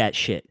 he did that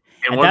shit.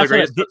 And one of the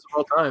greatest of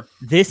all time.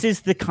 This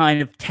is the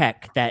kind of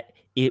tech that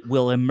it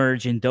will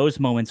emerge in those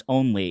moments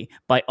only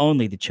by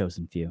only the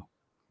chosen few.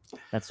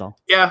 That's all.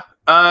 Yeah,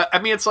 I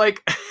mean it's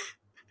like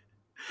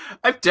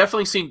I've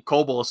definitely seen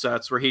Kobol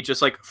sets where he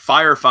just like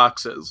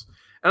firefoxes.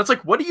 And it's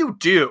like, what do you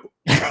do?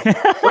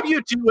 What do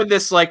you do when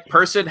this like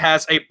person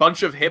has a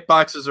bunch of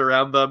hitboxes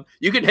around them?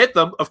 You can hit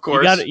them, of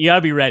course. You gotta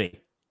be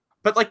ready.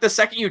 But like the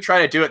second you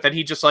try to do it, then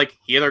he just like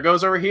he either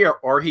goes over here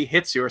or he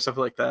hits you or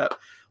something like that.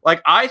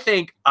 Like I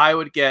think I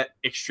would get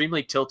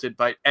extremely tilted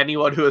by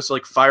anyone who is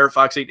like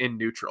firefoxing in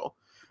neutral.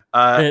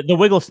 The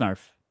Wiggle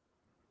Snarf.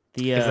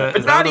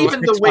 But not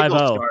even the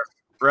Wiggle Snarf,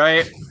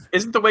 right?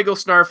 Isn't the Wiggle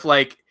Snarf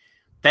like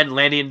then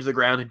landing into the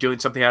ground and doing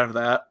something out of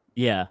that?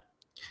 Yeah.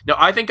 No,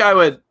 I think I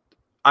would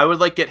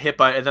like get hit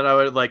by it, and then I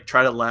would like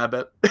try to lab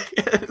it.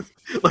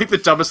 Like the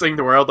dumbest thing in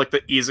the world, like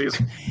the easiest.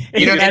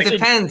 It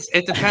depends.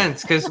 It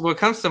depends, because what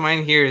comes to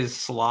mind here is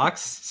Slox.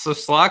 So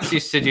Slox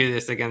used to do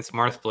this against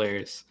Marth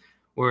players,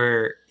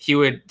 where he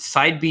would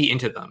side B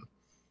into them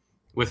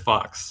with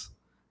Fox.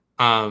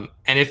 And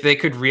if they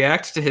could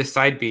react to his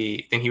side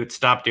B, then he would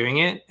stop doing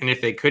it. And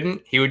if they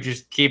couldn't, he would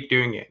just keep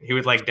doing it. He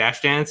would like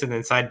dash dance and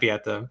then side B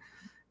at them.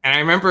 And I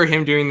remember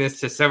him doing this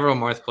to several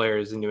Marth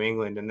players in New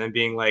England and then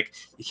being like,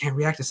 you can't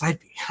react to side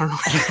B. I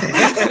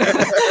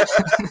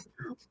don't know.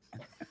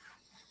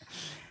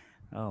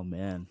 Oh,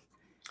 man.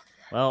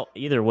 Well,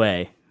 either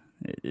way,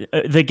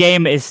 the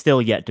game is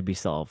still yet to be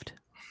solved.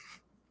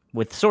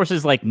 With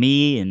sources like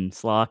me and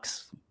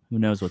Slox, who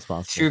knows what's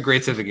possible. 2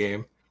 greats of the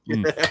game.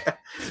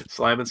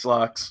 Slime and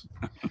Slox.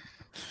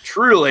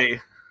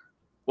 Truly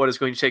what is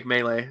going to take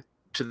Melee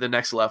to the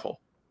next level.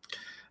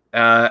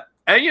 And,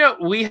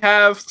 we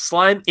have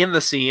Slime in the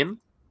scene,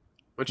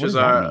 which is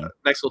our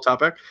next little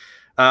topic.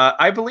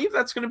 I believe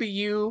that's going to be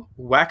you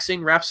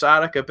waxing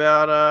rhapsodic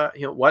about,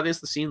 what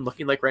is the scene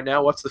looking like right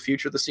now? What's the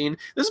future of the scene?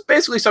 This is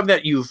basically something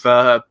that you've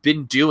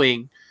been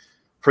doing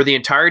for the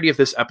entirety of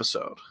this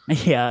episode.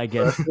 Yeah, I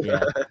guess.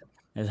 Yeah,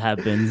 it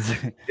happens.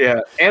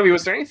 Yeah. Ambi,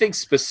 was there anything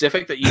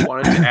specific that you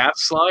wanted to ask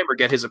Slime or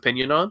get his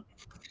opinion on?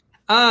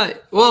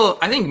 Well,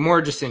 I think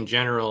more just in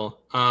general.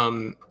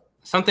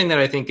 Something that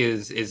I think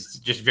is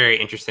just very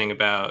interesting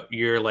about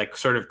your like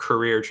sort of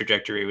career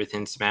trajectory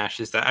within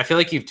Smash is that I feel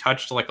like you've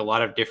touched like a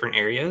lot of different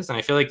areas, and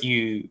I feel like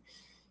you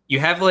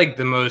have like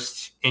the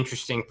most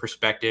interesting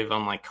perspective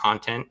on like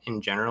content in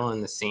general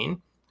in the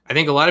scene. I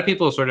think a lot of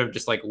people sort of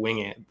just like wing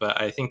it,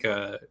 but I think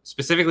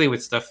specifically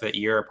with stuff that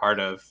you're a part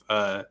of,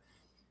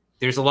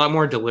 there's a lot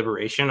more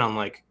deliberation on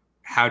like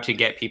how to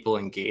get people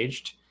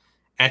engaged.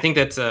 And I think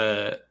that's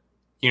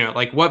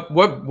like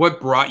what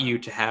brought you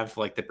to have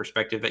like the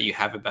perspective that you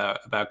have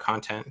about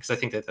content? Because I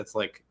think that's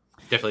like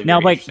definitely now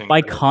very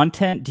by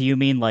content, do you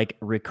mean like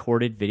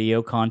recorded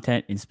video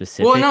content in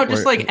specific? Well, no,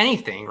 just like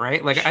anything,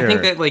 right? Like sure. I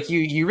think that like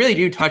you really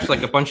do touch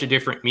like a bunch of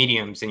different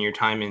mediums in your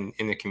time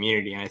in the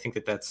community, and I think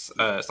that that's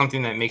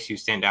something that makes you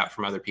stand out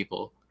from other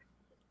people.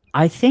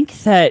 I think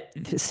that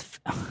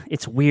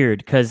it's weird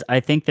because I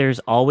think there's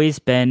always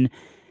been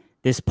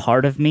this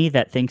part of me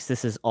that thinks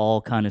this is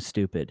all kind of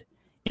stupid.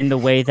 In the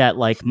way that,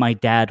 like, my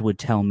dad would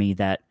tell me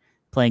that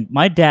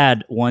my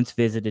dad once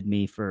visited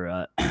me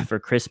for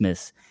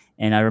Christmas,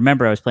 and I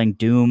remember I was playing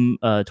Doom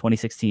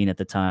 2016 at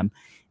the time,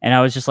 and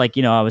I was just like,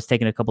 I was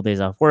taking a couple days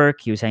off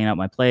work. He was hanging out at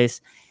my place,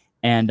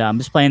 and I'm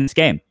just playing this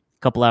game a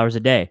couple hours a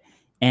day,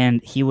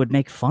 and he would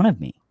make fun of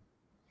me,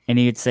 and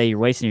he would say, "You're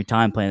wasting your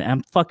time playing." And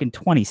I'm fucking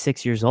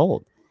 26 years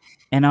old,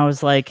 and I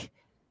was like,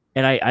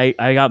 and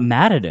I got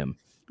mad at him.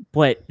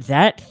 But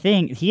that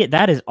thing,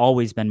 that has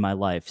always been my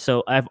life.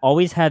 So I've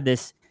always had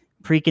this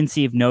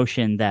preconceived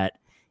notion that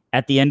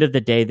at the end of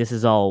the day, this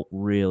is all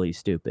really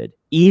stupid,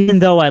 even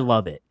though I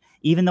love it,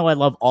 even though I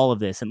love all of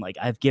this. And like,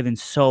 I've given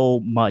so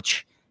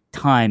much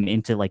time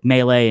into like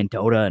Melee and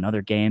Dota and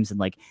other games. And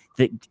like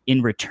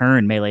in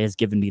return, Melee has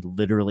given me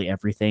literally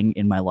everything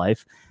in my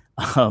life.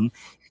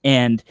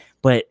 And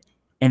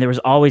there was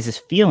always this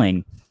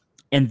feeling,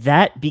 and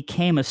that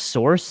became a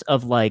source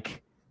of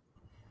like,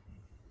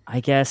 I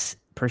guess,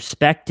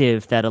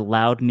 perspective that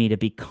allowed me to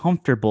be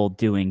comfortable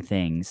doing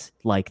things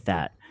like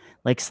that.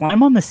 Like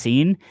Slime on the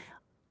Scene,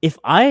 if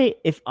I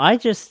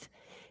just,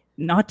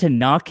 not to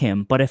knock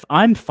him, but if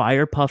I'm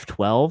Firepuff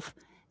 12,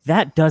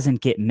 that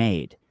doesn't get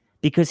made,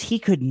 because he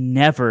could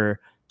never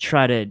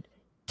try to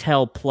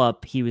tell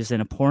Plup he was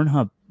in a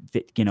Pornhub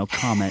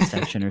comment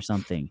section or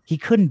something. He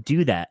couldn't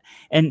do that.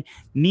 And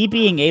me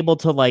being able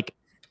to like,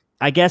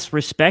 I guess,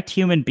 respect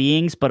human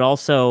beings, but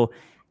also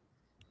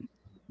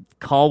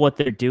call what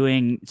they're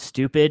doing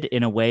stupid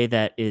in a way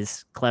that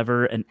is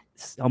clever and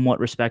somewhat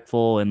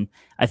respectful. And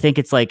I think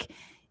it's like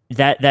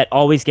that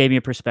always gave me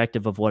a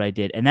perspective of what I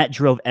did. And that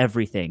drove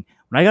everything.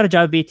 When I got a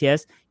job at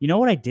BTS, you know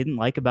what I didn't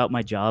like about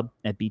my job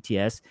at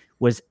BTS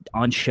was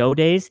on show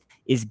days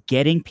is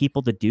getting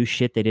people to do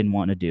shit they didn't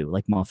want to do,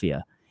 like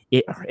Mafia.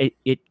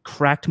 It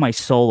cracked my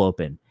soul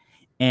open.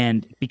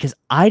 And because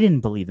I didn't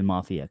believe in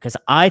Mafia, because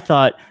I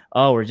thought,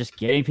 oh, we're just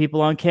getting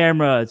people on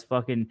camera. It's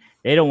fucking,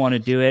 they don't want to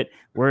do it.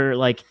 We're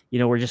like,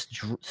 we're just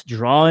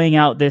drawing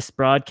out this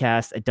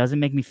broadcast. It doesn't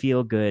make me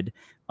feel good.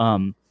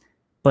 And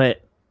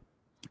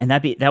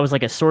that was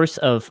like a source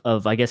of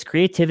I guess,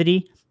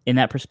 creativity in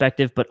that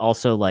perspective, but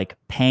also like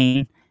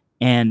pain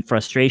and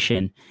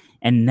frustration.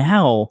 And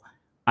now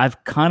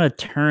I've kind of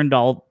turned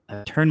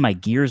my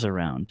gears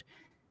around.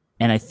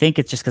 And I think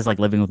it's just because like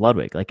living with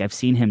Ludwig, like I've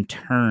seen him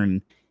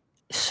turn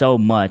so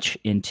much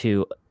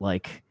into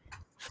like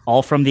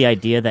all from the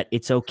idea that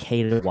it's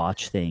okay to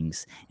watch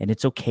things and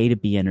it's okay to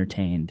be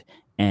entertained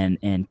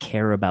and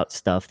care about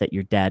stuff that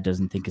your dad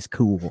doesn't think is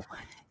cool.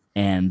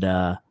 And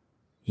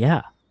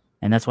yeah.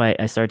 And that's why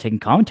I started taking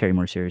commentary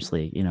more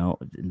seriously, in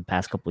the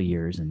past couple of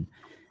years. And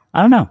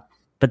I don't know,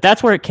 but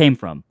that's where it came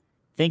from,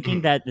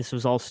 thinking that this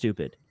was all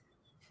stupid.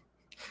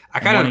 I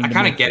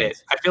kind of get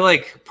it. I feel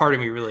like part of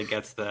me really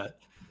gets that.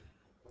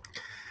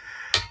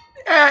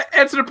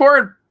 It's an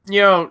important,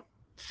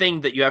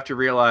 thing that you have to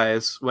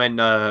realize when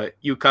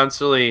you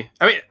constantly,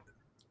 I mean,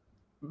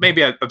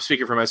 maybe I'm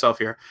speaking for myself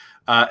here.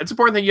 It's an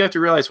important thing you have to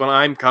realize when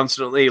I'm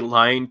constantly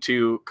lying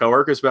to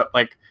coworkers about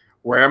like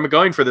where I'm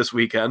going for this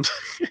weekend.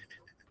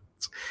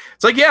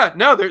 It's like, yeah,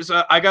 no, there's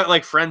I got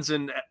like friends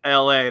in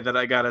LA that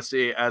I got to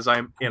see as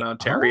I'm in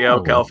Ontario,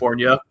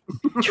 California.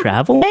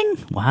 Traveling?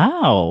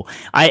 Wow.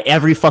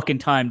 Every fucking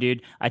time,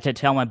 dude, I had to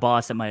tell my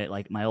boss at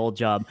my old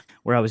job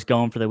where I was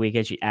going for the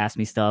weekend. She asked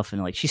me stuff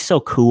and like, she's so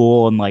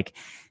cool. And like,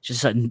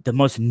 just the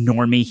most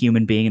normie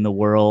human being in the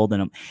world.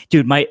 And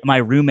dude, my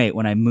roommate,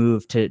 when I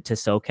moved to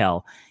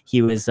SoCal,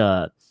 he was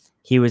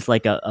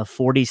like a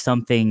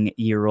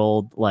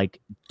 40-something-year-old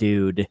like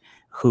dude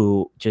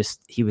who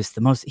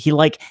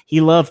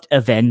he loved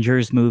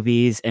Avengers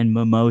movies and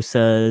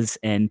mimosas,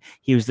 and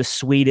he was the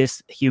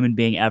sweetest human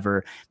being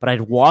ever. But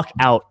I'd walk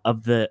out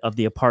of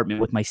the apartment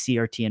with my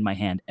CRT in my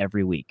hand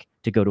every week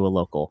to go to a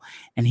local,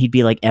 and he'd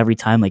be like every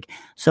time like,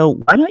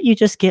 so why don't you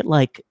just get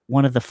like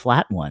one of the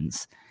flat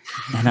ones?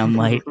 And I'm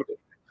like,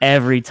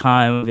 every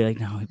time I'd be like,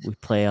 no, we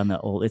play on the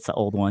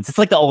old ones. It's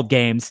like the old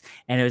games.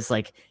 And it was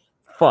like,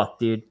 fuck,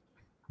 dude,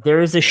 there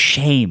is a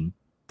shame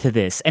to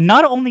this, and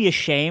not only a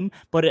shame,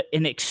 but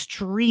an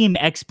extreme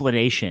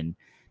explanation.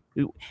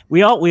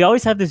 We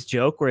always have this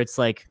joke where it's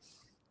like,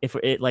 if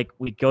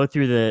we go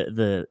through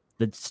the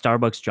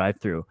Starbucks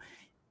drive-through,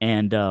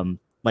 and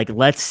like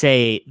let's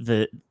say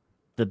the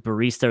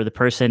barista or the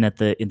person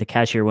in the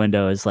cashier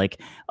window is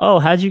like, oh,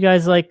 how'd you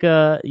guys like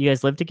you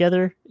guys live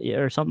together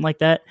or something like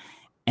that,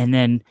 and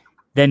then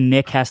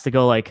Nick has to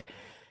go like,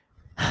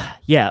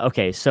 yeah,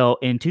 okay, so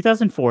in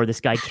 2004,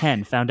 this guy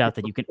Ken found out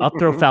that you can up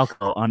throw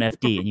Falco on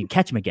FD and you can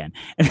catch him again.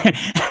 And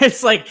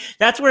it's like,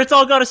 that's where it's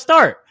all got to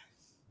start.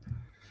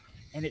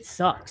 And it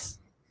sucks.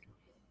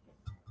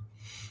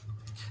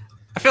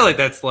 I feel like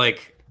that's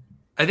like,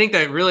 I think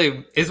that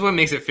really is what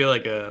makes it feel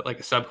like a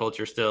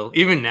subculture still.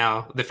 Even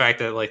now, the fact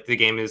that like the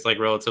game is like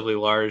relatively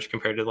large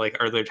compared to like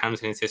earlier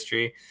times in its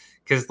history.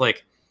 Because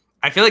like,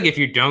 I feel like if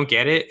you don't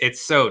get it,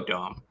 it's so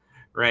dumb.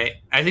 Right.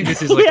 I think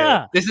this is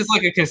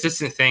like a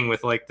consistent thing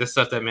with like the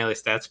stuff that Melee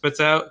Stats puts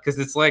out, because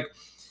it's like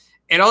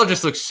it all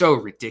just looks so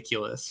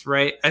ridiculous.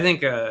 Right. I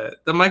think the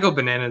Michael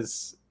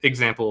Bananas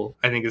example,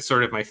 I think, is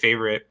sort of my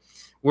favorite,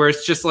 where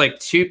it's just like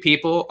two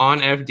people on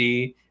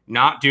FD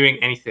not doing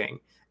anything.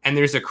 And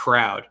there's a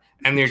crowd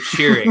and they're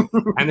cheering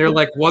and they're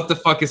like, what the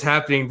fuck is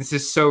happening? This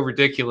is so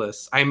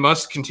ridiculous. I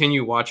must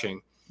continue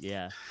watching.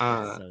 Yeah,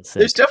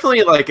 there's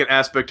definitely like an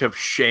aspect of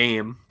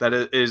shame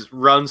that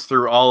runs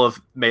through all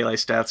of Melee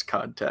Stats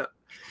content.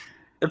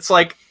 It's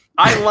like,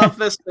 I love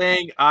this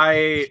thing.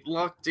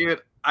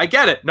 Dude, I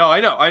get it. No, I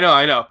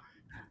know.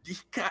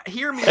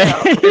 Hear me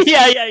out.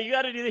 Yeah, you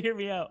got to do the hear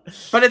me out.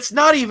 But it's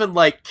not even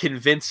like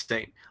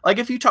convincing. like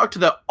if you talk to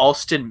the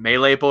Alston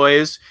Melee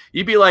boys,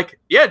 you'd be like,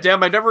 yeah,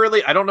 damn, I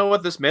don't know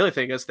what this Melee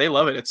thing is. They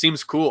love it. It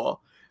seems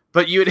cool.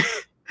 But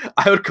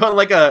I would go on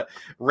like a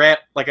rant,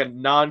 like a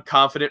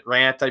non-confident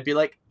rant. I'd be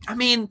like, I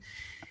mean,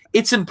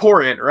 it's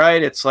important,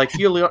 right? It's like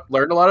you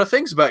learn a lot of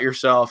things about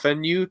yourself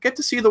and you get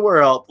to see the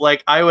world.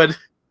 Like I would.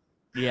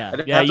 Yeah.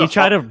 You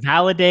try to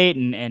validate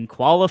and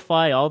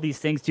qualify all these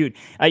things, dude.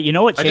 You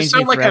know what changed I just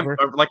sound me forever?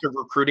 like a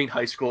recruiting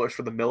high schoolers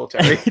for the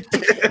military.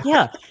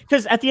 Yeah,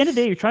 because at the end of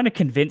the day, you're trying to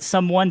convince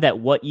someone that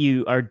what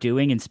you are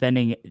doing and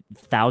spending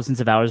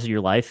thousands of hours of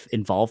your life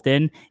involved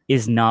in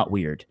is not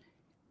weird.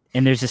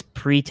 And there's this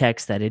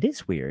pretext that it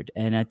is weird.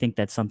 And I think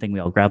that's something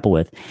we all grapple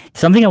with.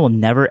 Something I will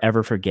never,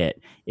 ever forget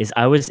is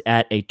I was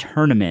at a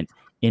tournament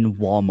in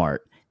Walmart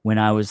when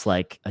I was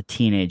like a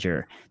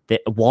teenager.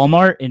 The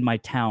Walmart in my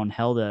town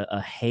held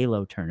a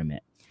Halo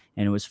tournament,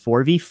 and it was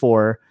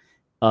 4v4,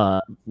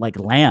 like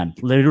LAN,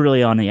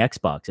 literally on the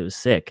Xbox. It was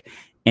sick.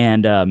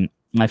 And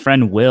my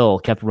friend Will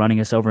kept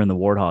running us over in the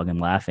Warthog and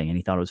laughing, and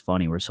he thought it was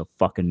funny. We're so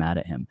fucking mad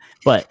at him.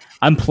 But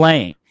we're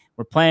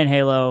playing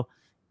Halo,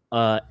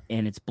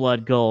 and it's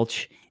Blood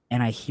Gulch,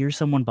 and I hear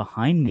someone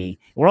behind me.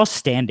 We're all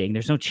standing.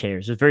 There's no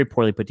chairs. It's very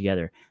poorly put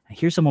together. I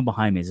hear someone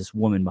behind me. Is this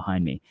woman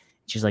behind me?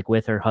 She's like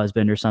with her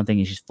husband or something,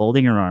 and she's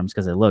folding her arms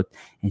because I looked,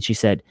 and she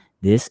said,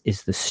 "This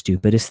is the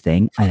stupidest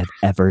thing I have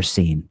ever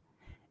seen."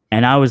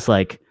 And I was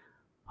like,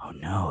 "Oh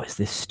no, is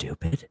this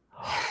stupid?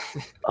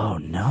 Oh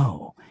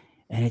no."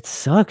 And it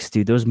sucks,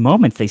 dude. Those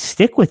moments, they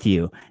stick with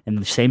you. And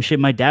the same shit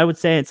my dad would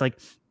say. It's like,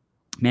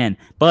 man,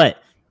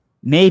 but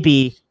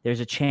maybe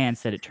there's a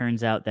chance that it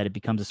turns out that it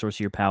becomes a source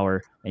of your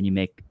power and you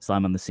make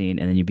slime on the scene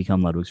and then you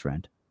become Ludwig's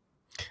friend.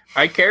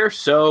 I care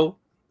so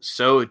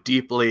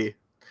deeply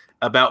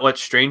about what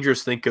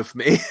strangers think of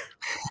me.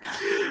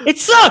 It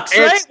sucks,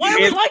 right? Why are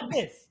we like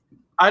this?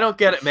 I don't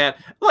get it, man.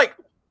 Like,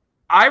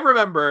 I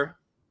remember,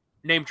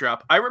 name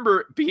drop, I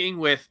remember being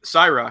with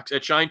Cyrox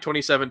at Shine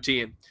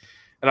 2017.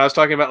 And I was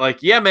talking about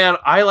like, yeah, man,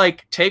 I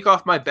like take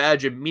off my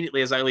badge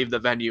immediately as I leave the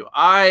venue.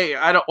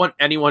 I don't want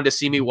anyone to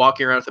see me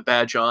walking around with a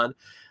badge on.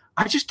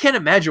 I just can't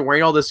imagine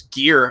wearing all this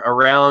gear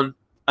around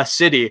a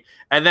city.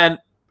 And then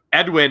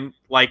Edwin,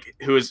 like,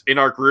 who is in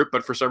our group,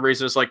 but for some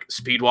reason is like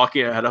speed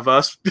walking ahead of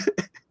us.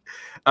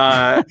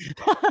 Yeah,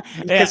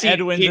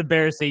 Edwin's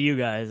embarrassing you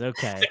guys.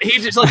 Okay. He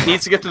just like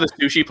needs to get to the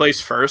sushi place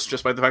first,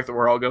 just by the fact that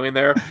we're all going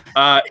there.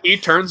 He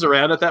turns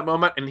around at that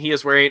moment and he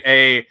is wearing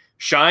a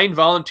Shine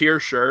volunteer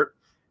shirt,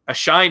 a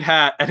Shine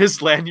hat, and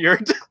his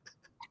lanyard.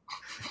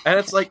 And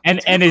it's like,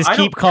 and his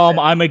keep calm,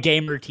 I'm a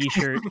gamer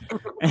t-shirt.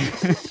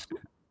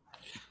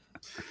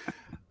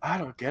 I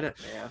don't get it,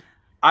 man.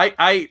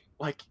 I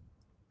like,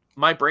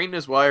 my brain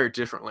is wired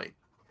differently.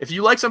 If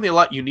you like something a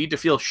lot, you need to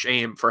feel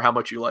shame for how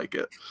much you like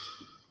it.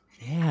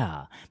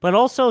 Yeah, but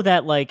also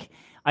that, like,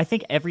 I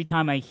think every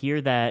time I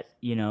hear that,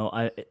 you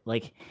know,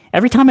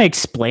 every time I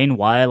explain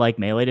why I like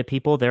Melee to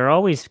people, they're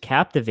always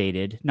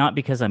captivated. Not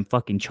because I'm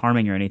fucking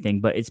charming or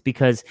anything, but it's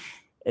because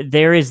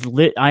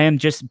I am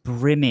just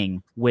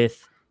brimming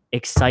with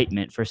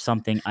excitement for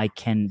something I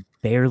can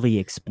barely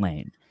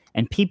explain,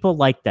 and people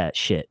like that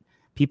shit.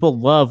 People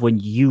love when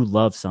you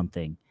love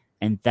something,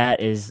 and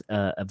that is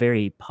a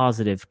very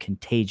positive,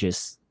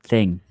 contagious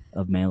thing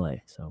of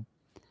Melee. So.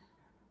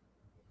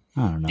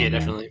 I don't know. Yeah, man.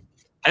 definitely.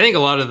 I think a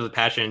lot of the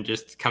passion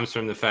just comes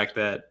from the fact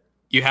that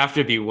you have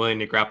to be willing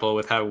to grapple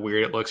with how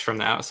weird it looks from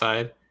the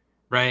outside,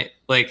 right?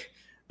 Like,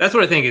 that's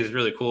what I think is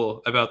really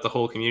cool about the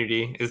whole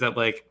community, is that,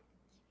 like,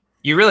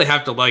 you really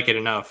have to like it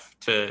enough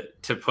to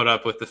put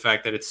up with the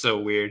fact that it's so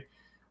weird.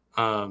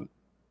 You know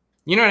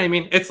what I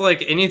mean? It's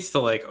like, it needs to,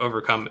 like,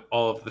 overcome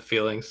all of the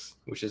feelings,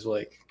 which is,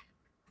 like,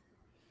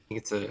 I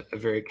think it's a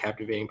very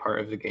captivating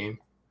part of the game.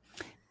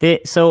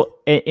 So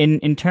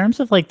in terms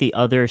of like the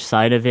other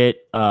side of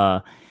it,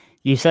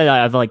 you said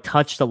I've like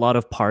touched a lot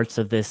of parts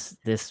of this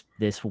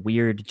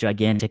weird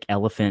gigantic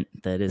elephant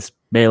that is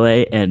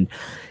Melee, and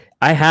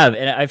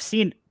I've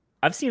seen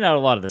how a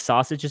lot of the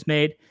sausage is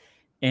made,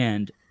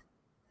 and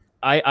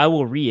I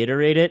will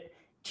reiterate it.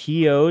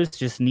 TOs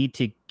just need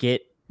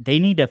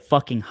to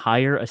fucking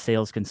hire a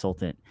sales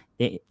consultant.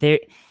 They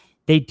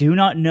do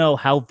not know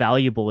how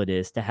valuable it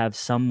is to have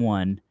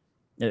someone.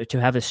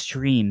 To have a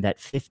stream that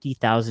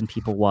 50,000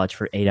 people watch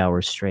for 8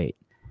 hours straight.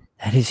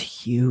 That is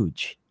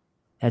huge.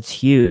 That's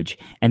huge.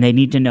 And they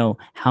need to know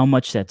how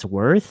much that's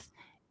worth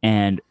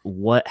and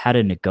how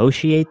to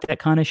negotiate that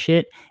kind of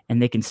shit.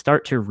 And they can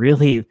start to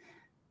really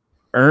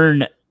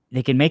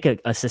they can make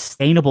a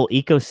sustainable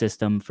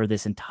ecosystem for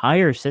this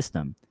entire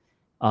system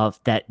of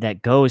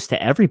that goes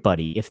to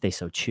everybody if they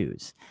so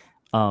choose.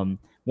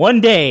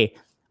 One day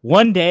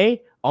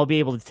I'll be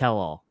able to tell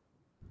all,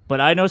 but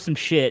I know some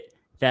shit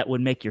that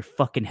would make your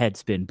fucking head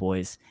spin,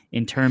 boys,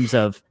 in terms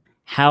of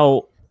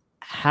how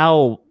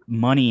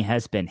money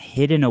has been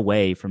hidden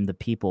away from the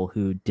people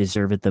who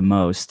deserve it the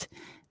most.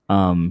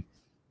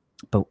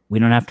 But we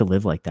don't have to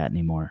live like that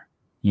anymore.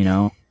 You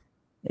know,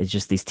 it's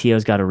just these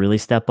TOs got to really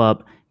step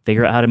up,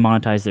 figure out how to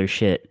monetize their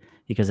shit.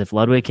 Because if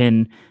Ludwig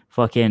can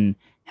fucking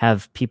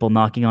have people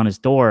knocking on his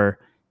door,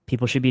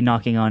 people should be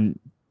knocking on,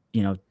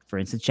 you know, for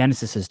instance,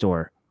 Genesis's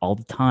door all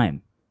the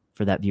time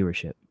for that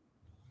viewership.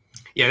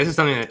 Yeah, this is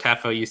something that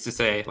Tafo used to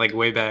say like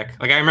way back.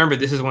 Like I remember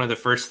this is one of the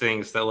first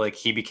things that like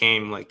he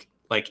became like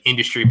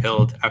industry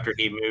pilled after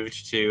he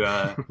moved to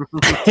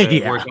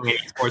working in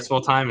sports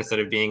full time instead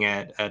of being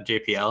at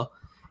JPL.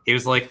 He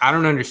was like, I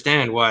don't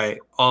understand why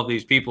all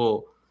these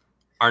people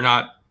are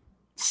not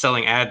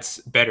selling ads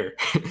better.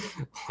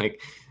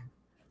 Like,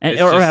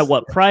 or at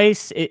what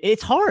price?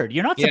 It's hard.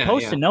 You're not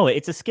supposed to know it.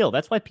 It's a skill.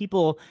 That's why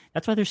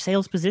there's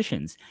sales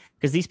positions,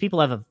 because these people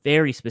have a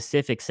very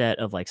specific set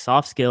of like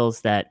soft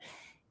skills that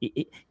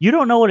you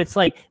don't know what it's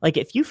like. Like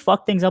if you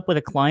fuck things up with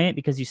a client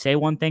because you say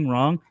one thing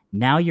wrong,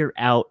 now you're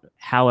out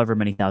however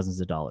many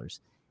thousands of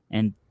dollars.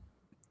 And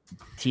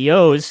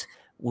TOs,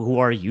 who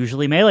are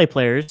usually Melee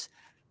players,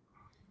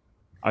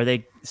 are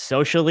they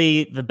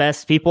socially the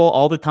best people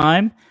all the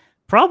time?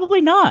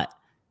 Probably not.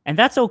 And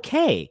that's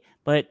okay.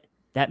 But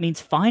that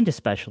means find a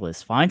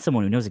specialist, find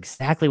someone who knows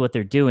exactly what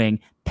they're doing,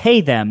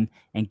 pay them,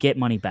 and get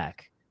money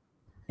back.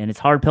 And it's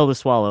a hard pill to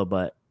swallow,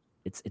 but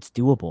it's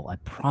doable. I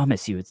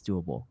promise you it's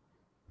doable.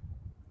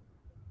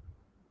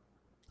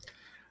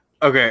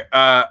 Okay.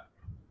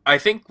 I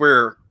think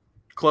we're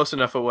close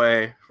enough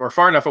away or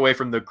far enough away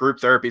from the group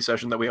therapy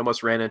session that we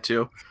almost ran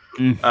into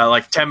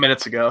like 10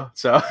 minutes ago.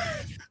 So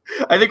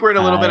I think we're in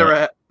a little bit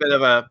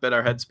of a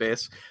better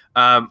headspace.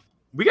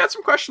 We got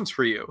some questions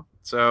for you.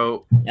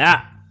 So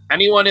yeah,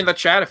 anyone in the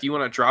chat, if you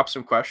want to drop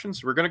some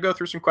questions, we're going to go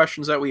through some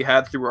questions that we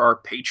had through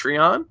our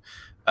Patreon.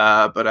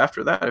 But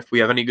after that, if we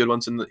have any good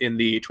ones in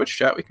the Twitch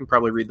chat, we can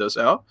probably read those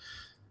out.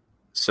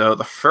 So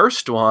the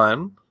first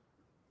one,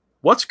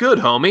 what's good,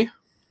 homie?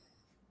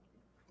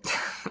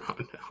 Oh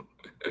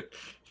no.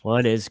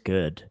 What is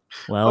good?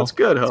 Well, what's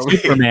good, homie?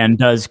 Superman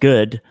does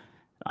good.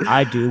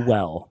 I do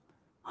well,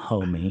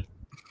 homie.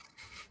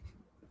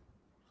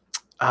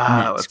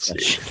 Let's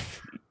see.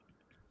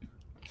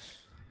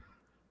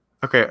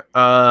 Okay.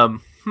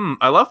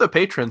 I love the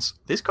patrons.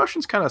 These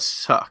questions kind of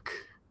suck.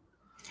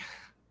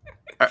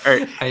 All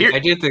right, I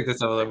did think that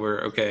some of them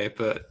were okay,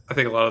 but I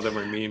think a lot of them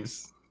were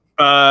memes.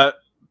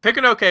 Pick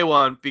an okay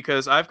one,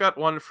 because I've got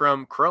one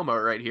from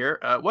Chroma right here.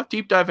 What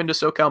deep dive into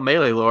SoCal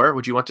Melee lore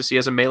would you want to see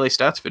as a Melee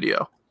stats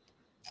video?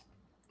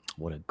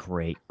 What a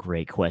great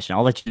question.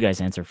 I'll let you guys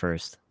answer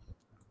first.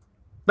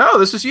 No,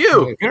 this is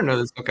you. You don't know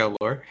this SoCal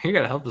lore. You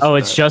gotta help us. Oh,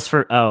 it's just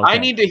for. Oh, okay. I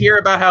need to hear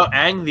about how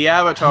Aang the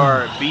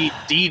Avatar beat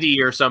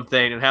Didi or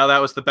something, and how that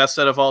was the best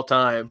set of all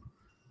time.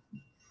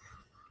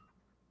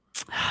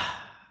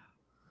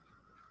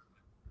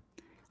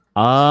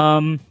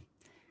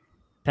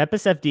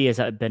 Pepis FD has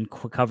been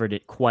covered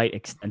it quite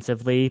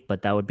extensively,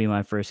 but that would be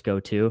my first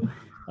go-to,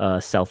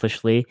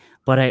 selfishly.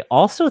 But I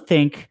also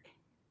think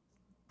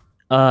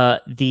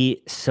the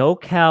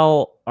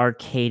SoCal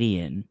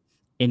Arcadian,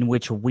 in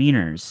which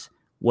Wieners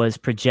was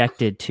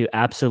projected to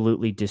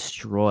absolutely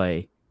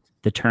destroy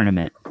the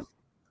tournament,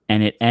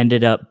 and it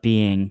ended up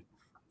being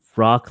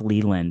Rock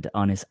Leland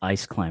on his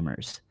ice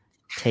climbers,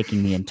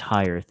 taking the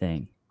entire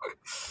thing.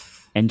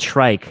 And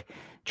Trike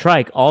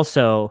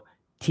also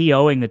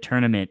TOing the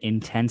tournament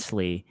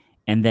intensely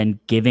and then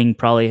giving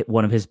probably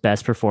one of his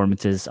best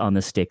performances on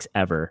the sticks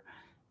ever.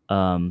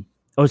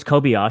 It's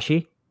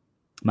Kobayashi?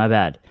 My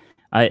bad.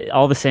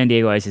 All the San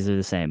Diego Ices are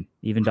the same.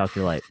 Even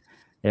Dr. Light.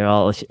 They're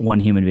all one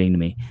human being to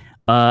me.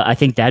 I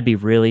think that'd be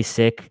really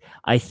sick.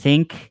 I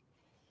think...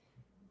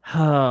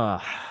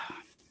 because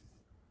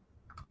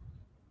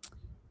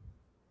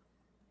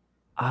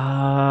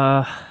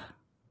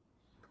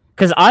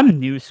I'm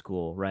new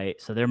school,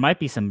 right? So there might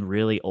be some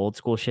really old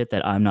school shit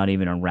that I'm not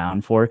even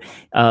around for.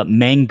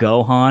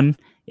 Mangohan,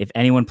 if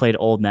anyone played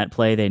old net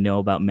play, they know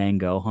about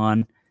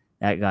Mangohan.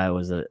 That guy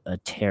was a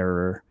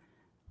terror.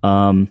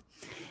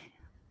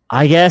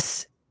 I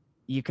guess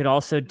you could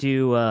also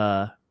do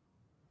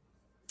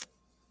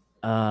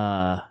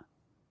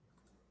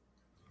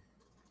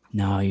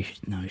no, you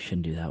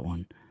shouldn't do that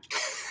one.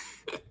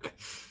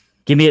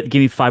 Give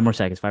me 5 more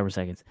seconds. 5 more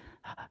seconds.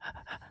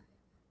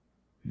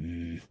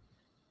 You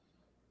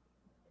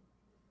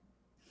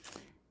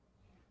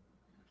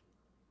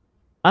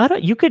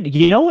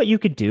know what you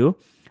could do?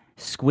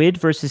 Squid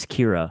versus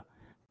Kira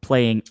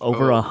playing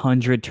over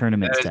 100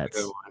 tournament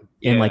sets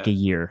in like a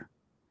year.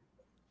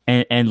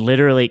 And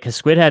literally, because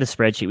Squid had a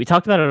spreadsheet. We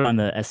talked about it on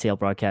the SCL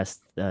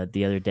broadcast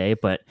the other day,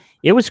 but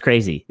it was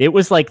crazy. It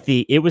was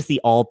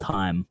the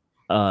all-time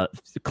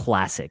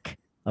classic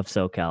of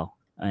SoCal,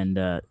 and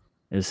it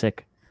was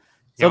sick.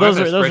 So those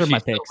are my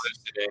picks.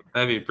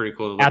 That'd be pretty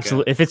cool to look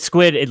Absolutely. at. If it's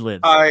Squid, it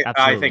lives.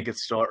 I think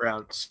it's still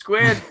around.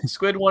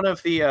 Squid, one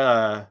of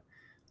the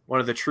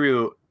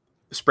true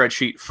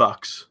spreadsheet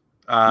fucks.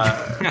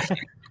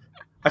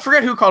 I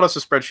forget who called us a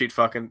spreadsheet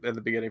fuck in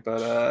the beginning,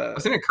 but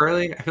wasn't it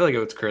Curly? I feel like it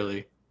was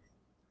Curly.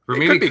 Or it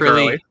maybe could be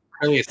Curly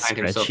assigned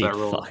himself that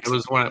role. Fucks. It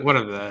was one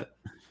of that.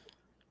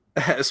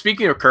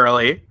 Speaking of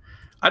Curly,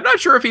 I'm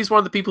not sure if he's one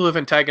of the people who've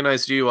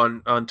antagonized you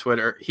on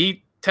Twitter.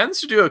 He tends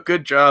to do a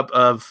good job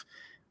of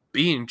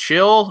being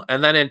chill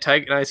and then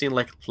antagonizing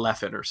like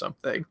Leffen or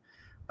something.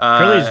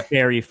 Curly is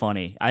very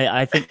funny.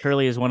 I think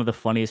Curly is one of the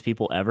funniest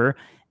people ever,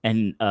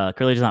 and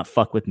Curly does not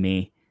fuck with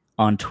me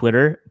on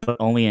Twitter, but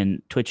only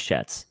in Twitch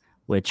chats,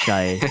 which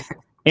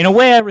in a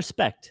way, I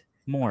respect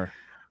more.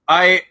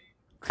 I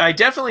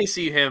definitely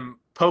see him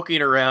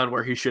poking around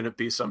where he shouldn't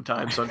be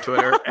sometimes on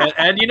Twitter, and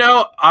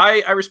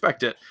I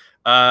respect it.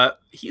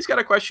 He's got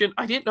a question.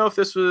 I didn't know if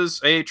this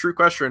was a true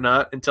question or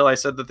not until I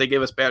said that they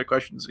gave us bad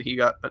questions and he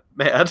got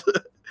mad.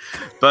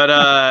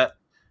 But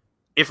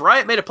if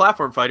Riot made a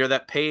platform fighter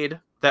that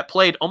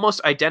played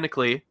almost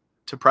identically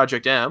to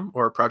Project M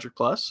or Project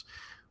Plus,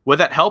 would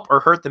that help or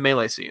hurt the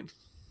Melee scene?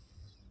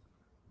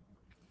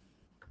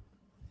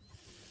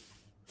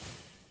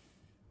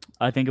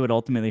 I think it would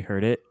ultimately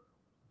hurt it.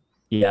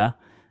 Yeah.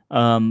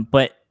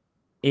 But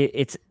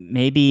it's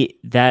maybe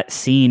that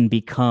scene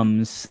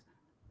becomes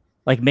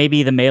like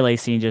maybe the Melee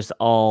scene just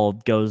all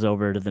goes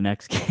over to the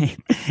next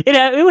game.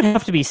 It would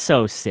have to be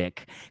so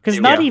sick because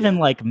not even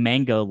like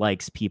Mango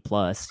likes P+,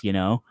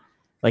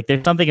 like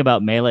there's something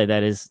about Melee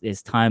that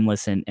is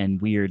timeless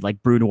and weird,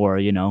 like Brood War.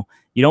 You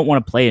don't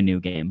want to play a new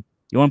game.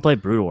 You want to play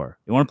Brood War.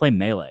 You want to play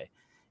Melee.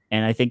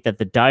 And I think that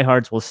the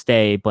diehards will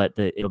stay, but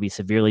it'll be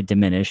severely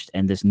diminished,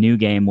 and this new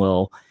game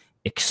will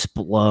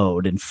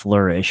explode and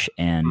flourish,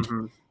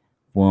 and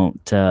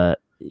won't.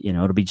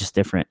 It'll be just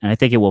different, and I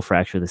think it will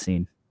fracture the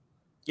scene.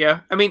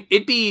 Yeah, I mean,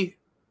 it'd be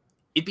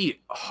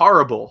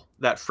horrible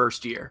that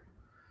first year,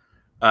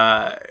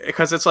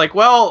 because it's like,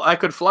 well, I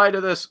could fly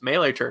to this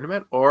Melee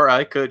tournament, or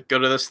I could go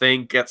to this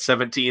thing, get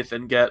 17th,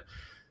 and get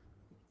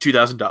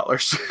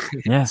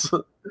 $2,000. Yeah.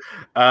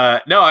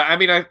 No, I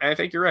mean, I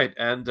think you're right,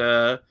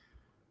 and.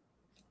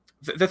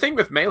 The thing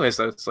with Melee is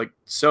that it's like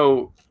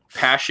so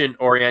passion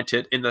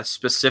oriented in the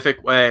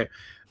specific way,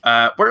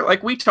 where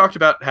like we talked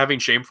about having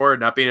shame for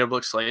it, not being able to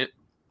explain it,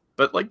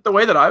 but like the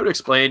way that I would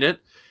explain it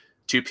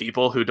to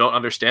people who don't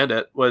understand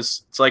it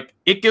was it's like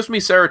it gives me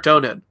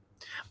serotonin.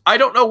 I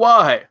don't know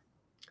why,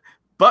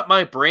 but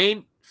my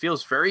brain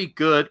feels very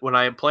good when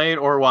I am playing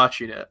or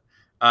watching it.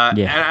 And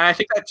I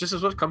think that just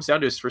is what it comes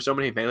down to is for so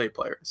many Melee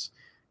players.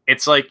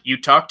 It's like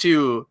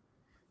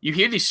you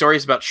hear these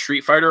stories about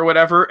Street Fighter or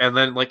whatever, and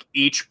then like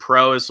each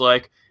pro is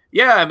like,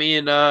 yeah, I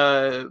mean,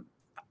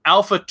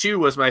 Alpha 2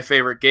 was my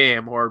favorite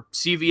game, or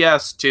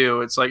CVS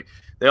 2. It's like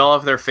they all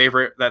have their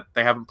favorite that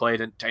they haven't played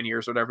in 10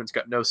 years or whatever. It's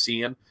got no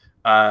scene.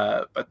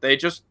 But they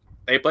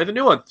play the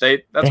new one.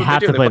 That's what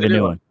have they do. To play the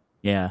new one.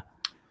 Yeah.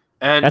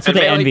 And that's what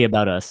they envy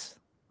about us.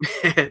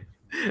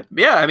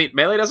 Yeah, I mean,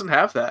 Melee doesn't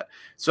have that.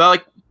 So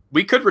like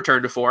we could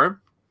return to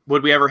Forum.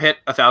 Would we ever hit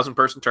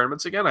 1,000-person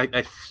tournaments again?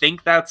 I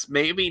think that's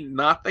maybe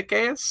not the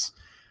case.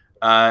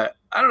 I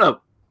don't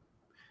know.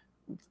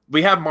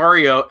 We have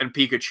Mario and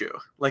Pikachu.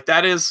 Like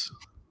that is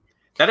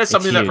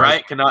something that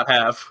Riot cannot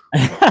have.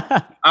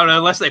 I don't know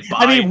unless they buy.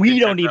 I mean, we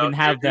don't even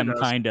have them,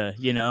 kinda.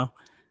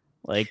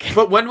 Like.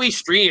 But when we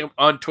stream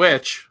on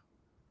Twitch,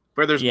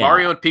 where there's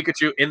Mario and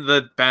Pikachu in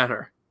the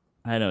banner,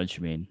 I know what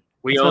you mean.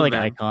 We own like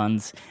them.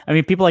 icons. I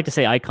mean, people like to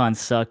say icons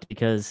sucked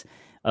because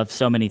of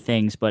so many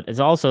things, but it's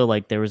also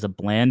like there was a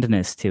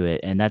blandness to it,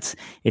 and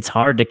it's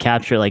hard to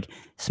capture. Like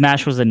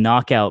Smash was a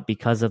knockout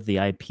because of the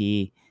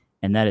IP,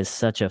 and that is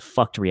such a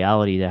fucked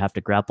reality to have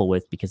to grapple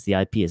with because the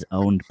IP is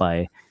owned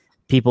by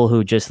people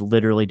who just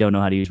literally don't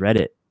know how to use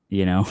Reddit,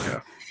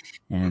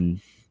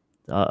 and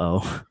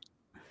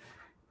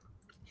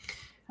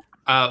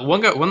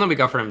one that we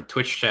got from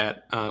Twitch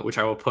chat, which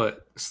I will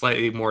put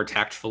slightly more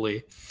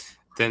tactfully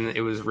than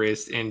it was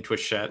raised in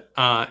Twitch chat,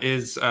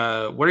 is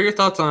what are your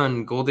thoughts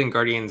on Golden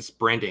Guardian's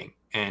branding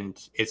and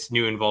its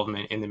new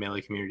involvement in the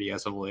Melee community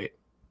as of late?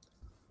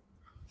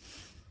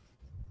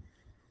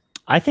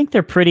 I think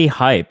they're pretty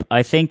hype.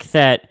 I think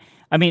that,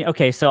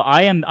 okay, so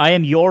I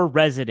am your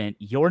resident,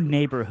 your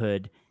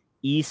neighborhood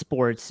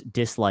esports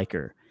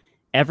disliker.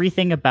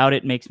 Everything about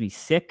it makes me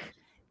sick.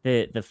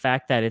 The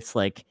fact that it's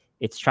like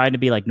it's trying to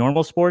be like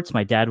normal sports,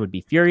 my dad would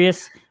be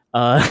furious.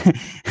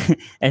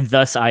 And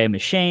thus I am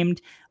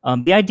ashamed.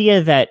 The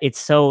idea that it's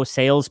so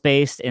sales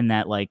based and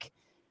that like,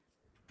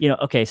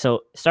 okay,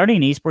 so starting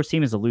an esports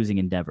team is a losing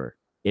endeavor.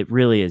 It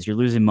really is. You're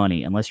losing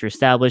money unless you're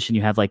established and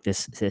you have like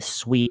this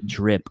sweet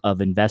drip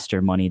of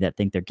investor money that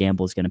think their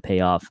gamble is going to pay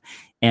off.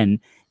 And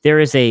there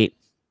is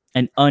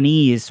an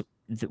unease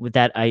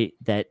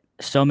that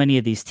so many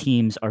of these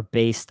teams are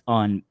based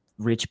on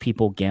rich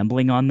people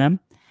gambling on them.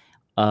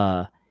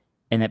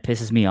 And that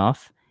pisses me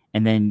off.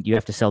 And then you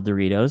have to sell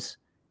Doritos.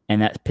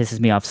 And that pisses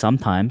me off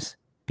sometimes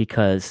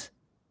because,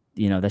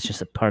 that's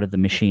just a part of the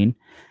machine.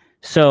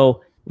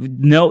 So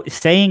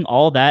saying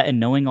all that and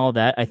knowing all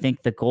that, I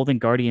think the Golden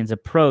Guardians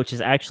approach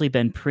has actually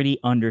been pretty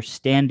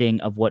understanding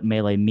of what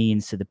Melee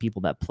means to the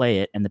people that play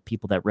it and the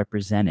people that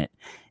represent it.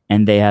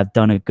 And they have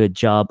done a good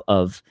job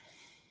of,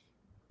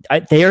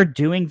 they are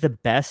doing the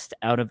best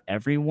out of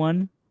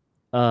everyone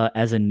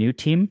as a new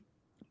team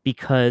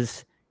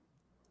because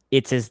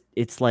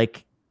it's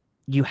like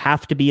you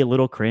have to be a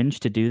little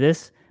cringe to do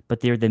this, but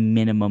they're the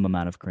minimum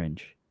amount of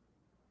cringe.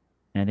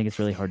 And I think it's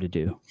really hard to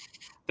do.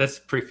 That's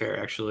pretty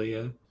fair, actually,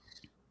 yeah.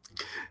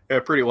 Yeah,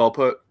 pretty well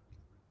put.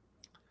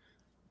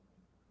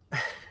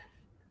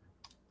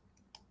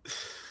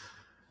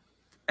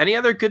 Any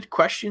other good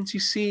questions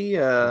you see?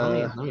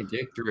 Let me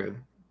dig through.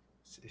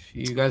 If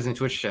you guys in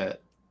Twitch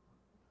chat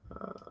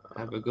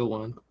have a good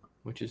one,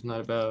 which is not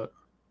about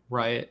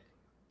Riot,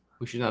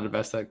 we should not have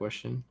asked that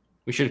question.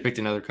 We should have picked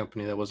another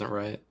company that wasn't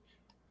Riot.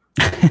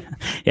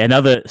 Yeah,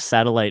 now the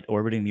satellite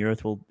orbiting the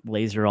Earth will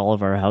laser all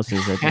of our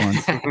houses at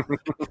once.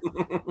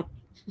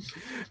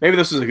 Maybe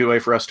this is a good way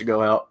for us to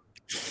go out.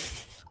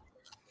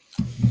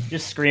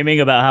 Just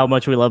screaming about how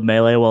much we love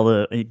Melee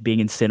while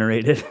being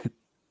incinerated.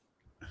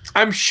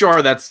 I'm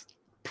sure that's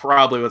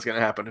probably what's going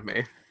to happen to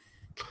me.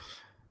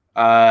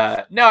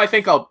 No, I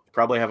think I'll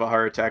probably have a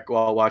heart attack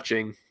while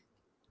watching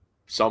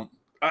some.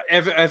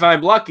 If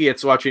I'm lucky,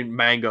 it's watching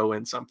Mango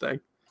win something.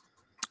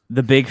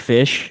 The Big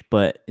Fish,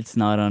 but it's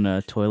not on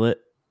a toilet.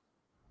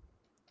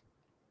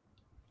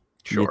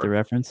 Sure. You get the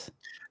reference?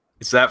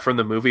 Is that from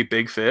the movie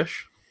Big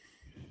Fish?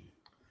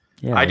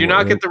 Yeah. I do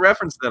not get the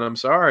reference then. I'm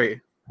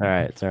sorry. All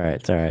right. It's all right.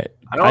 It's all right.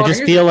 I don't I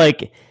just feel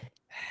like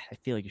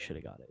you should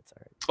have got it. It's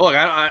all right. Look,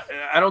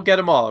 I don't get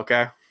them all,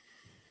 okay?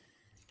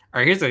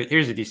 All right,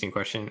 here's a decent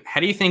question.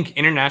 How do you think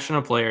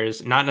international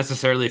players, not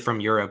necessarily from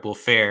Europe, will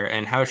fare,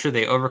 and how should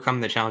they overcome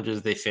the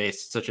challenges they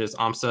face, such as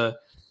AMSA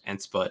and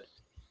Spud?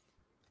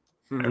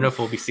 I don't know if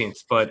we'll be seeing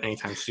Spud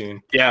anytime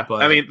soon. Yeah,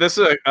 but I mean, this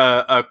is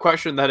a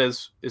question that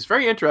is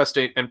very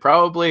interesting and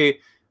probably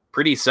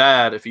pretty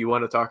sad if you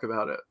want to talk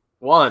about it.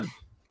 One,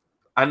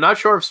 I'm not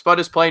sure if Spud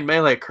is playing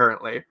Melee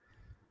currently.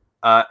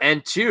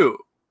 And two,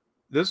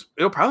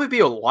 it'll probably be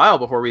a while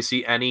before we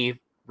see any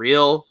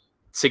real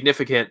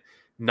significant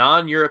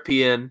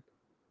non-European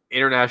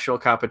international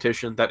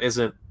competition that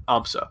isn't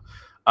AMSA.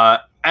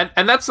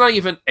 And that's not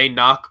even a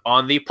knock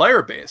on the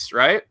player base,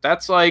 right?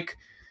 That's like,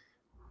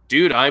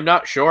 dude, I'm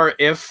not sure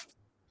if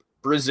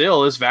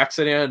Brazil is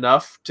vaccinated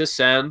enough to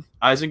send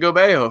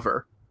Isengobay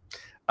over.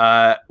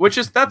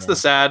 That's the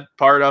sad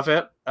part of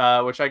it,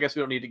 which I guess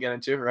we don't need to get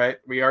into, right?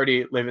 We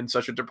already live in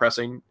such a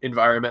depressing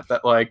environment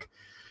that, like,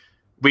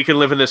 we can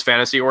live in this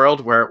fantasy world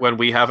where when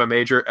we have a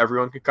major,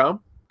 everyone can come.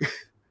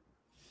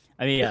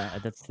 I mean, yeah,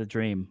 that's the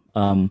dream.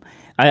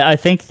 I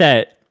think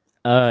that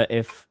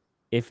if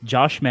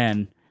Josh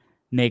Man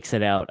makes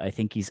it out, I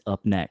think he's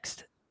up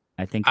next.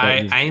 I think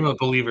I am a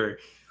believer.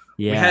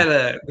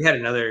 Yeah, we had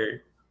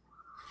another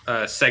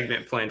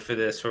segment planned for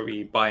this where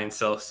we buy and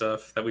sell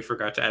stuff that we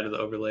forgot to add to the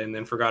overlay and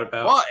then forgot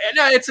about. Well,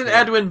 it's an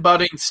Edwin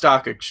Budding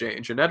stock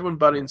exchange, and Edwin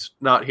Budding's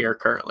not here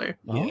currently.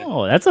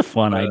 Oh, that's a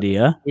fun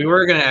idea. We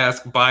were gonna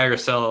ask buy or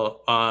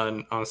sell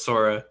on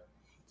Sora.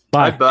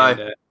 Buy. I'd buy.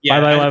 And,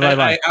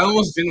 Buy. I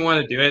almost didn't want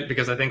to do it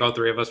because I think all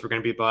three of us were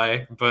going to be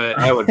buy, but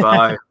I would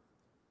buy.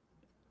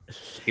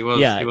 He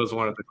was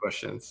one of the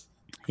questions.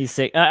 He's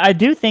sick. I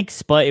do think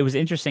Spud. It was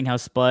interesting how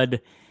Spud,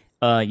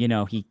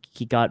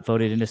 he got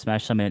voted into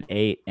Smash Summit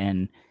 8,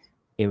 and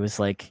it was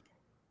like,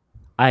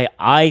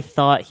 I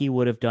thought he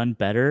would have done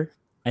better,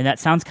 and that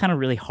sounds kind of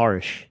really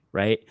harsh,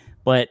 right?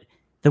 But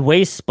the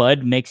way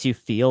Spud makes you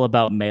feel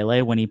about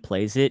Melee when he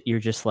plays it, you're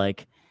just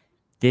like,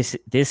 this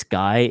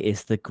guy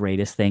is the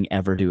greatest thing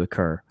ever to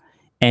occur,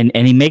 and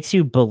he makes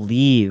you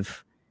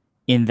believe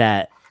in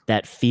that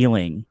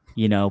feeling,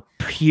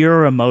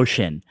 pure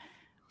emotion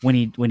when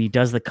he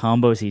does the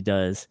combos he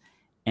does,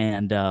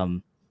 and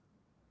I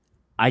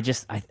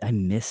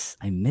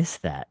miss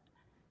that.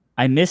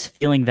 I miss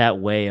feeling that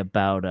way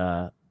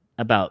about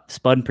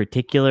Spud in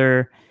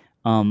particular,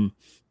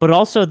 but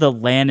also the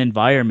LAN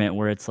environment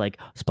where it's like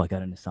Spud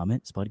got into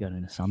Summit,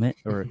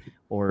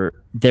 or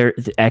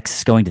the X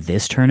is going to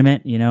this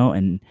tournament,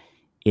 and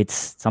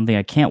it's something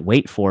I can't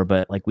wait for.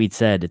 But like we'd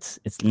said, it's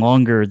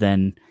longer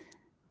than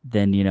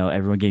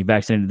everyone getting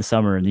vaccinated in the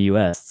summer in the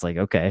U.S. It's like,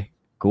 okay,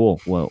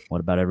 cool. Well,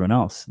 what about everyone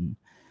else? And,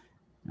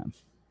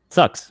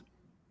 sucks.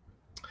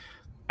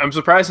 I'm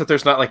surprised that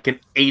there's not like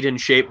an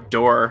Aiden-shaped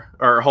door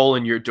or hole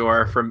in your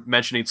door from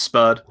mentioning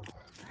Spud.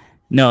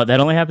 No, that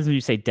only happens when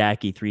you say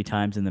Daki 3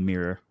 times in the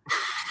mirror.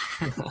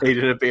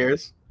 Aiden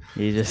appears.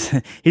 He just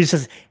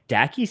says,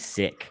 Daki's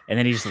sick, and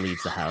then he just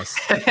leaves the house.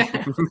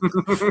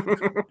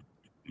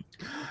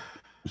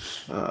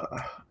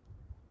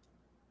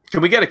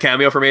 Can we get a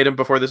cameo from Aiden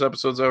before this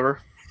episode's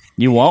over?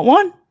 You want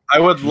one? I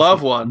would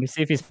love Let one. me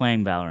see if he's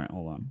playing Valorant.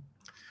 Hold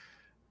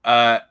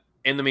on.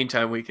 In the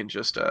meantime, we can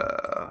just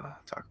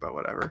talk about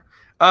whatever.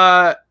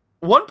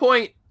 One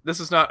point, this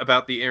is not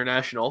about the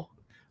international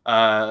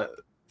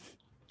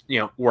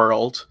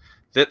world.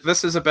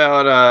 This is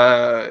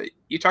about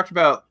you talked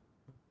about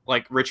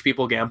like rich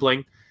people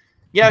gambling.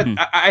 Yeah,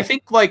 mm-hmm. I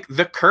think like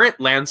the current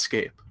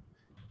landscape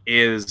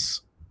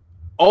is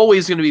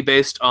always going to be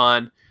based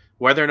on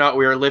whether or not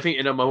we are living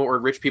in a moment where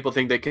rich people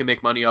think they can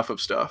make money off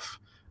of stuff.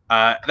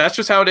 That's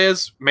just how it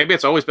is. Maybe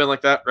it's always been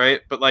like that,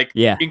 right? But like,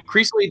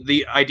 increasingly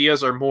the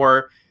ideas are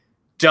more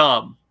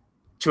dumb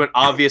to an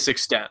obvious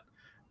extent.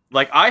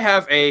 Like I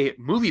have a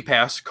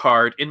MoviePass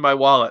card in my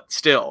wallet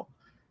still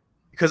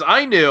because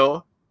I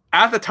knew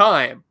at the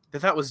time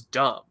that was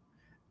dumb.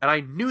 And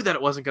I knew that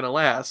it wasn't going to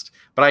last,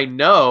 but I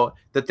know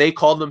that they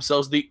called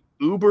themselves the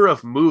Uber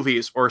of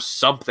movies or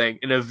something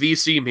in a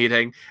VC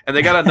meeting, and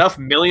they got enough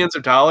millions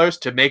of dollars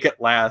to make it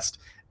last.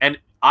 And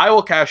I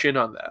will cash in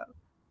on that.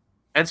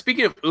 And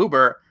speaking of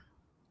Uber,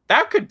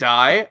 that could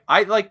die.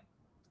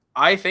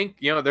 I think,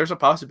 there's a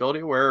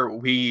possibility where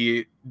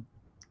we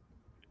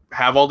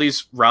have all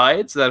these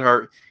rides that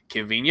are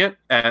convenient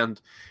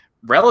and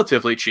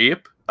relatively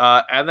cheap,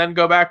 and then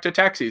go back to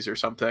taxis or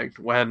something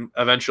when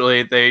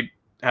eventually they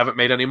haven't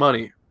made any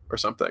money or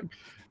something.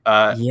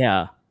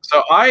 Yeah.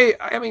 So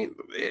I mean,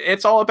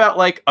 it's all about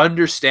like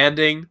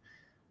understanding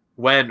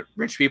when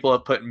rich people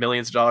have put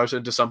millions of dollars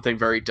into something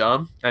very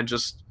dumb and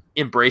just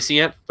embracing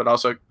it, but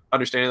also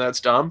understanding that it's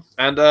dumb.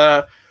 And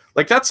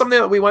like that's something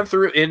that we went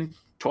through in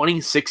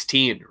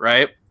 2016,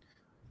 right?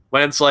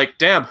 When it's like,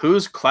 damn,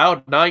 who's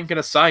Cloud9 going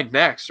to sign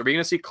next? Are we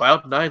going to see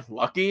Cloud9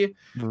 lucky?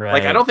 Right.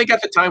 Like, I don't think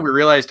at the time we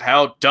realized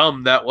how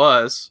dumb that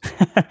was.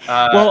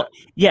 Well,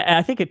 yeah,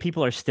 I think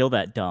people are still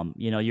that dumb.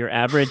 Your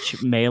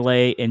average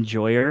Melee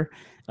enjoyer,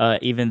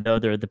 even though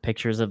they're the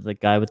pictures of the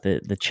guy with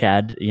the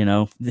Chad,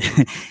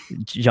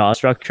 jaw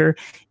structure,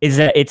 is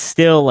that it's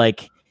still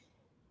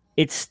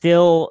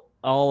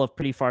all of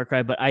pretty Far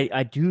Cry. But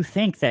I do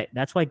think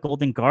that's why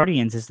Golden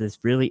Guardians is this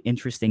really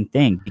interesting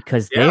thing,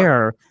 because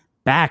they're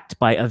backed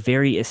by a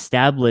very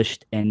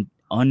established and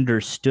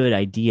understood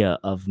idea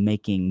of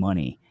making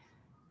money.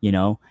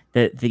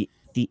 That the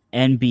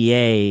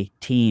NBA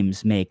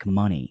teams make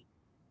money,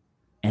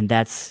 and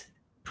that's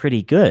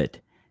pretty good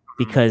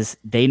because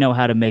they know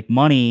how to make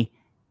money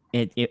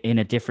in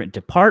a different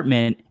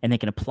department, and they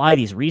can apply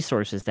these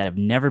resources that have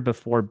never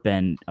before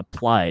been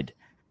applied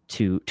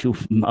to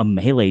a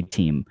Melee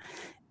team.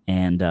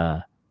 And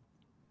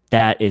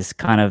that is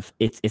kind of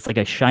it's like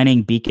a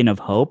shining beacon of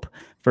hope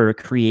for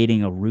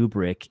creating a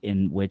rubric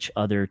in which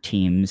other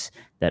teams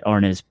that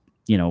aren't as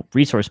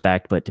resource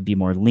backed, but to be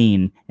more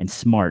lean and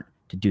smart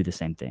to do the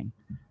same thing.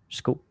 Which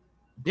is cool.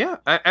 Yeah,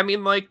 I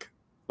mean, like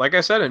I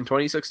said, in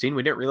 2016,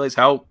 we didn't realize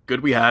how good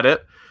we had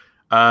it.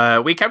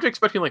 We kept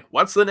expecting, like,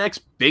 what's the next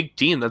big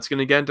team that's going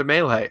to get into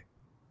Melee?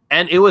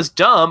 And it was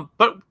dumb,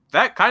 but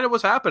that kind of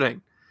was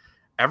happening.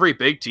 Every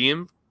big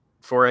team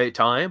for a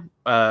time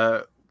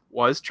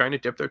was trying to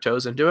dip their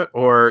toes into it,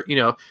 or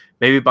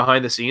maybe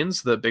behind the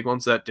scenes, the big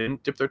ones that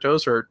didn't dip their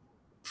toes are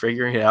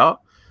figuring it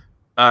out.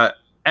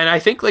 And I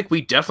think like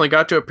we definitely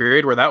got to a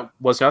period where that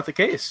was not the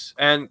case,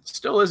 and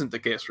still isn't the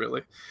case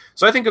really.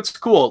 So I think it's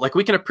cool. Like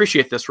we can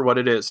appreciate this for what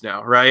it is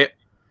now, right?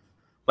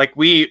 Like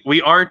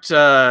we aren't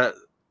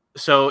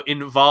so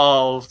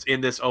involved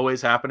in this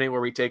always happening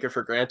where we take it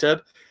for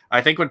granted.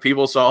 I think when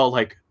people saw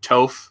like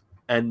Toph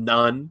and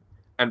Nunn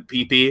and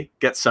PP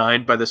get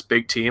signed by this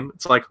big team,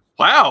 it's like,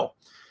 wow,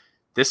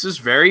 this is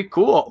very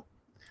cool.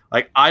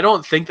 Like, I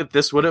don't think that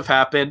this would have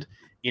happened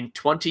in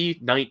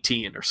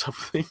 2019 or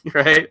something,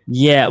 right?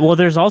 Yeah, well,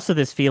 there's also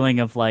this feeling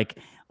of like,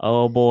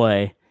 oh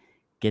boy,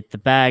 get the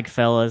bag,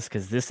 fellas,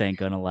 because this ain't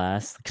gonna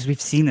last. Because we've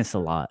seen this a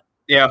lot.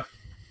 Yeah.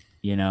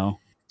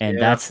 And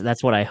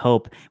that's what I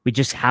hope. We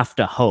just have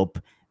to hope,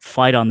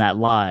 fight on that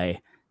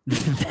lie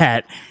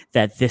that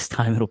this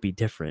time it'll be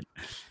different.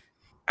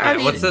 I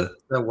mean, what's the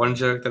one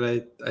joke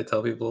that I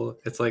tell people?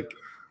 It's like,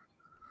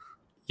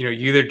 you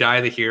either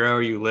die the hero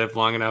or you live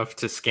long enough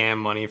to scam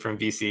money from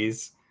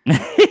VCs.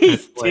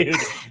 Dude,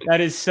 that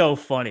is so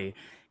funny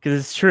because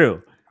it's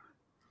true.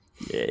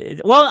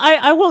 Well,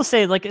 I will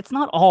say, like, it's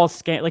not all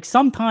scam. Like,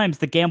 sometimes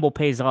the gamble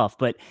pays off,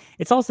 but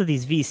it's also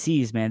these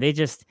VCs, man. They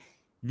just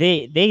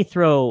they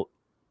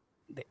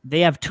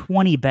have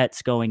 20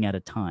 bets going at a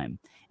time,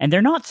 and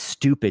they're not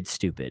stupid.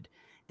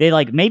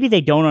 They maybe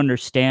they don't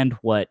understand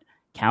what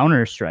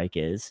Counter-Strike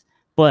is,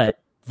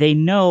 but they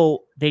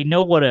know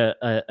what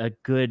a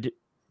good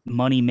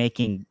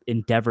money-making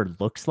endeavor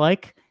looks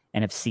like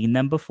and have seen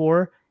them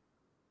before.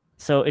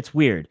 So it's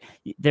weird.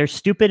 They're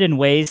stupid in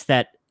ways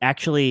that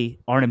actually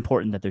aren't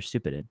important that they're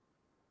stupid in.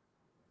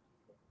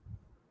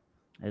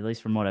 At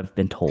least from what I've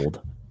been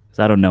told. Because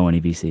I don't know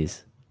any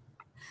VCs.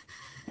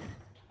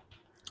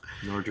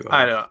 Nor do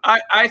I. I don't know.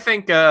 I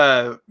think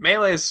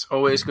Melee is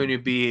always going to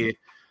be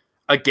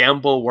a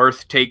gamble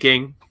worth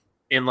taking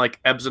in like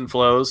ebbs and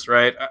flows,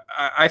 right?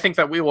 I think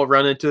that we will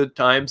run into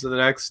times in the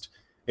next,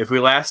 if we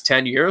last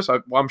 10 years,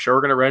 I'm sure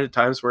we're going to run into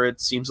times where it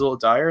seems a little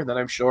dire. And then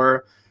I'm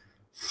sure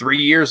 3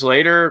 years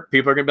later,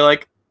 people are going to be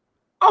like,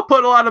 I'll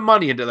put a lot of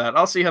money into that.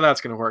 I'll see how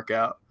that's going to work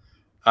out.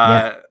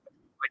 Like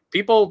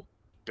people,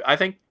 I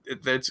think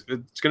it's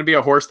going to be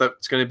a horse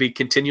that's going to be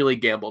continually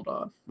gambled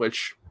on,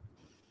 which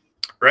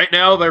right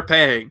now they're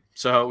paying.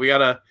 So we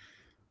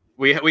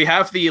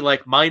have the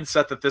like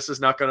mindset that this is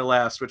not going to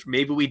last, which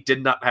maybe we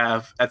did not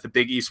have at the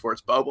big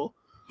esports bubble.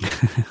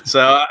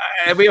 So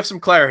we have some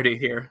clarity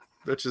here,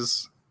 which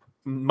is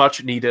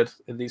much needed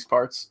in these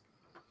parts.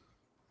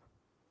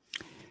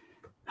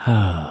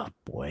 Oh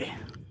boy.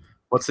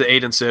 What's the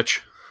Aiden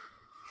sitch?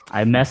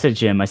 I messaged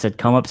him. I said,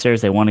 come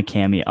upstairs. They want a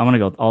cameo. I'm going to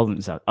go all of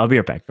them out. I'll be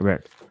right back. All right,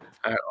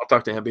 I'll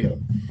talk to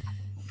Ambi.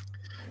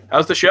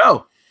 How's the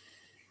show?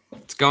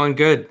 It's going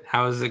good.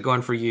 How is it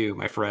going for you,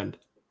 my friend?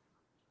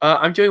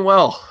 I'm doing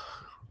well.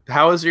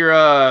 How is your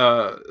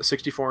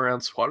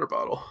 64-ounce water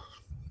bottle?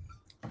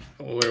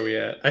 Where are we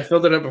at? I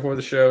filled it up before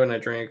the show and I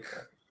drank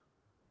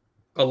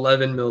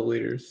 11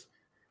 milliliters.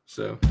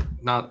 So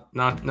not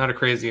a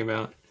crazy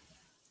amount.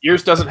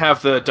 Yours doesn't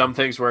have the dumb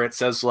things where it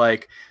says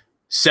like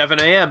 7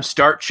 a.m.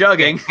 Start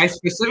chugging. I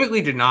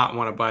specifically do not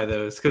want to buy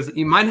those because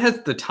mine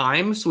has the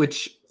times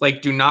which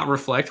like do not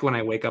reflect when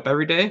I wake up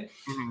every day.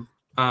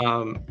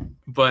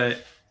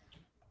 But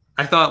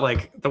I thought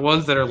like the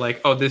ones that are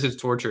like, oh, this is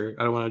torture.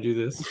 I don't want to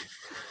do this.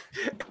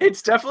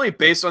 It's definitely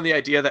based on the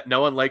idea that no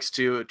one likes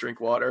to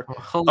drink water.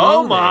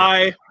 Hello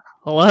my!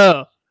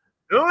 Hello.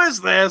 Who is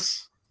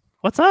this?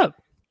 What's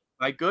up?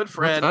 My good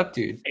friend, What's up,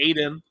 dude?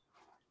 Aiden.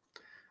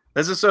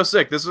 This is so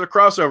sick. This is a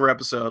crossover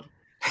episode.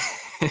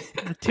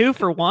 2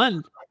 for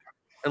 1.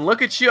 And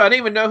look at you. I didn't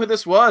even know who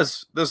this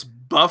was. This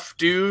buff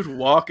dude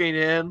walking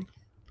in.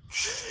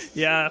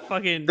 Yeah,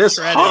 fucking This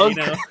shredded, hunk.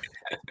 you know.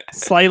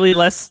 Slightly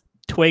less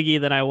twiggy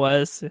than I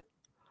was.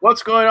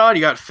 What's going on?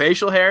 You got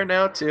facial hair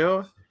now,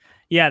 too?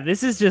 Yeah,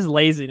 this is just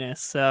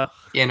laziness. So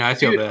Yeah, no, I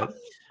feel Dude, bad.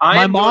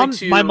 my I'm mom, going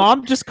to... my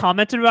mom just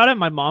commented about it.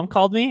 My mom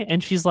called me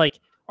and she's like,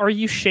 "Are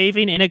you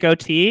shaving in a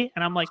goatee?"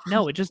 And I'm like,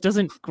 "No, it just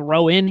doesn't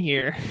grow in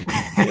here.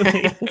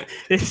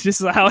 It's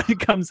just how it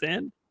comes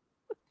in."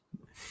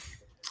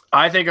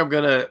 I think I'm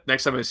going to,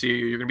 next time I see you,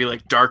 you're going to be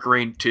like Dark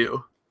Rain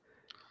 2.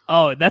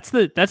 Oh, that's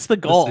the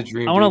goal.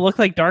 dream, I want to dude. look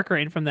like Dark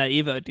Rain from that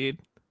Evo, dude.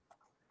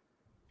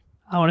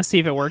 I want to see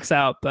if it works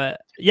out,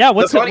 but yeah,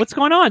 what's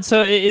going on?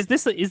 So is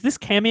this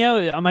cameo?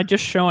 Am I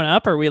just showing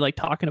up, or are we like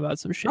talking about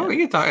some shit? Oh, we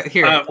can talk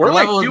here. We're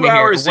like level with 2 me here.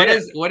 hours What in,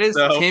 is what is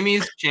so-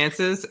 Timmy's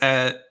chances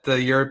at the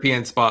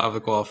European spot of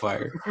the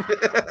qualifier?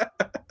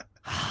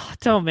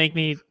 Don't make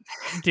me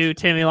do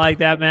Timmy like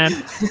that, man.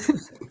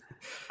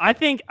 I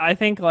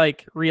think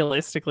like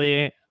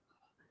realistically,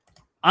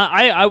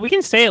 I we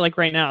can say it like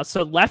right now.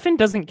 So Leffen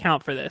doesn't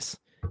count for this.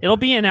 It'll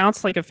be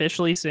announced like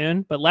officially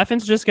soon, but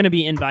Leffen's just going to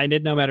be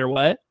invited no matter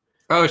what.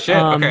 Oh shit!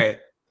 Okay.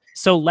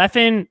 So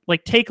Leffen,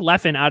 like take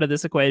Leffen out of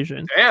this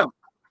equation. Damn.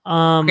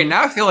 Okay,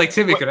 now I feel like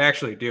Timmy could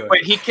actually do it.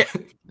 Wait,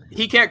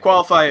 he can't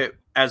qualify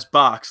as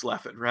Box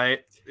Leffen, right?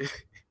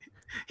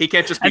 He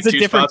can't just be As a 2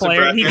 different spots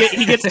player, in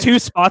he gets 2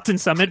 spots in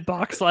Summit,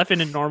 Box Leffen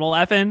and normal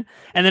Leffen,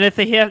 and then if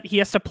he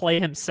has to play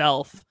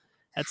himself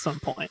at some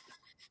point.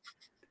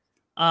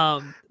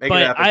 Make it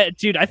But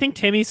happen. I think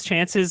Timmy's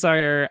chances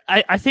are.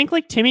 I think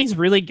like Timmy's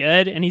really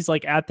good, and he's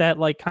like at that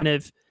like kind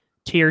of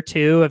tier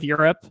 2 of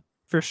Europe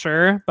for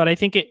sure. But I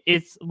think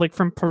it's like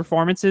from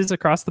performances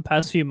across the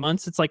past few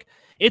months, it's like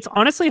it's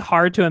honestly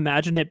hard to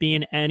imagine it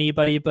being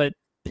anybody but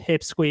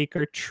Pipsqueak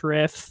or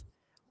Triff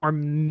or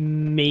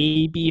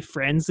maybe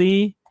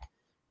Frenzy.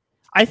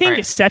 I think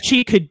Right.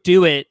 Stechi could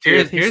do it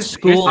if his Here's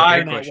school the big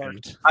internet question.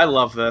 worked. I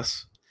love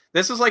this.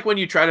 This is like when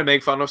you try to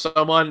make fun of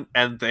someone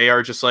and they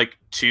are just like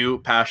too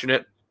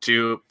passionate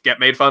to get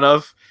made fun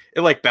of.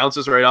 It like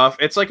bounces right off.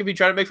 It's like if you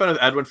try to make fun of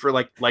Edwin for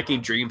like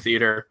liking Dream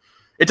Theater,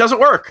 it doesn't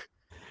work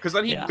because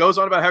then he Yeah. goes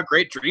on about how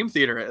great Dream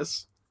Theater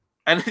is,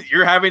 and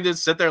you're having to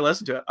sit there and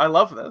listen to it. I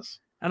love this.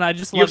 And I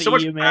just You love have so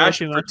much EU man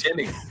passion too for much.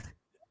 Timmy.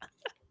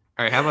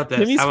 All right, how about this?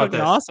 Timmy's How about fucking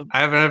this? awesome. I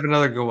have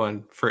another good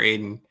one for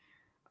Aiden.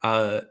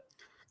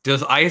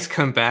 Does Ice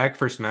come back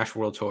for Smash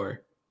World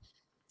Tour?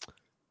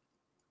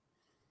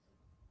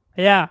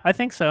 Yeah, I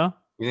think so.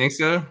 You think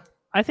so?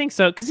 I think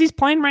so because he's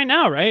playing right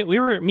now, right?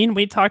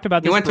 We talked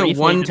about He this. went to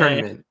briefly one today.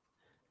 tournament.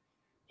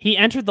 He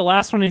entered the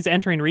last one. He's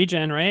entering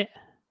Regen, right?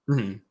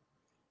 Mhm.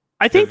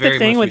 I think the very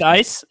thing most with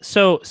recent.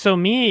 Ice. So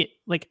me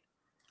like,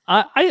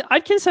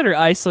 I'd consider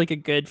Ice like a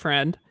good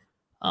friend.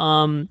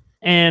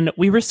 And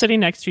we were sitting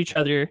next to each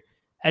other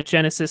at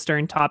Genesis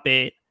during top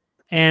 8.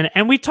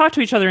 And we talked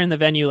to each other in the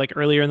venue like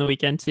earlier in the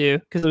weekend too,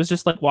 because it was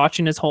just like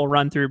watching his whole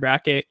run through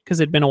bracket because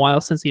it'd been a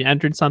while since he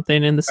entered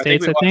something in the I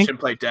think States, we I watched think. him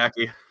play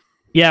Dacky.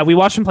 Yeah, we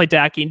watched him play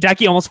Dacky, and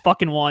Dacky almost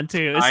fucking won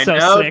too. It was I so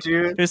know, sick.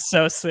 dude. It was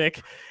so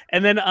sick.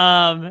 And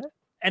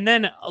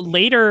then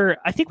later,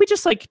 I think we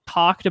just like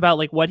talked about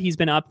like what he's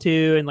been up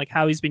to and like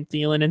how he's been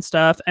feeling and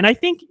stuff. And I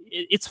think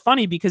it's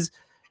funny because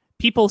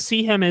people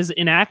see him as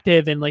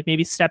inactive and like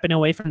maybe stepping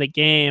away from the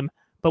game.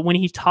 But when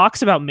he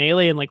talks about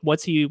Melee and like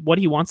what he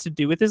wants to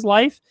do with his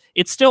life,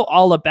 it's still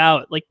all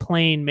about like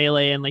playing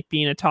Melee and like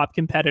being a top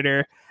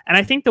competitor. And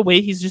I think the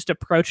way he's just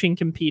approaching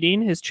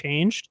competing has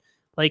changed.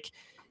 Like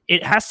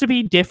it has to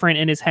be different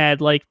in his head.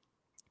 Like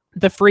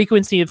the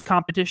frequency of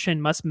competition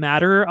must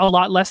matter a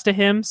lot less to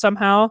him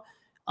somehow,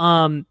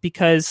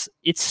 because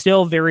it's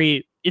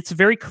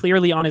very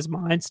clearly on his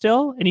mind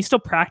still, and he still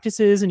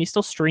practices and he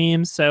still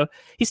streams, so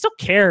he still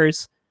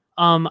cares.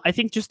 I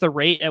think just the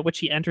rate at which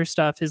he enters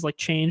stuff has like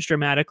changed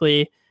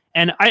dramatically,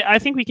 and I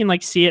think we can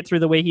like see it through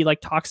the way he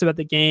like talks about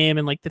the game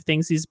and like the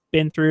things he's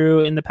been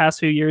through in the past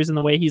few years and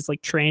the way he's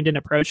like trained and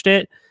approached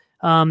it.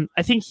 I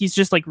think he's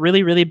just like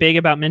really, really big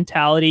about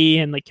mentality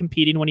and like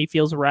competing when he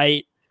feels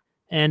right.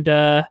 And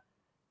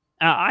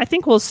I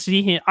think we'll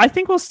see him. I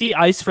think we'll see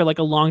Ice for like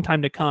a long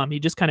time to come. He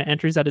just kind of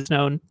enters at his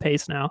own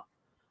pace now.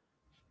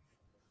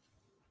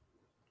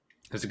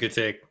 That's a good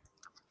take.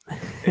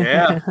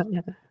 Yeah,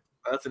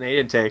 that's an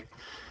Aiden take.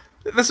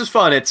 This is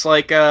fun. It's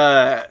like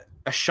a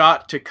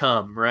shot to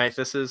come, right?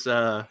 This is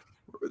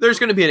there's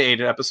going to be an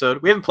Aiden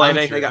episode. We haven't planned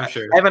I'm anything. sure, I'm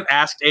sure. I haven't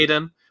asked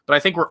Aiden, but I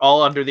think we're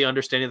all under the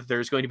understanding that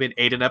there's going to be an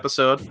Aiden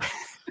episode.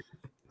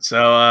 So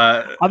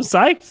I'm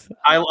psyched.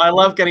 I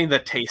love getting the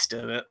taste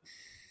of it.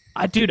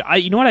 Dude,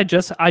 you know what?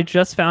 I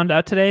just found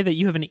out today that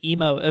you have an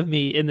emote of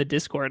me in the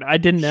Discord. I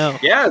didn't know.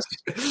 Yes.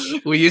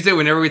 We use it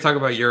whenever we talk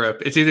about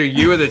Europe. It's either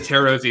you or the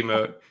Taros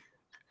emote.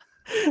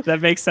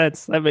 That makes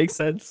sense. That makes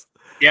sense.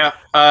 Yeah.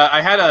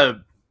 I had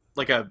a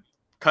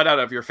cutout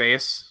of your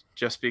face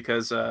just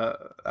because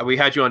we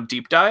had you on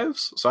deep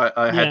dives, so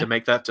I had to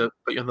make that to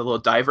put you on the little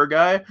diver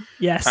guy.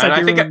 Yes, and I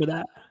do remember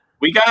that.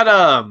 We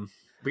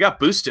got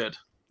boosted,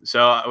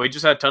 so we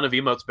just had a ton of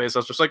emote space. I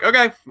was just like,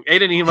 okay,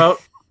 ate an emote.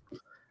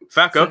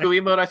 Fat Goku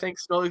emote, I think,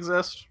 still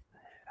exists.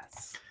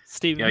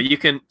 Steven. Yeah, you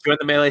can join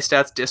the Melee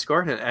Stats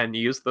Discord and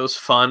use those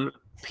fun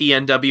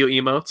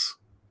PNW emotes.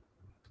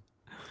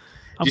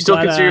 Do you still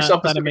consider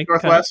yourself Pacific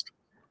Northwest?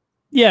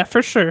 Yeah,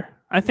 for sure.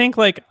 I think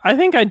I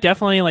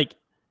definitely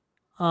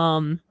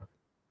on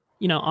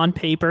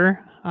paper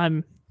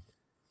I'm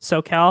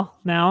SoCal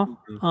now.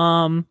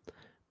 Mm-hmm.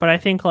 But I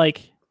think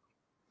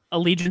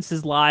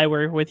allegiances lie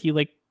where with you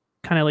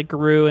kind of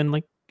grew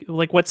and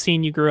what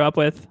scene you grew up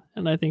with,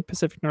 and I think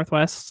Pacific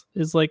Northwest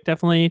is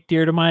definitely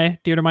dear to my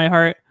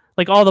heart.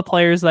 All the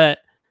players that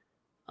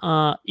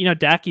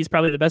Daki's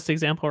probably the best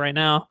example right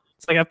now.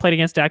 It's I've played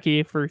against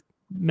Daki for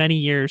many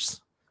years,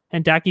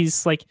 and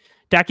Daki's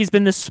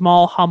been this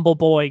small, humble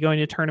boy going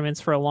to tournaments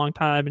for a long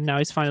time, and now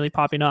he's finally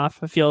popping off.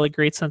 I feel a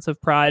great sense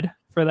of pride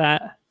for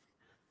that.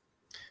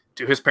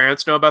 Do his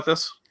parents know about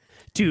this?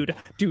 Dude,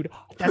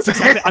 that's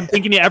exactly. I'm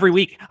thinking it every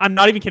week. I'm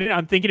not even kidding.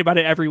 I'm thinking about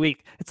it every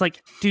week. It's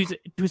dude,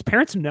 do his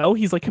parents know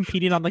he's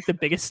competing on the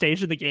biggest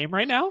stage in the game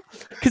right now?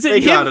 Because they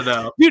gotta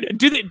know. Dude,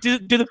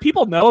 do the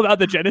people know about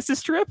the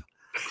Genesis trip?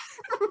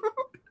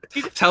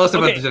 Tell us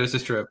about the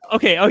Genesis trip.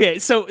 Okay.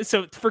 So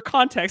for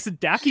context,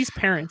 Daki's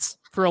parents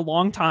for a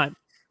long time,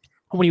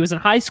 when he was in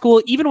high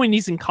school, even when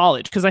he's in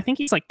college, because I think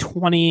he's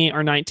 20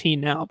 or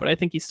 19 now, but I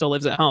think he still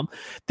lives at home.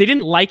 They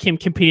didn't like him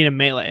competing in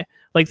Melee.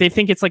 They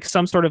think it's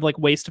some sort of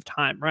waste of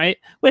time, right?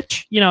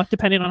 Which,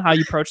 depending on how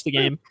you approach the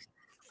game.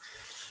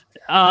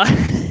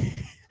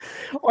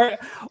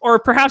 Or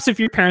perhaps if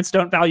your parents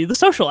don't value the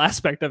social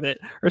aspect of it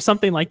or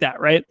something like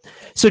that, right?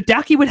 So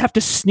Daki would have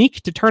to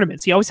sneak to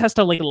tournaments. He always has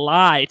to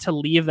lie to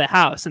leave the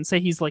house and say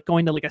he's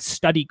going to a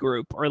study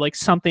group or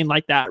something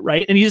like that,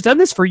 right? And he's done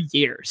this for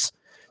years.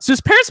 So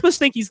his parents must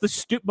think he's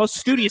the most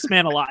studious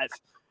man alive.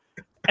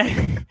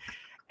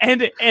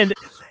 And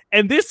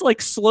this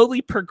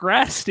slowly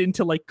progressed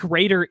into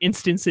greater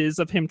instances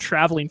of him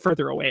traveling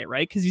further away,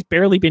 right? Because he's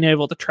barely been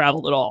able to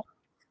travel at all.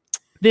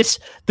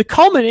 The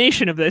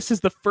culmination of this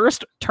is the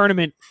first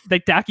tournament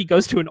that Daki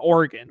goes to in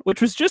Oregon,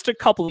 which was just a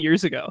couple of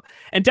years ago.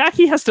 And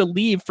Daki has to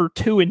leave for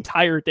 2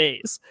 entire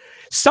days.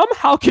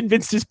 Somehow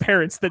convinced his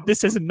parents that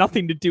this has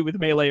nothing to do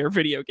with Melee or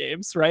video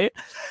games, right?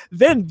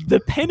 Then the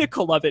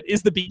pinnacle of it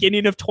is the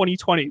beginning of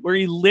 2020, where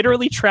he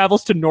literally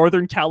travels to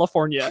Northern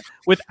California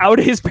without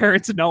his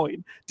parents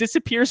knowing,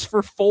 disappears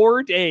for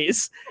 4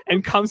 days,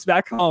 and comes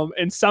back home.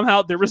 And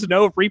somehow there was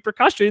no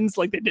repercussions,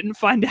 they didn't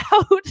find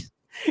out.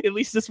 At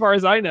least as far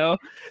as I know.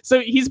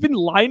 So he's been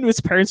lying to his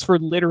parents for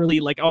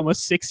literally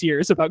almost 6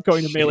 years about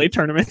going to Melee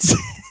tournaments.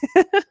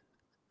 This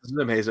is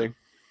amazing.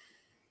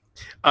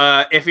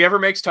 If he ever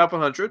makes top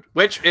 100,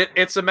 which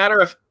it's a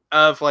matter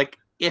of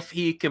if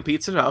he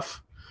competes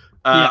enough,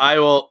 I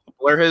will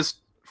blur his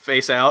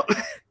face out.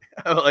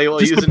 I will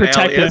just use an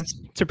alias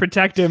to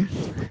protect him.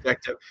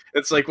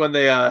 It's when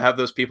they have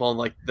those people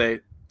in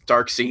the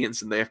dark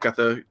scenes and they've got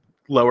the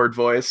lowered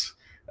voice.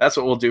 That's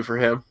what we'll do for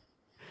him.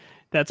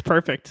 That's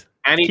perfect.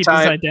 Anytime. Keep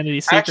his identity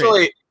secret.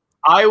 Actually,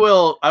 I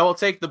will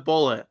take the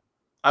bullet.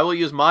 I will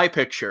use my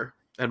picture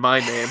and my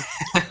name.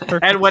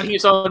 And when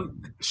he's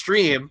on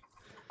stream,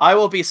 I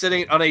will be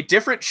sitting on a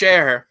different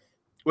chair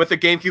with a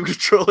GameCube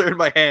controller in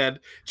my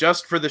hand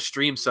just for the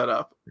stream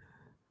setup.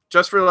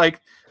 Just for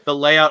the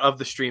layout of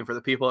the stream for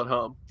the people at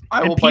home.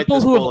 And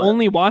people who have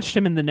only watched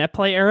him in the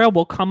netplay era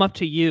will come up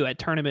to you at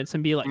tournaments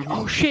and be like,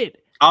 "Oh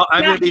shit,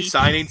 I'm going to be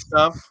signing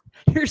stuff.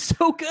 You're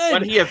so good."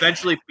 When he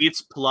eventually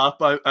beats Plup,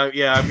 I'm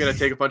going to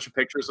take a bunch of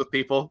pictures with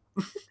people.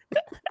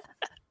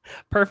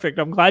 Perfect.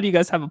 I'm glad you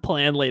guys have a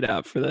plan laid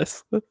out for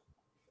this. And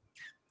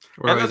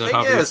the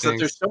thing is that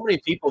there's so many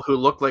people who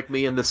look like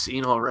me in the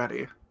scene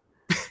already.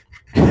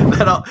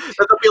 That'll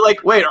be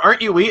like, wait,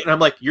 aren't you Wheat? And I'm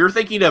like, you're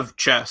thinking of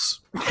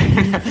chess. No,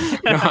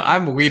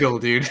 I'm Weedle,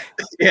 dude.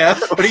 Yeah,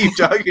 what are you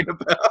talking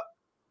about?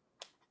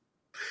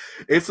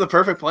 It's the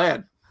perfect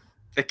plan.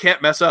 It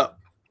can't mess up.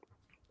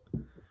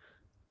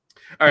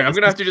 All right, I'm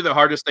going to have to do the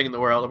hardest thing in the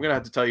world. I'm going to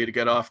have to tell you to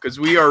get off because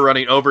we are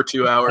running over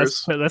 2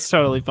 hours. That's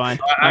totally fine.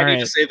 I need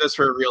to save this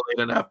for a real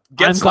late enough.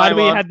 I'm glad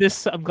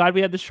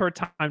we had this short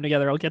time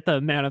together. I'll get the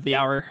man of the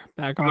hour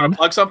back on. You want to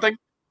plug something?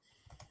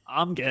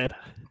 I'm good.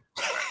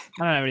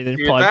 I don't have anything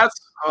to plug.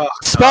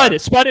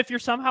 Spud, if you're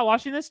somehow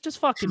watching this, just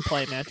fucking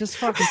play, man. Just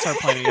fucking start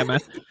playing again, man.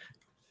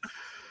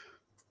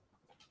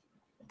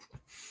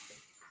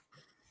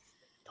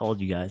 Told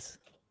you guys.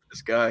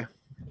 This guy.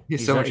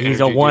 He's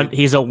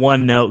a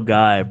one note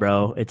guy,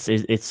 bro.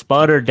 It's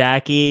Spud or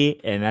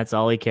Daki, and that's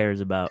all he cares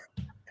about.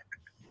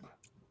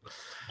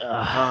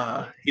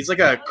 He's like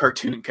a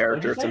cartoon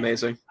character. It's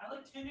amazing. I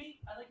like Timmy.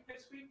 I like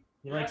Pipsqueak.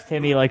 He likes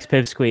Timmy, he likes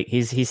Pipsqueak.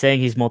 He's saying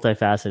he's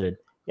multifaceted.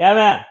 Yeah,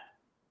 man.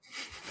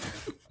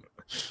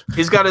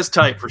 He's got his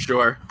type for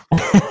sure.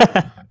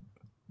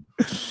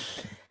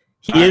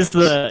 He is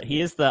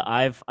the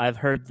I've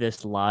heard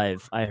this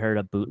live. I heard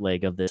a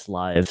bootleg of this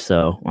live,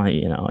 so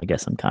I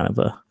guess I'm kind of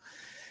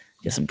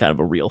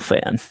a real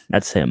fan.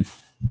 That's him.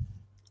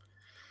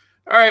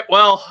 All right,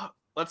 well,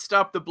 let's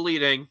stop the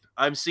bleeding.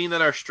 I'm seeing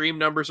that our stream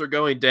numbers are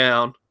going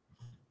down.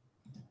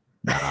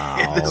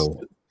 Wow.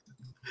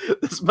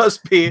 This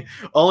must be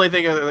only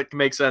thing that can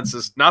make sense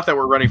is not that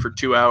we're running for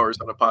 2 hours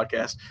on a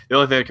podcast. The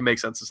only thing that can make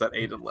sense is that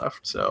Aiden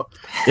left. So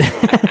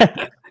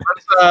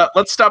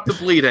let's stop the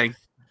bleeding.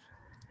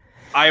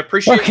 I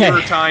appreciate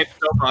your time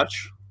so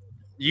much.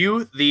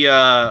 You,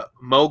 the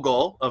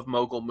mogul of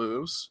mogul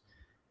moves,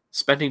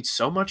 spending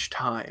so much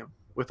time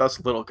with us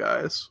little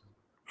guys.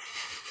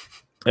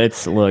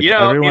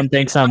 Everyone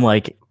thinks I'm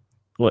like,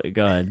 what?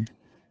 Go ahead.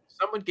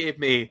 Someone gave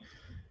me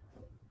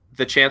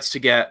the chance to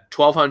get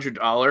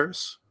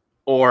 $1,200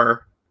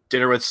 or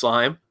dinner with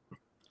slime.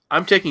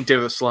 I'm taking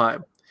dinner with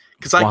slime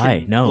because I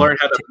can learn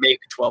how to make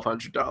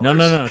 $1,200.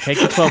 No. Take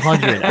the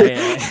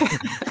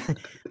 $1,200.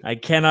 I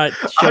cannot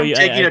show you.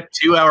 I'm taking a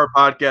 2-hour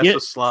podcast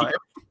with slime.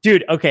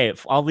 Dude, okay.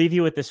 I'll leave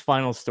you with this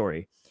final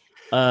story.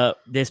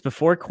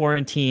 Before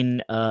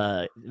quarantine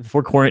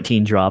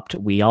dropped,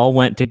 we all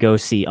went to go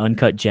see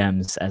Uncut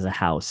Gems as a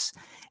house,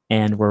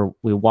 and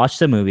we watched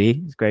the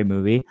movie. It's a great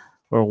movie.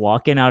 We're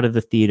walking out of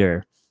the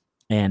theater,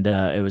 and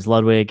it was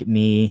Ludwig,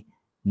 me,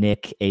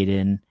 Nick,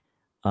 Aiden,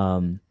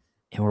 and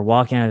we're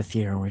walking out of the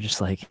theater, and we're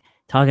just like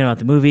talking about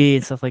the movie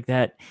and stuff like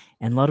that.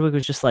 And Ludwig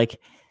was just like,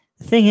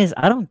 the thing is,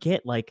 I don't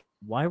get like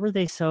why were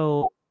they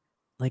so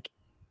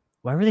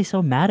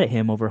mad at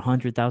him over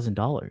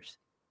 $100,000?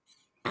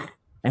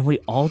 And we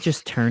all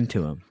just turned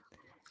to him,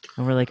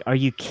 and we're like, "Are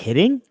you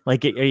kidding?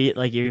 Like, are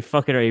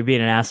you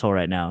being an asshole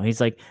right now?" And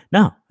he's like,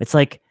 "No, it's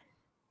like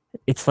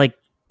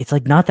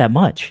not that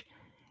much."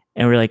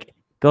 And we're like,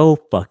 "Go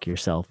fuck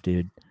yourself,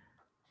 dude."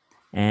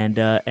 And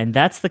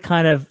that's the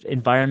kind of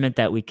environment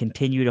that we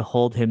continue to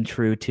hold him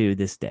true to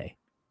this day.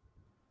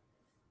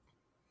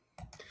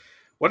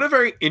 What a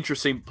very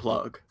interesting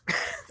plug.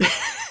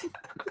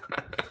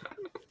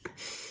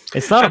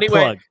 It's not a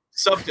plug.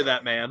 Sub to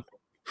that man.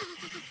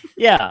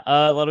 Yeah,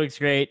 Ludwig's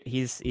great.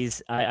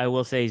 I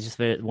will say he's just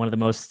one of the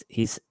most.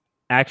 He's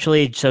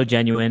actually so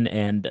genuine.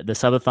 And the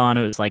subathon,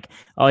 it was like,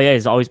 oh yeah,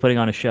 he's always putting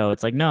on a show.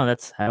 It's like, no,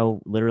 that's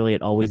how literally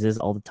it always is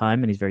all the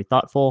time. And he's very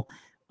thoughtful.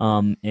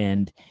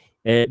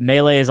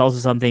 Melee is also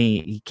something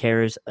he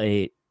cares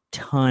a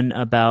ton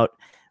about.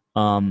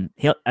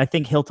 I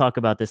think he'll talk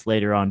about this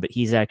later on, but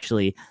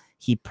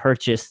he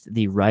purchased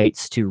the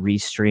rights to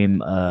restream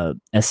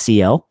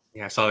SCL.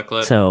 Yeah, I saw the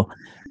clip. So,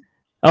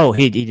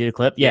 he did a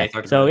clip. Yeah.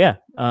 So yeah,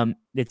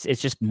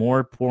 it's just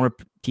more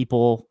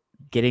people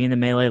getting into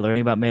Melee,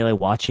 learning about Melee,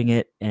 watching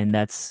it, and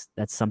that's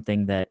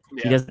something that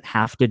he doesn't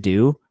have to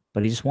do,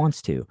 but he just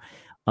wants to.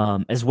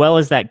 As well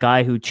as that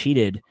guy who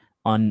cheated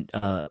on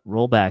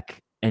rollback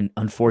and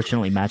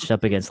unfortunately matched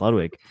up against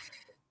Ludwig.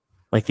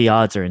 Like, the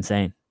odds are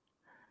insane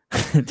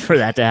for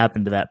that to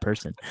happen to that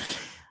person.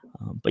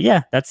 But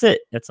yeah, that's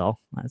it. That's all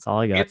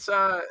I got.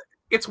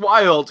 It's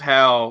wild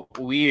how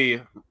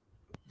we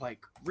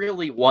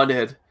really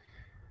wanted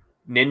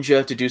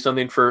Ninja to do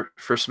something for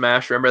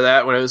Smash. Remember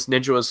that when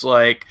Ninja was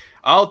like,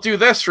 I'll do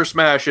this for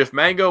Smash if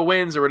Mango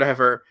wins or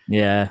whatever.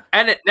 Yeah.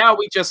 And now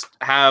we just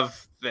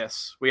have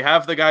this. We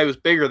have the guy who's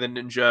bigger than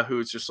Ninja,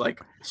 who's just like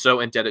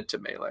so indebted to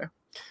Melee.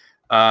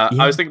 I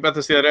was thinking about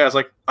this the other day. I was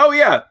like, oh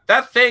yeah,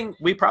 that thing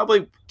we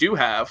probably do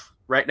have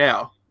right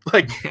now.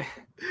 Like,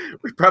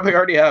 we probably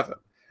already have it.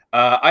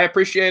 I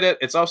appreciate it.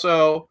 It's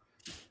also,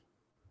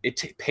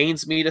 it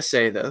pains me to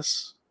say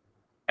this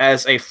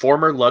as a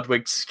former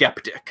Ludwig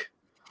skeptic,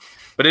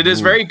 but it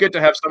is very good to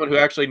have someone who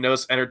actually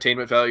knows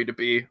entertainment value to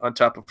be on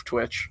top of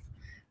Twitch.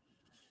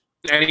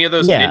 Any of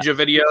those Ninja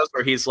videos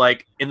where he's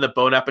like in the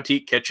Bon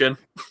Appetit kitchen?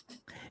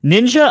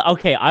 Ninja,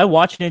 okay, I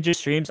watch Ninja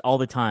streams all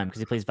the time because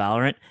he plays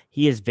Valorant.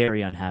 He is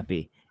very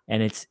unhappy,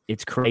 and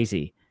it's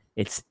crazy.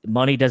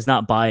 Money does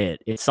not buy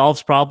it. It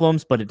solves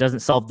problems, but it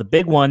doesn't solve the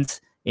big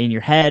ones in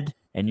your head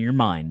and your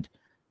mind,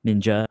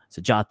 Ninja.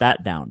 So jot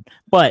that down.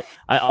 But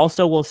I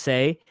also will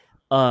say,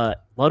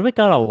 Ludwig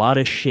got a lot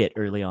of shit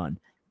early on.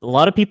 A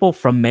lot of people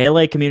from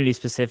Melee community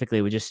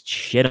specifically would just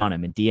shit on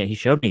him and DM. He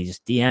showed me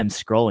just DM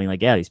scrolling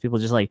like, yeah, these people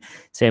just like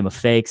say I'm a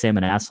fake, say I'm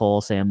an asshole,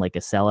 say I'm like a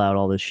sellout,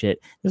 all this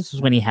shit. This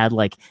was when he had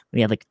like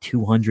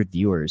 200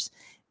 viewers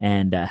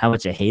and how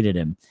much I hated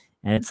him.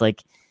 And it's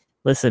like,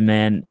 listen,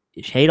 man,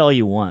 hate all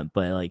you want,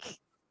 but like,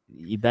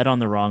 you bet on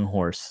the wrong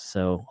horse.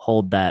 So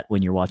hold that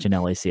when you're watching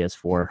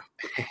LACS4.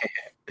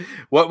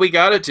 What we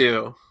got to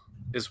do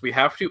is we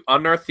have to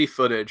unearth the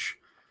footage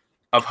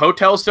of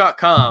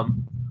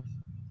Hotels.com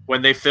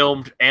when they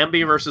filmed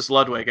Ambi versus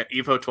Ludwig at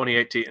EVO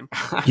 2018.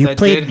 You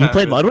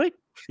played Ludwig?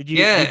 Did you?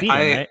 Yeah, you beat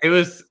him, right? It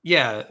was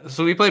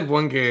So we played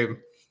one game,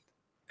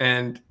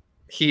 and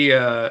he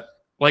I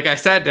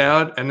sat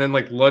down, and then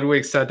like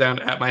Ludwig sat down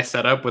at my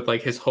setup with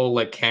like his whole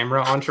like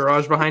camera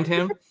entourage behind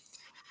him,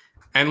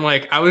 And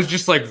like I was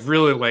just like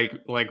really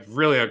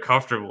really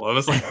uncomfortable. I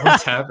was like,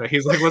 what's happening?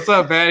 He's like, what's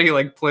up, man?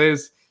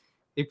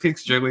 He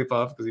picks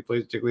Jigglypuff because he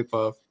plays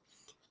Jigglypuff.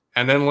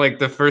 And then like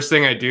the first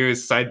thing I do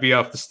is side B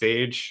off the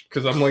stage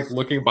because I'm like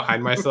looking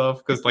behind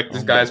myself because like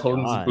this guy's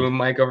holding this boom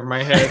mic over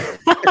my head.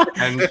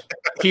 And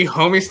he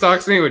homie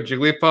stalks me with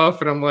Jigglypuff,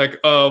 and I'm like,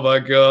 oh my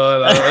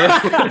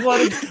god.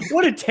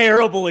 what a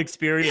terrible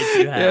experience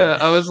you had. Yeah,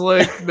 I was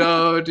like,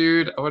 no,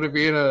 dude, I'm gonna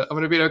be in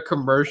a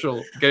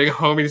commercial getting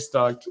homie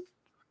stalked.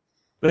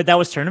 But that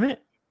was tournament?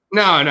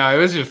 No, it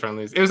was just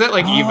friendlies. It was at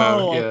like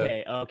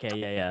Evo. Yeah.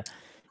 Okay,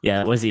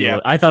 yeah, it was Evo. Yeah.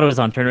 I thought it was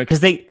on tournament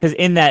because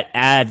in that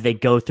ad they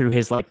go through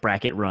his like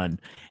bracket run,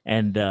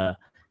 and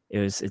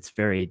it's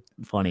very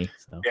funny.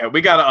 So. Yeah,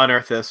 we gotta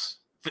unearth this.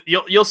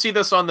 You'll see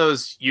this on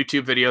those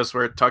YouTube videos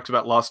where it talks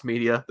about lost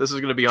media. This is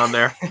gonna be on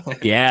there.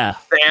 Yeah,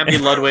 The Ambi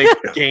Ludwig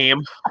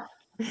game.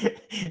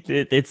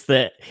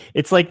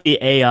 It's like the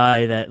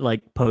AI that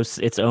like posts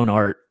its own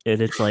art,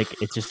 and it's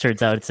like it just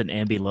turns out it's an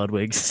Ambi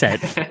Ludwig set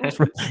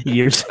from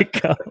years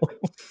ago.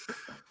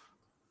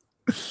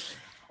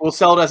 We'll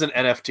sell it as an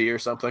NFT or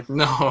something.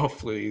 No,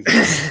 please.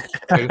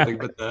 Anything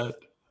but that.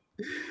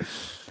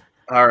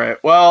 All right.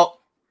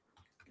 Well,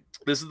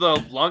 this is the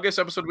longest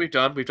episode we've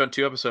done. We've done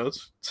 2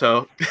 episodes.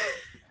 So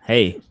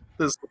Hey,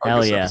 this is the hell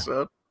longest yeah.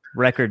 episode.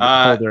 record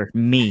holder,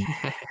 me.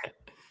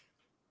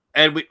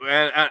 And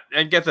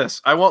get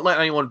this, I won't let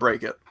anyone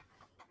break it.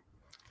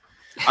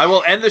 I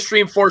will end the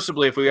stream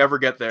forcibly if we ever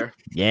get there.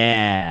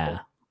 Yeah.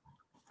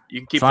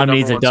 You can keep Slime the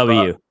needs a number one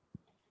W. spot.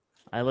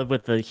 I live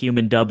with the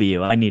human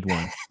W. I need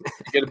one.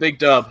 Get a big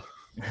dub.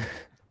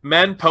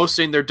 Men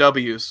posting their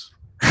W's.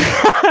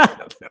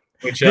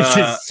 Which, This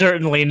is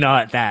certainly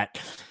not that.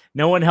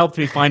 No one helped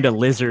me find a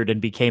lizard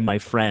and became my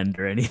friend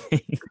or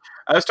anything.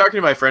 I was talking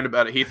to my friend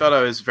about it. He thought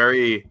I was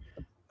very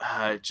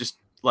just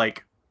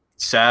like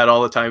sad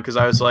all the time because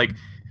I was like,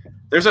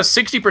 there's a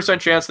 60%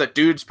 chance that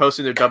dudes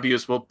posting their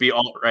W's will be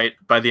all right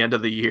by the end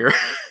of the year.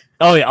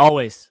 Oh yeah,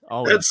 always.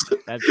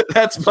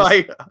 That's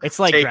my it's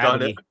like take on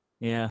gravity. it.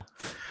 Yeah.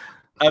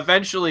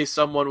 Eventually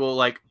someone will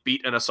like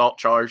beat an assault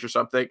charge or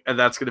something, and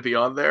that's going to be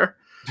on there.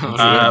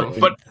 Oh,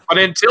 But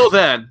until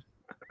then,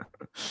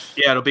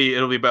 yeah, it'll be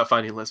about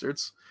finding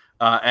lizards,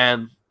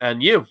 and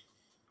you.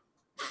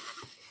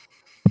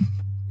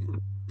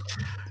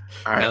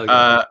 All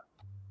right.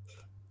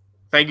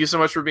 Thank you so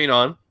much for being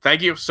on.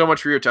 Thank you so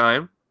much for your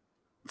time.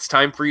 It's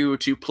time for you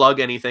to plug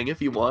anything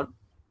if you want.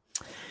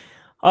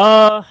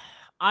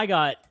 I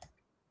got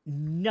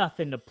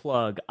nothing to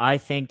plug. I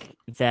think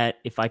that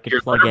if I could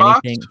Your plug Letterboxd?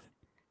 anything,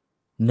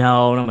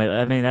 no,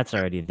 I mean that's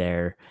already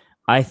there.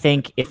 I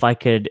think if I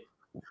could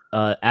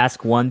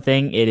ask one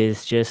thing, it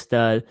is just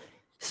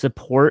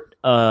support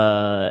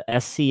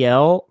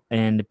SCL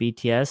and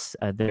BTS.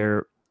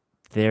 They're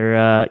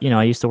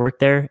I used to work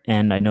there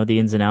and I know the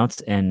ins and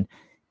outs, and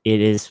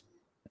it is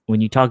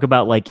when you talk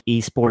about like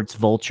esports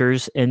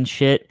vultures and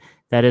shit,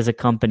 that is a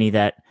company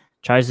that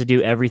tries to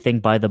do everything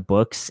by the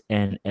books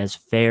and as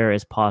fair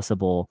as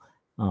possible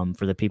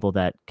for the people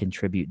that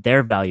contribute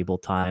their valuable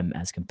time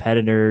as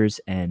competitors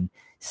and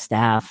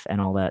staff and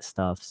all that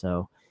stuff.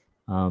 So,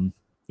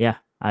 yeah,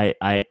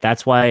 I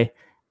that's why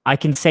I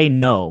can say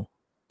no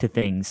to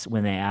things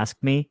when they ask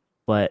me,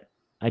 but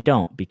I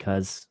don't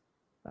because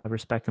I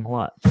respect them a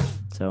lot.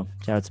 So,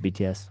 shout out to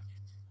BTS.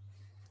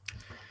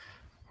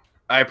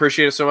 I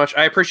appreciate it so much.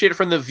 I appreciate it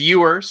from the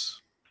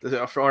viewers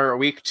for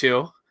week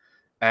 2.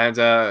 And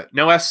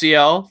no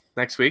SCL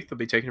next week. They'll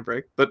be taking a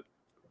break. But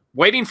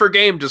waiting for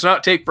game does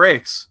not take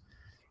breaks.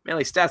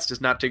 Melee Stats does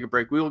not take a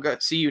break. We will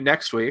see you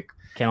next week.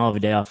 Can't all have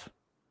a day off.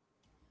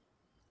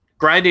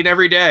 Grinding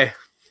every day.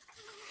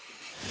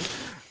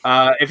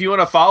 If you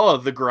want to follow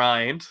the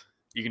grind,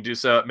 you can do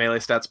so at Melee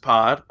Stats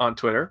Pod on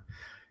Twitter.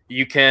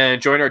 You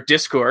can join our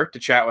Discord to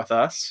chat with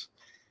us.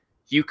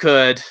 You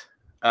could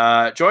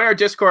join our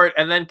Discord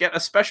and then get a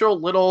special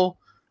little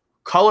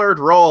colored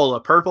roll, a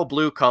purple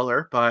blue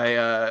color,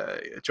 by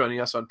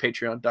joining us on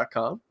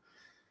patreon.com.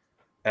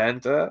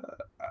 And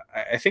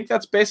I think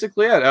that's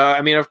basically it.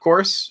 I mean, of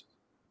course,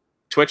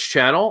 Twitch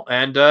channel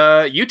and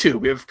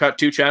YouTube. We've got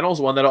 2 channels,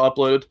 one that'll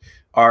upload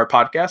our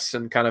podcasts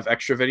and kind of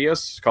extra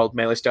videos called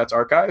Melee Stats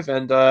Archive,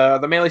 and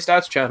the Melee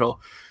Stats channel,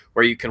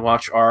 where you can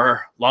watch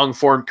our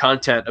long-form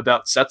content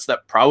about sets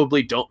that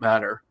probably don't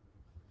matter.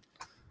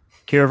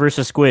 Kira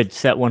versus Squid,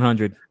 set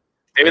 100.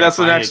 Maybe that's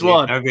the next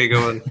one. That'd be a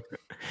good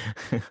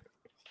one.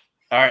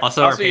 All right.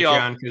 Also, I'll our see y'all.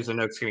 Patreon, because the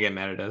Nook's gonna get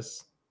mad at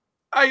us.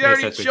 I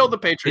already shilled the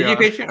Patreon. Did you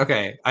Patreon?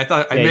 Okay, I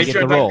thought I Yeah, you missed get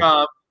your the roll.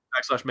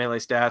 Patreon.com/Melee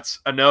Stats.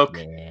 Anoke,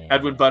 Yeah.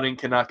 Edwin Budding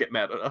cannot get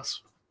mad at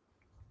us.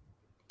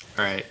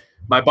 All right.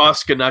 My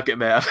boss cannot get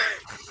mad.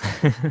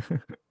 All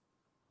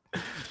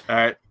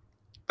right.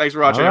 Thanks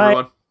for watching, All right.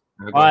 everyone. Have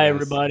a good Bye, one,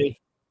 guys. everybody.